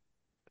 But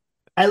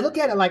I look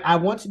at it like I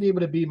want to be able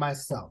to be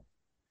myself,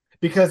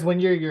 because when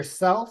you're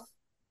yourself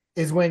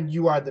is when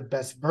you are the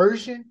best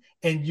version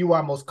and you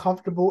are most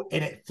comfortable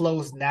and it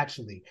flows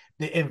naturally.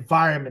 The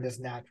environment is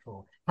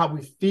natural. How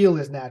we feel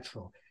is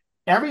natural.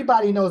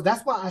 Everybody knows.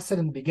 That's why I said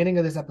in the beginning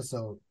of this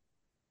episode,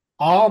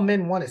 all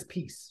men want is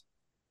peace.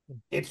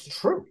 It's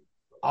true.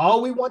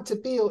 All we want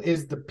to feel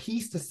is the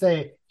peace to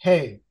say,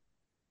 hey,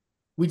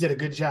 we did a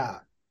good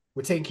job.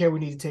 We're taking care of what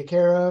we need to take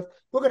care of.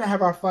 We're going to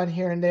have our fun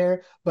here and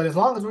there. But as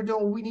long as we're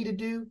doing what we need to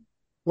do,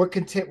 we're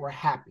content. We're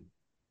happy.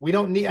 We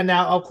don't need, and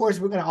now, of course,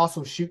 we're going to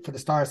also shoot for the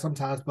stars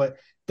sometimes, but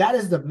that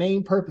is the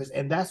main purpose.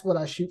 And that's what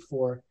I shoot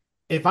for.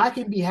 If I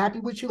can be happy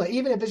with you, like,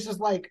 even if it's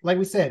just like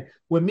we said,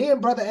 when me and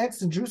Brother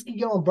X and Drewski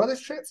get on brothers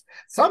trips,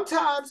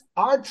 sometimes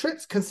our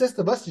trips consist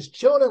of us just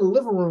chilling in the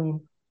living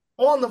room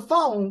on the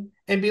phone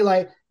and be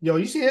like, yo,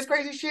 you see this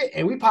crazy shit?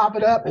 And we pop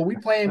it up or we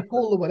playing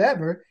pool or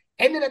whatever.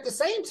 And then at the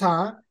same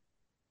time,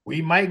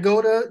 we might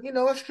go to,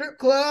 a strip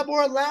club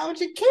or a lounge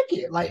and kick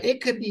it. Like,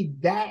 it could be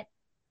that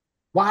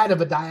wide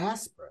of a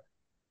diaspora.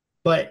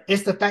 But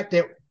it's the fact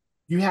that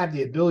you have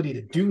the ability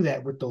to do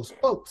that with those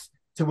folks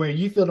to where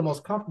you feel the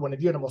most comfortable. And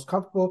if you're the most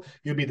comfortable,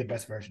 you'll be the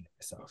best version of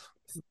yourself.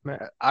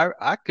 Man,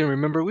 I can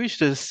remember we used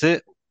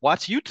to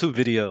watch YouTube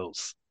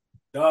videos.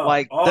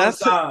 Like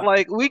that's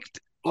like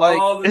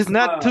it's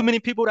not too many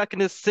people that can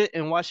just sit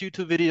and watch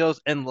YouTube videos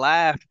and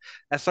laugh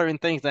at certain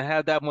things and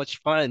have that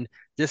much fun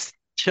just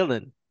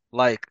chilling.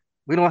 Like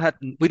we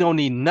don't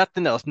need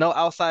nothing else, no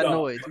outside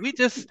noise. We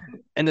just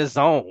in the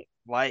zone.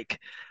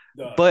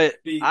 But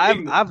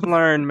I've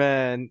learned,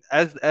 man,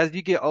 as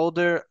you get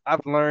older,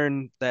 I've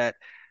learned that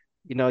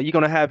you're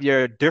gonna have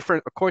your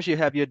different. Of course, you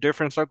have your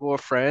different circle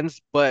of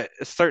friends, but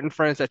certain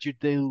friends that you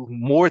do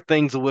more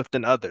things with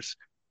than others.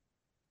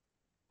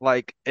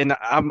 And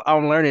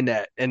I'm learning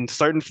that, and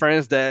certain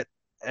friends that,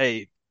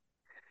 hey,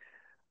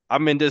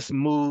 I'm in this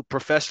mood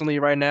professionally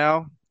right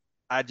now.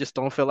 I just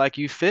don't feel like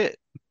you fit.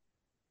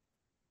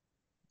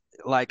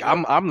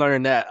 I'm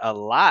learning that a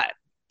lot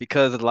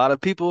because a lot of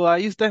people I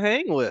used to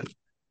hang with.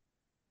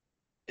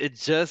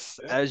 It's just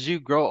as you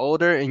grow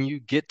older and you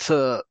get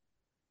to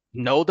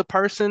know the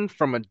person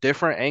from a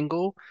different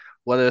angle,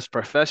 whether it's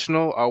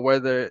professional or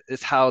whether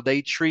it's how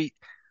they treat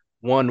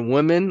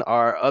women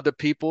or other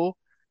people,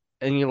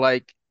 and you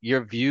like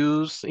your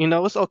views,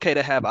 it's okay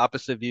to have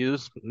opposite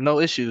views, no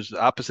issues,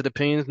 opposite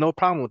opinions, no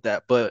problem with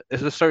that. But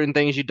if there's certain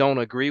things you don't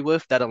agree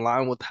with that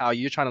align with how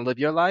you're trying to live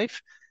your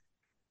life,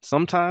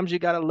 sometimes you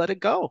got to let it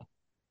go.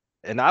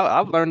 And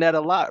I've learned that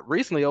a lot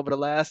recently over the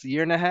last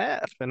year and a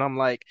half. And I'm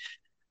like,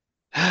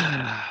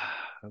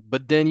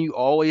 but then you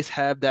always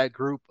have that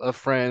group of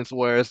friends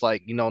where it's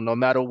like, no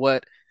matter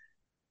what,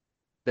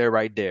 they're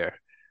right there.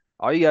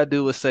 All you gotta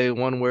do is say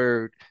one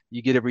word,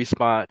 you get a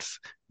response,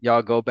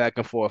 y'all go back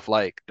and forth.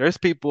 Like there's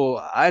people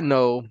I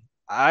know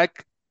I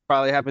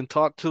probably haven't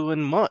talked to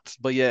in months,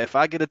 but yeah, if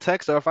I get a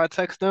text or if I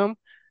text them,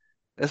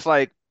 it's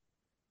like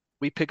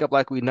we pick up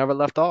like we never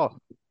left off.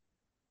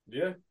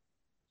 Yeah.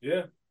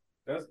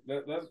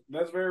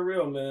 That's very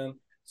real, man.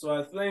 So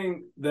I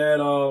think that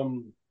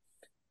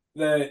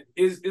that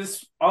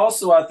is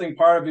also, I think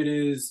part of it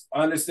is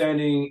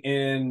understanding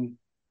and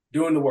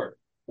doing the work.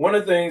 One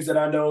of the things that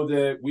I know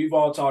that we've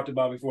all talked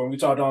about before, and we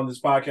talked on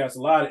this podcast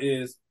a lot,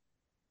 is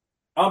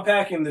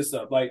unpacking this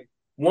stuff. Like,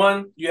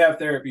 one, you have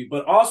therapy,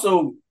 but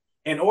also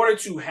in order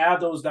to have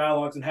those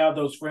dialogues and have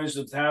those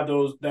friendships, have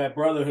that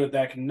brotherhood,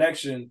 that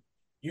connection,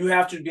 you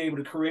have to be able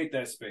to create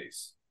that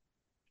space.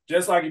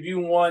 Just like if you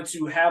want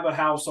to have a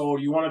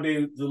household, you want to be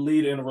able to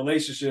lead in a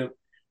relationship,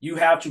 you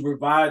have to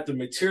provide the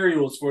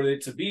materials for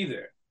it to be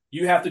there.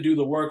 You have to do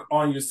the work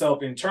on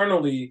yourself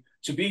internally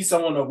to be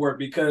someone of work,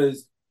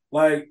 because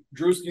like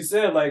Drewski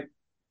said, like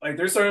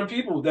there's certain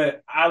people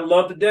that I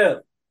love to death.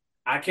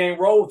 I can't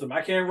roll with them.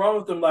 I can't run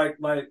with them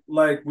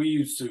like we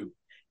used to.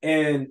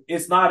 And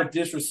it's not a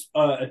diss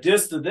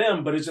to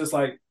them, but it's just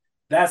like,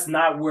 that's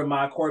not where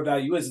my core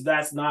value is.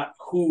 That's not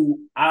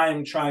who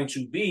I'm trying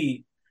to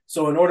be.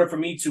 So in order for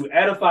me to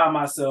edify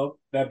myself,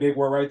 that big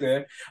word right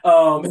there,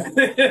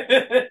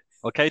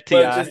 okay,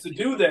 T.I. But just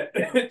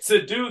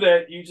to do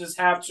that, you just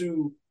have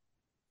to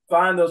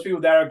find those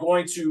people that are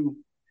going to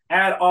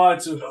add on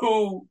to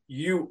who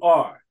you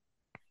are.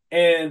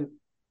 And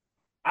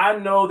I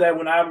know that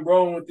when I'm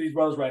rolling with these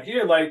brothers right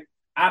here, like,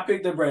 I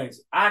pick their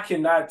brains. I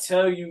cannot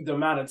tell you the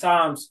amount of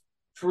times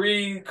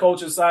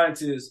pre-Culture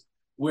Scientists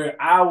where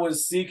I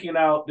was seeking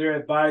out their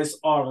advice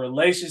on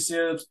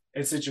relationships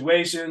and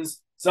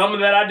situations. Some of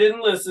that I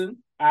didn't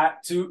listen.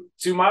 To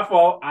my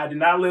fault, I did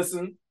not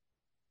listen.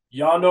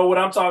 Y'all know what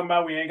I'm talking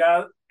about.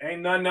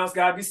 Ain't nothing else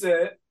got to be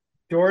said.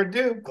 Sure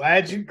do.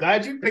 Glad you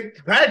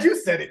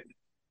said it.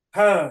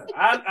 Huh?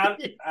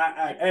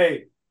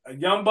 Hey, a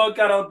young buck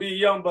gotta be a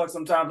young buck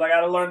sometimes. I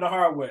gotta learn the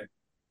hard way.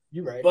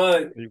 You're right.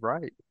 You're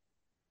right.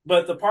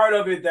 But the part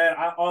of it that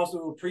I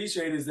also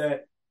appreciate is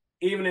that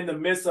even in the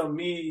midst of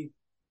me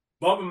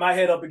bumping my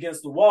head up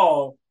against the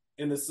wall,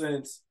 in a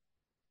sense,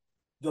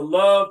 the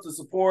love, the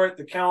support,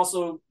 the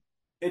counsel,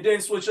 it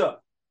didn't switch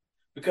up.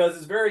 Because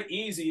it's very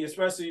easy,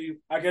 especially,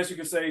 I guess you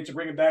could say, to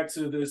bring it back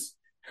to this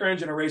current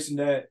generation,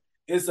 that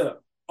it's if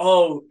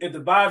the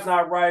vibe's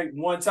not right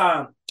one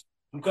time,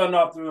 I'm cutting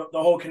off the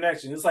whole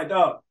connection. It's like,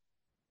 dog,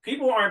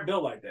 people aren't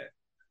built like that.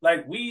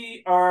 Like,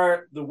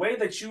 the way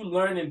that you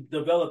learn and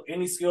develop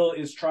any skill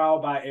is trial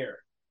by error.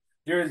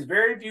 There is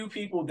very few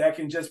people that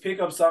can just pick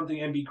up something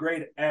and be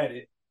great at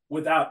it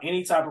without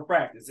any type of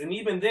practice. And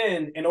even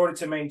then, in order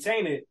to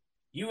maintain it,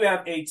 you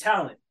have a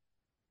talent,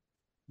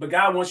 but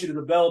God wants you to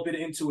develop it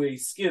into a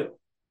skill.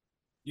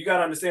 You got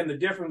to understand the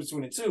difference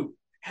between the two.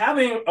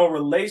 Having a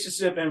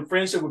relationship and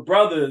friendship with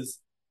brothers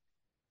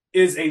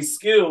is a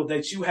skill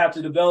that you have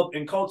to develop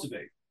and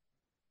cultivate.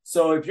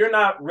 So if you're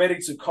not ready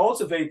to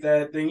cultivate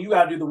that, then you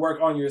got to do the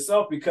work on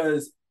yourself,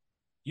 because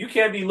you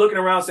can't be looking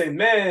around saying,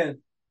 man,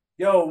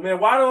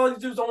 why do all these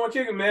dudes don't want to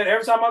kick it, man?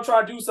 Every time I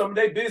try to do something,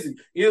 they busy.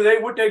 Either they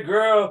with their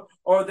girl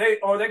or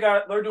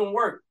they're doing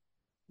work.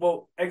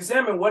 Well,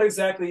 examine what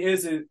exactly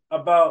is it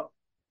about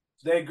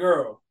their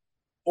girl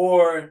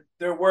or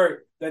their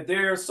work that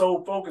they're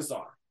so focused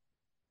on.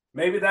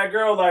 Maybe that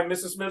girl, like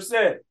Mr. Smith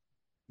said,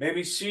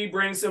 maybe she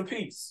brings him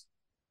peace.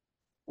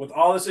 With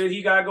all the shit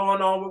he got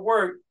going on with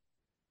work,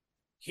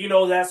 he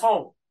knows that's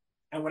home.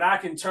 And when I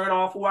can turn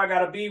off who I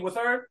got to be with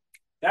her,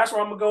 that's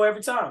where I'm going to go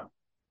every time.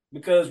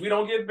 Because we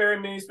don't get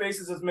very many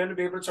spaces as men to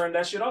be able to turn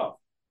that shit off.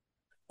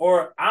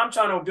 Or I'm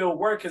trying to build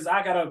work because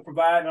I got to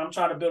provide, and I'm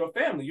trying to build a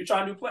family. You're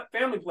trying to do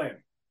family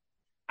planning.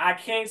 I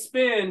can't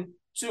spend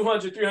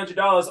 $200,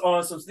 $300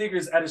 on some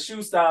sneakers at a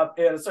shoe stop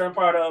at a certain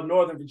part of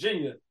Northern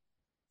Virginia.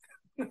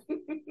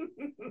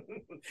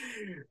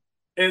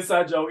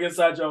 Inside joke,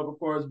 of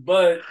course.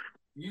 But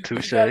you got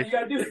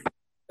to do it.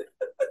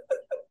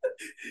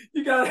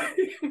 You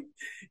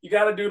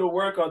got to do the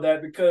work on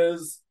that,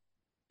 because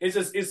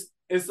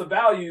it's the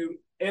value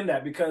in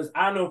that. Because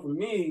I know for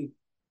me,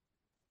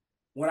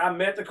 when I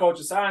met the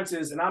Culture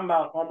Scientists, and I'm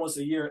about almost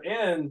a year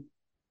in,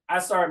 I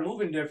started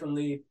moving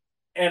differently.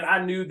 And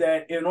I knew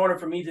that in order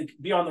for me to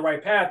be on the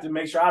right path, to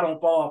make sure I don't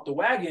fall off the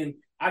wagon,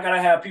 I got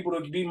to have people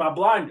to be my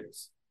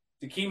blinders,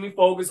 to keep me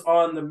focused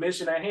on the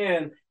mission at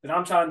hand that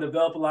I'm trying to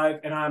develop a life.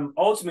 And I'm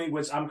ultimately,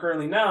 which I'm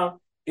currently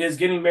now, is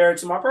getting married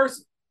to my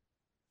person.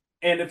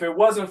 And if it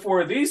wasn't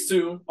for these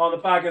two on the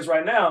podcast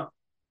right now,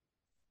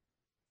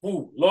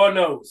 Lord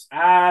knows,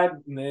 I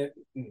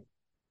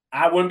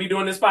wouldn't be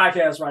doing this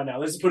podcast right now.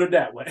 Let's put it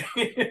that way.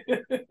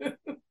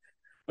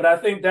 But I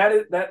think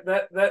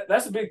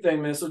that's a big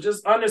thing, man. So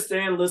just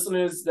understand,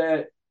 listeners,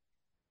 that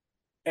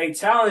a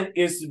talent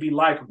is to be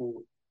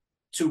likable.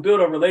 To build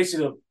a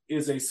relationship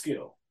is a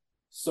skill.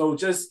 So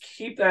just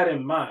keep that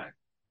in mind.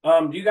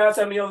 Do you guys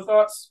have any other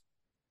thoughts,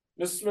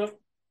 Mr. Smith?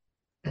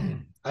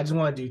 I just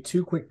want to do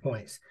 2 quick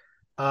points.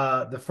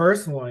 The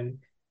first one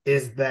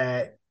is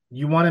that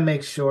you want to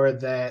make sure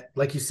that,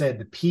 like you said,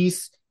 the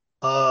piece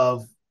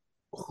of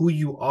who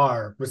you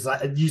are,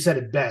 you said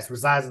it best,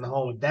 resides in the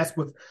home. If that's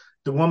with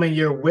the woman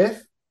you're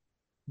with,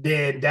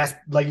 then that's,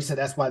 like you said,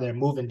 that's why they're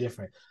moving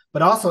different.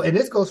 But also, and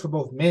this goes for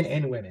both men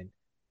and women,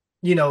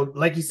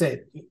 like you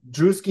said,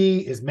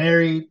 Drewski is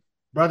married,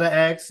 Brother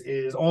X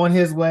is on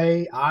his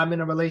way, I'm in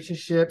a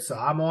relationship, so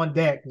I'm on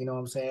deck, you know what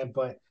I'm saying?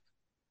 But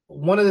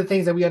one of the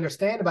things that we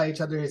understand about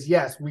each other is,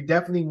 yes, we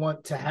definitely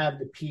want to have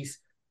the peace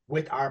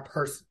with our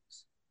persons.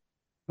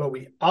 but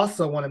we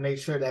also want to make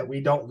sure that we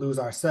don't lose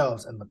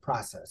ourselves in the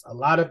process. A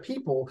lot of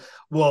people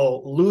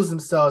will lose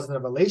themselves in a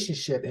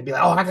relationship and be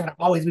like, oh, I gotta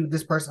always be with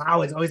this person. I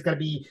always gotta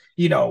be,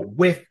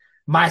 with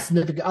my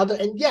significant other.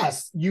 And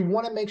yes, you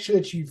want to make sure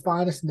that you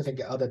find a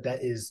significant other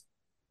that is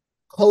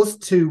close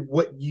to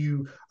what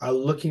you are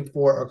looking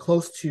for or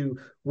close to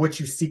what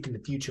you seek in the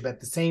future. But at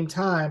the same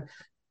time,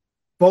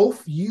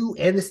 both you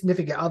and the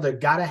significant other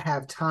gotta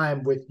have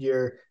time with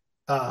your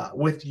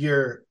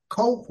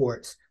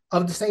cohorts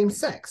of the same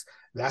sex.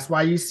 That's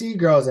why you see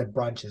girls at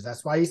brunches.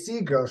 That's why you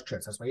see girls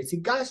trips. That's why you see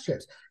guys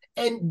trips.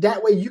 And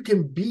that way you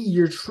can be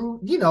your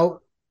true,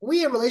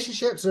 we in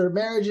relationships or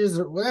marriages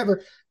or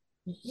whatever,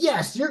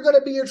 yes, you're going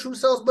to be your true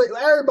selves, but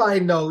everybody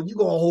know you're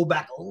going to hold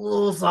back a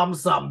little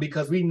something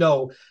because we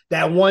know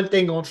that one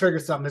thing going to trigger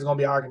something is going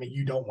to be an argument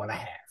you don't want to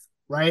have,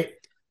 right?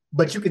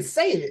 But you can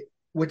say it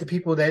with the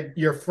people that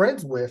you're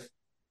friends with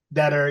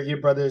that are your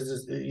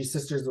brothers, your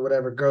sisters, or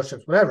whatever, girl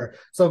trips, whatever.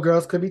 So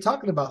girls could be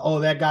talking about, oh,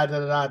 that guy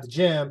at the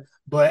gym,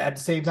 but at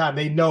the same time,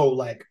 they know,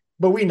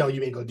 but we know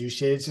you ain't going to do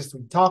shit. It's just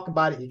we talk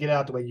about it, you get it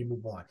out the way, you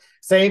move on.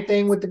 Same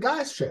thing with the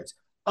guys trips.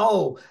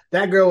 Oh,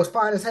 that girl was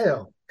fine as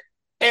hell.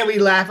 And we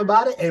laugh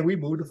about it and we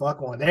move the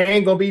fuck on. There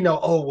ain't gonna be no,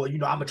 I'm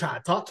gonna try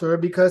to talk to her,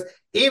 because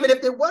even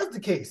if it was the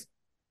case,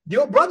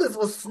 your brothers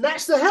will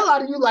snatch the hell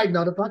out of you. Like,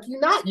 no, the fuck you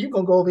not. You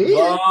gonna go over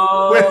here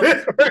with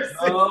this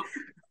person.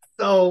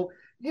 So,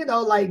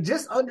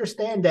 just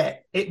understand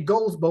that it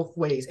goes both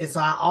ways. And so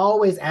I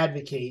always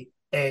advocate,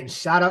 and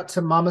shout out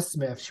to Mama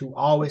Smith, who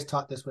always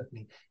taught this with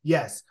me.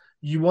 Yes,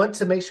 you want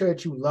to make sure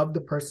that you love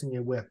the person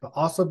you're with, but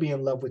also be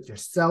in love with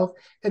yourself,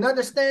 and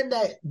understand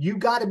that you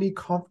got to be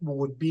comfortable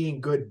with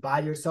being good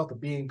by yourself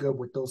and being good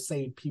with those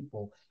same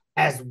people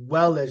as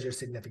well as your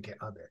significant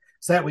other.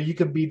 So that way you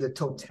can be the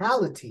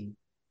totality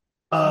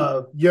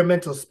of your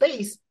mental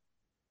space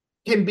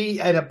can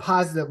be at a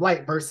positive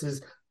light,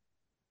 versus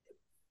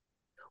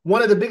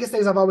one of the biggest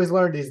things I've always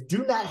learned is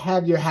do not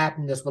have your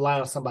happiness rely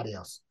on somebody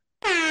else.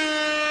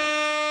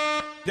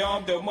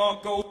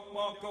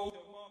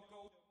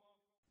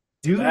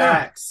 Do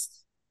not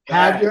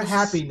have your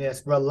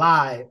happiness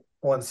rely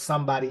on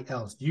somebody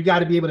else. You got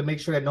to be able to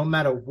make sure that no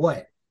matter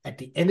what, at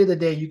the end of the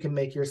day, you can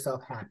make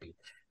yourself happy.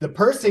 The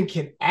person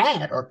can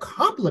add or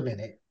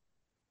complement it,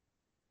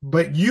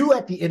 but you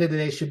at the end of the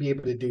day should be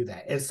able to do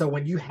that. And so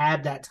when you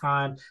have that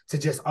time to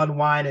just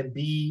unwind and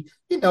be,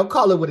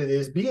 call it what it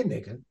is, be a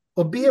nigga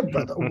or be a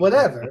brother or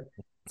whatever.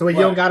 So you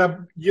don't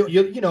gotta,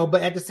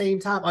 but at the same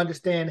time,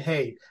 understand,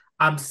 hey,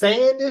 I'm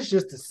saying this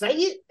just to say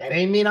it. That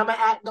ain't mean I'm gonna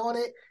act on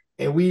it.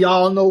 And we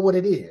all know what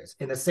it is.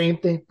 And the same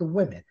thing for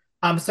women.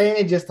 I'm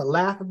saying it just to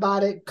laugh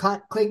about it,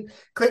 clink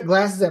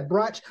glasses at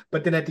brunch.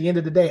 But then at the end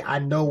of the day, I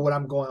know what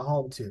I'm going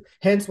home to.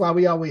 Hence why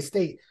we always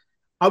state,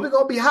 are we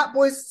going to be hot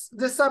boys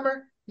this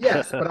summer?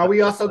 Yes. But are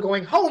we also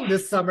going home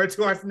this summer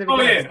to our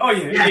significant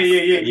other?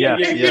 Yeah.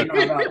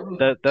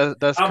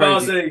 That's I'm crazy. about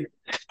to say,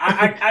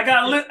 I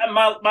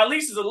got my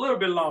lease is a little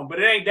bit long, but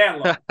it ain't that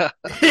long.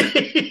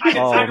 I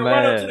can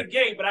run up to the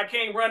gate, but I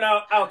can't run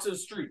out to the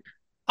street.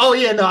 Oh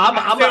yeah, no, I'm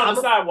on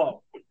the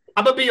sidewalk.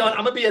 I'm gonna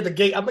be at the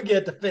gate. I'm gonna get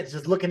at the fence,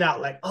 just looking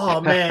out, like,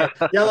 oh man,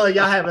 y'all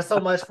having so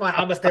much fun.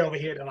 I'm gonna stay over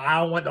here though. I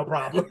don't want no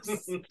problems.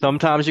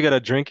 Sometimes you gotta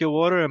drink your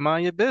water and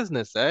mind your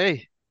business.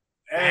 Hey,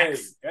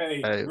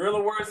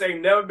 realer words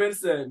ain't never been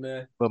said,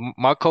 man. But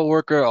my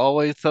coworker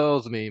always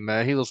tells me,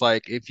 man, he was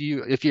like, if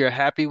you're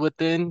happy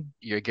within,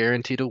 you're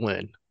guaranteed to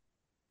win.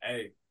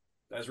 Hey,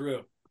 that's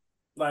real.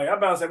 Like I'm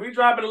about to say, we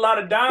dropping a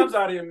lot of dimes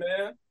out here,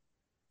 man.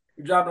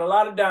 We dropping a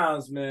lot of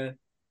dimes, man.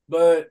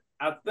 But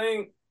I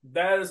think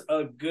that is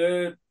a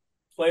good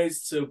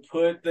place to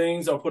put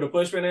things or put a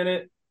pushpin in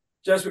it,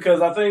 just because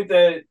I think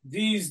that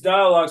these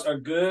dialogues are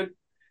good.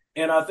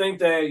 And I think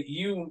that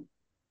you,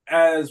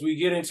 as we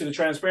get into the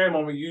transparent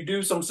moment, you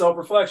do some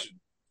self-reflection.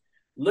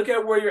 Look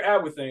at where you're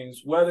at with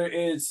things, whether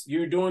it's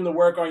you're doing the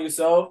work on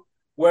yourself,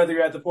 whether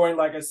you're at the point,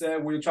 like I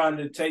said, where you're trying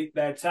to take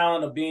that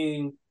talent of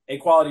being a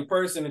quality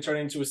person and turn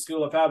it into a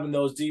skill of having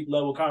those deep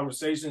level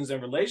conversations and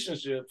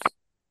relationships,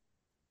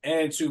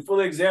 and to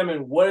fully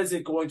examine what is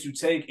it going to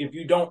take if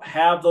you don't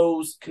have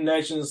those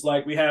connections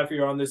like we have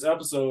here on this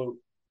episode.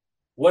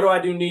 What do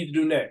I need to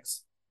do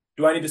next?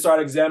 Do I need to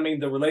start examining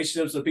the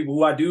relationships of people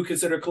who I do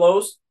consider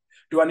close?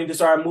 Do I need to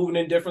start moving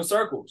in different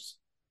circles?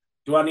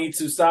 Do I need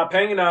to stop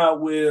hanging out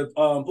with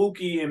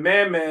Pookie and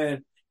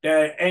Man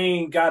that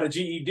ain't got a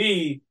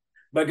GED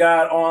but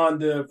got on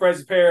the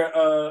freshest pair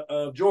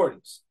of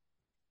Jordans?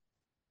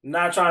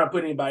 Not trying to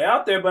put anybody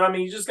out there, but I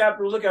mean, you just got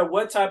to look at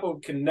what type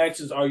of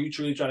connections are you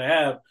truly trying to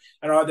have,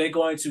 and are they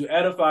going to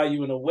edify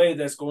you in a way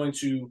that's going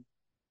to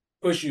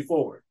push you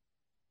forward?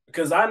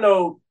 Because I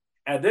know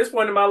at this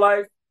point in my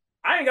life,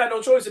 I ain't got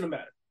no choice in the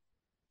matter.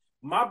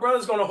 My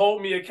brother's going to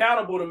hold me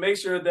accountable to make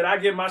sure that I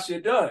get my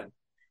shit done,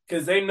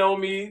 because they know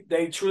me.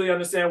 They truly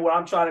understand what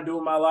I'm trying to do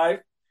in my life,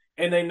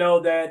 and they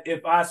know that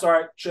if I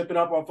start tripping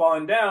up or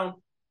falling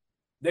down,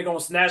 they're going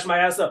to snatch my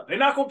ass up. They're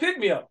not going to pick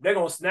me up. They're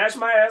going to snatch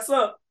my ass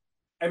up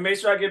and make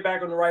sure I get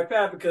back on the right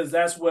path, because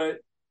that's what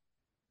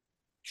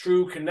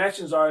true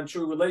connections are and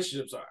true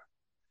relationships are.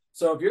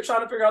 So if you're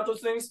trying to figure out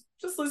those things,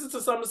 just listen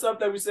to some of the stuff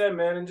that we said,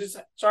 man, and just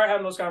start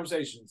having those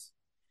conversations.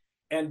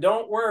 And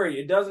don't worry,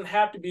 it doesn't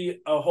have to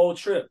be a whole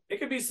trip. It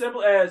could be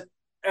simple as,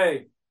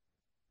 hey,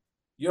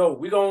 yo,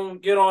 we're going to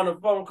get on a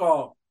phone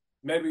call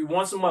maybe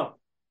once a month.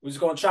 We're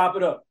just going to chop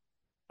it up.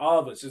 All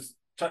of us. Just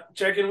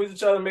check in with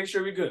each other and make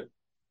sure we're good.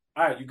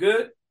 All right, you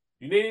good?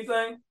 You need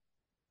anything?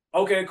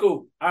 Okay,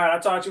 cool. All right,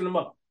 I'll talk to you in a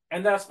month.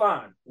 And that's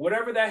fine.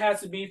 Whatever that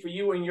has to be for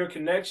you and your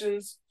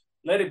connections,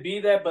 let it be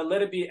that, but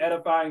let it be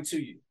edifying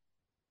to you.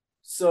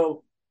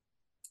 So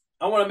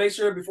I want to make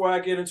sure before I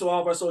get into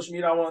all of our social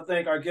media, I want to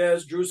thank our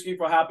guest, Drewski,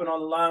 for hopping on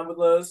the line with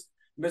us.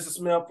 Mr.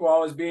 Smith for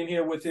always being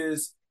here with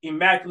his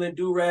immaculate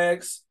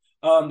do-rags.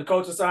 The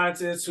Culture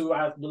Scientist, who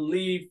I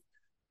believe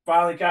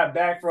finally got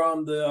back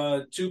from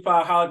the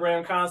Tupac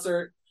hologram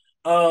concert.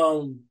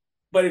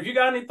 But if you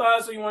got any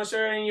thoughts or you want to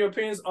share any of your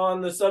opinions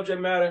on the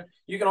subject matter,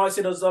 you can always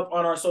hit us up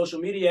on our social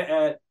media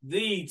at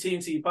the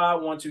TNT Pod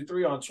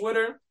 123 on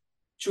Twitter,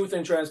 Truth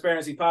and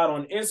Transparency Pod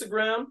on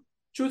Instagram,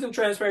 Truth and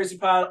Transparency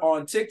Pod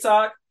on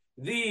TikTok,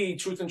 the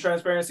Truth and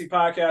Transparency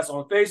Podcast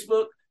on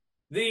Facebook,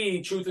 the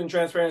Truth and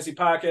Transparency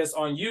Podcast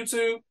on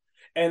YouTube.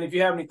 And if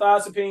you have any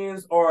thoughts,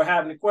 opinions, or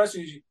have any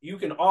questions, you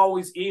can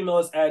always email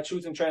us at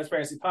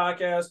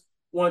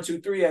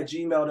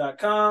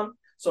truthandtransparencypodcast123@gmail.com.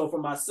 So for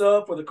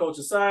myself, for the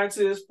Culture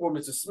Scientist, for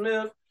Mr.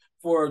 Smith,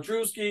 for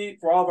Drewski,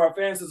 for all of our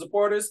fans and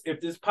supporters, if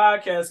this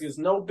podcast is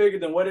no bigger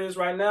than what it is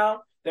right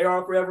now, they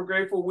are forever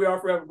grateful. We are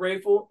forever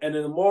grateful. And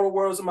in the mortal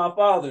words of my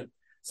father,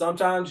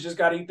 sometimes you just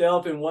got to eat the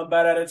elephant one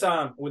bite at a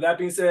time. With that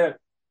being said,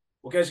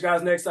 we'll catch you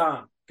guys next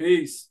time.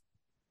 Peace.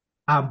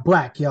 I'm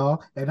black,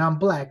 y'all, and I'm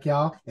black,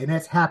 y'all, and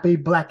it's Happy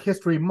Black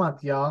History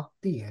Month, y'all.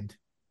 The end.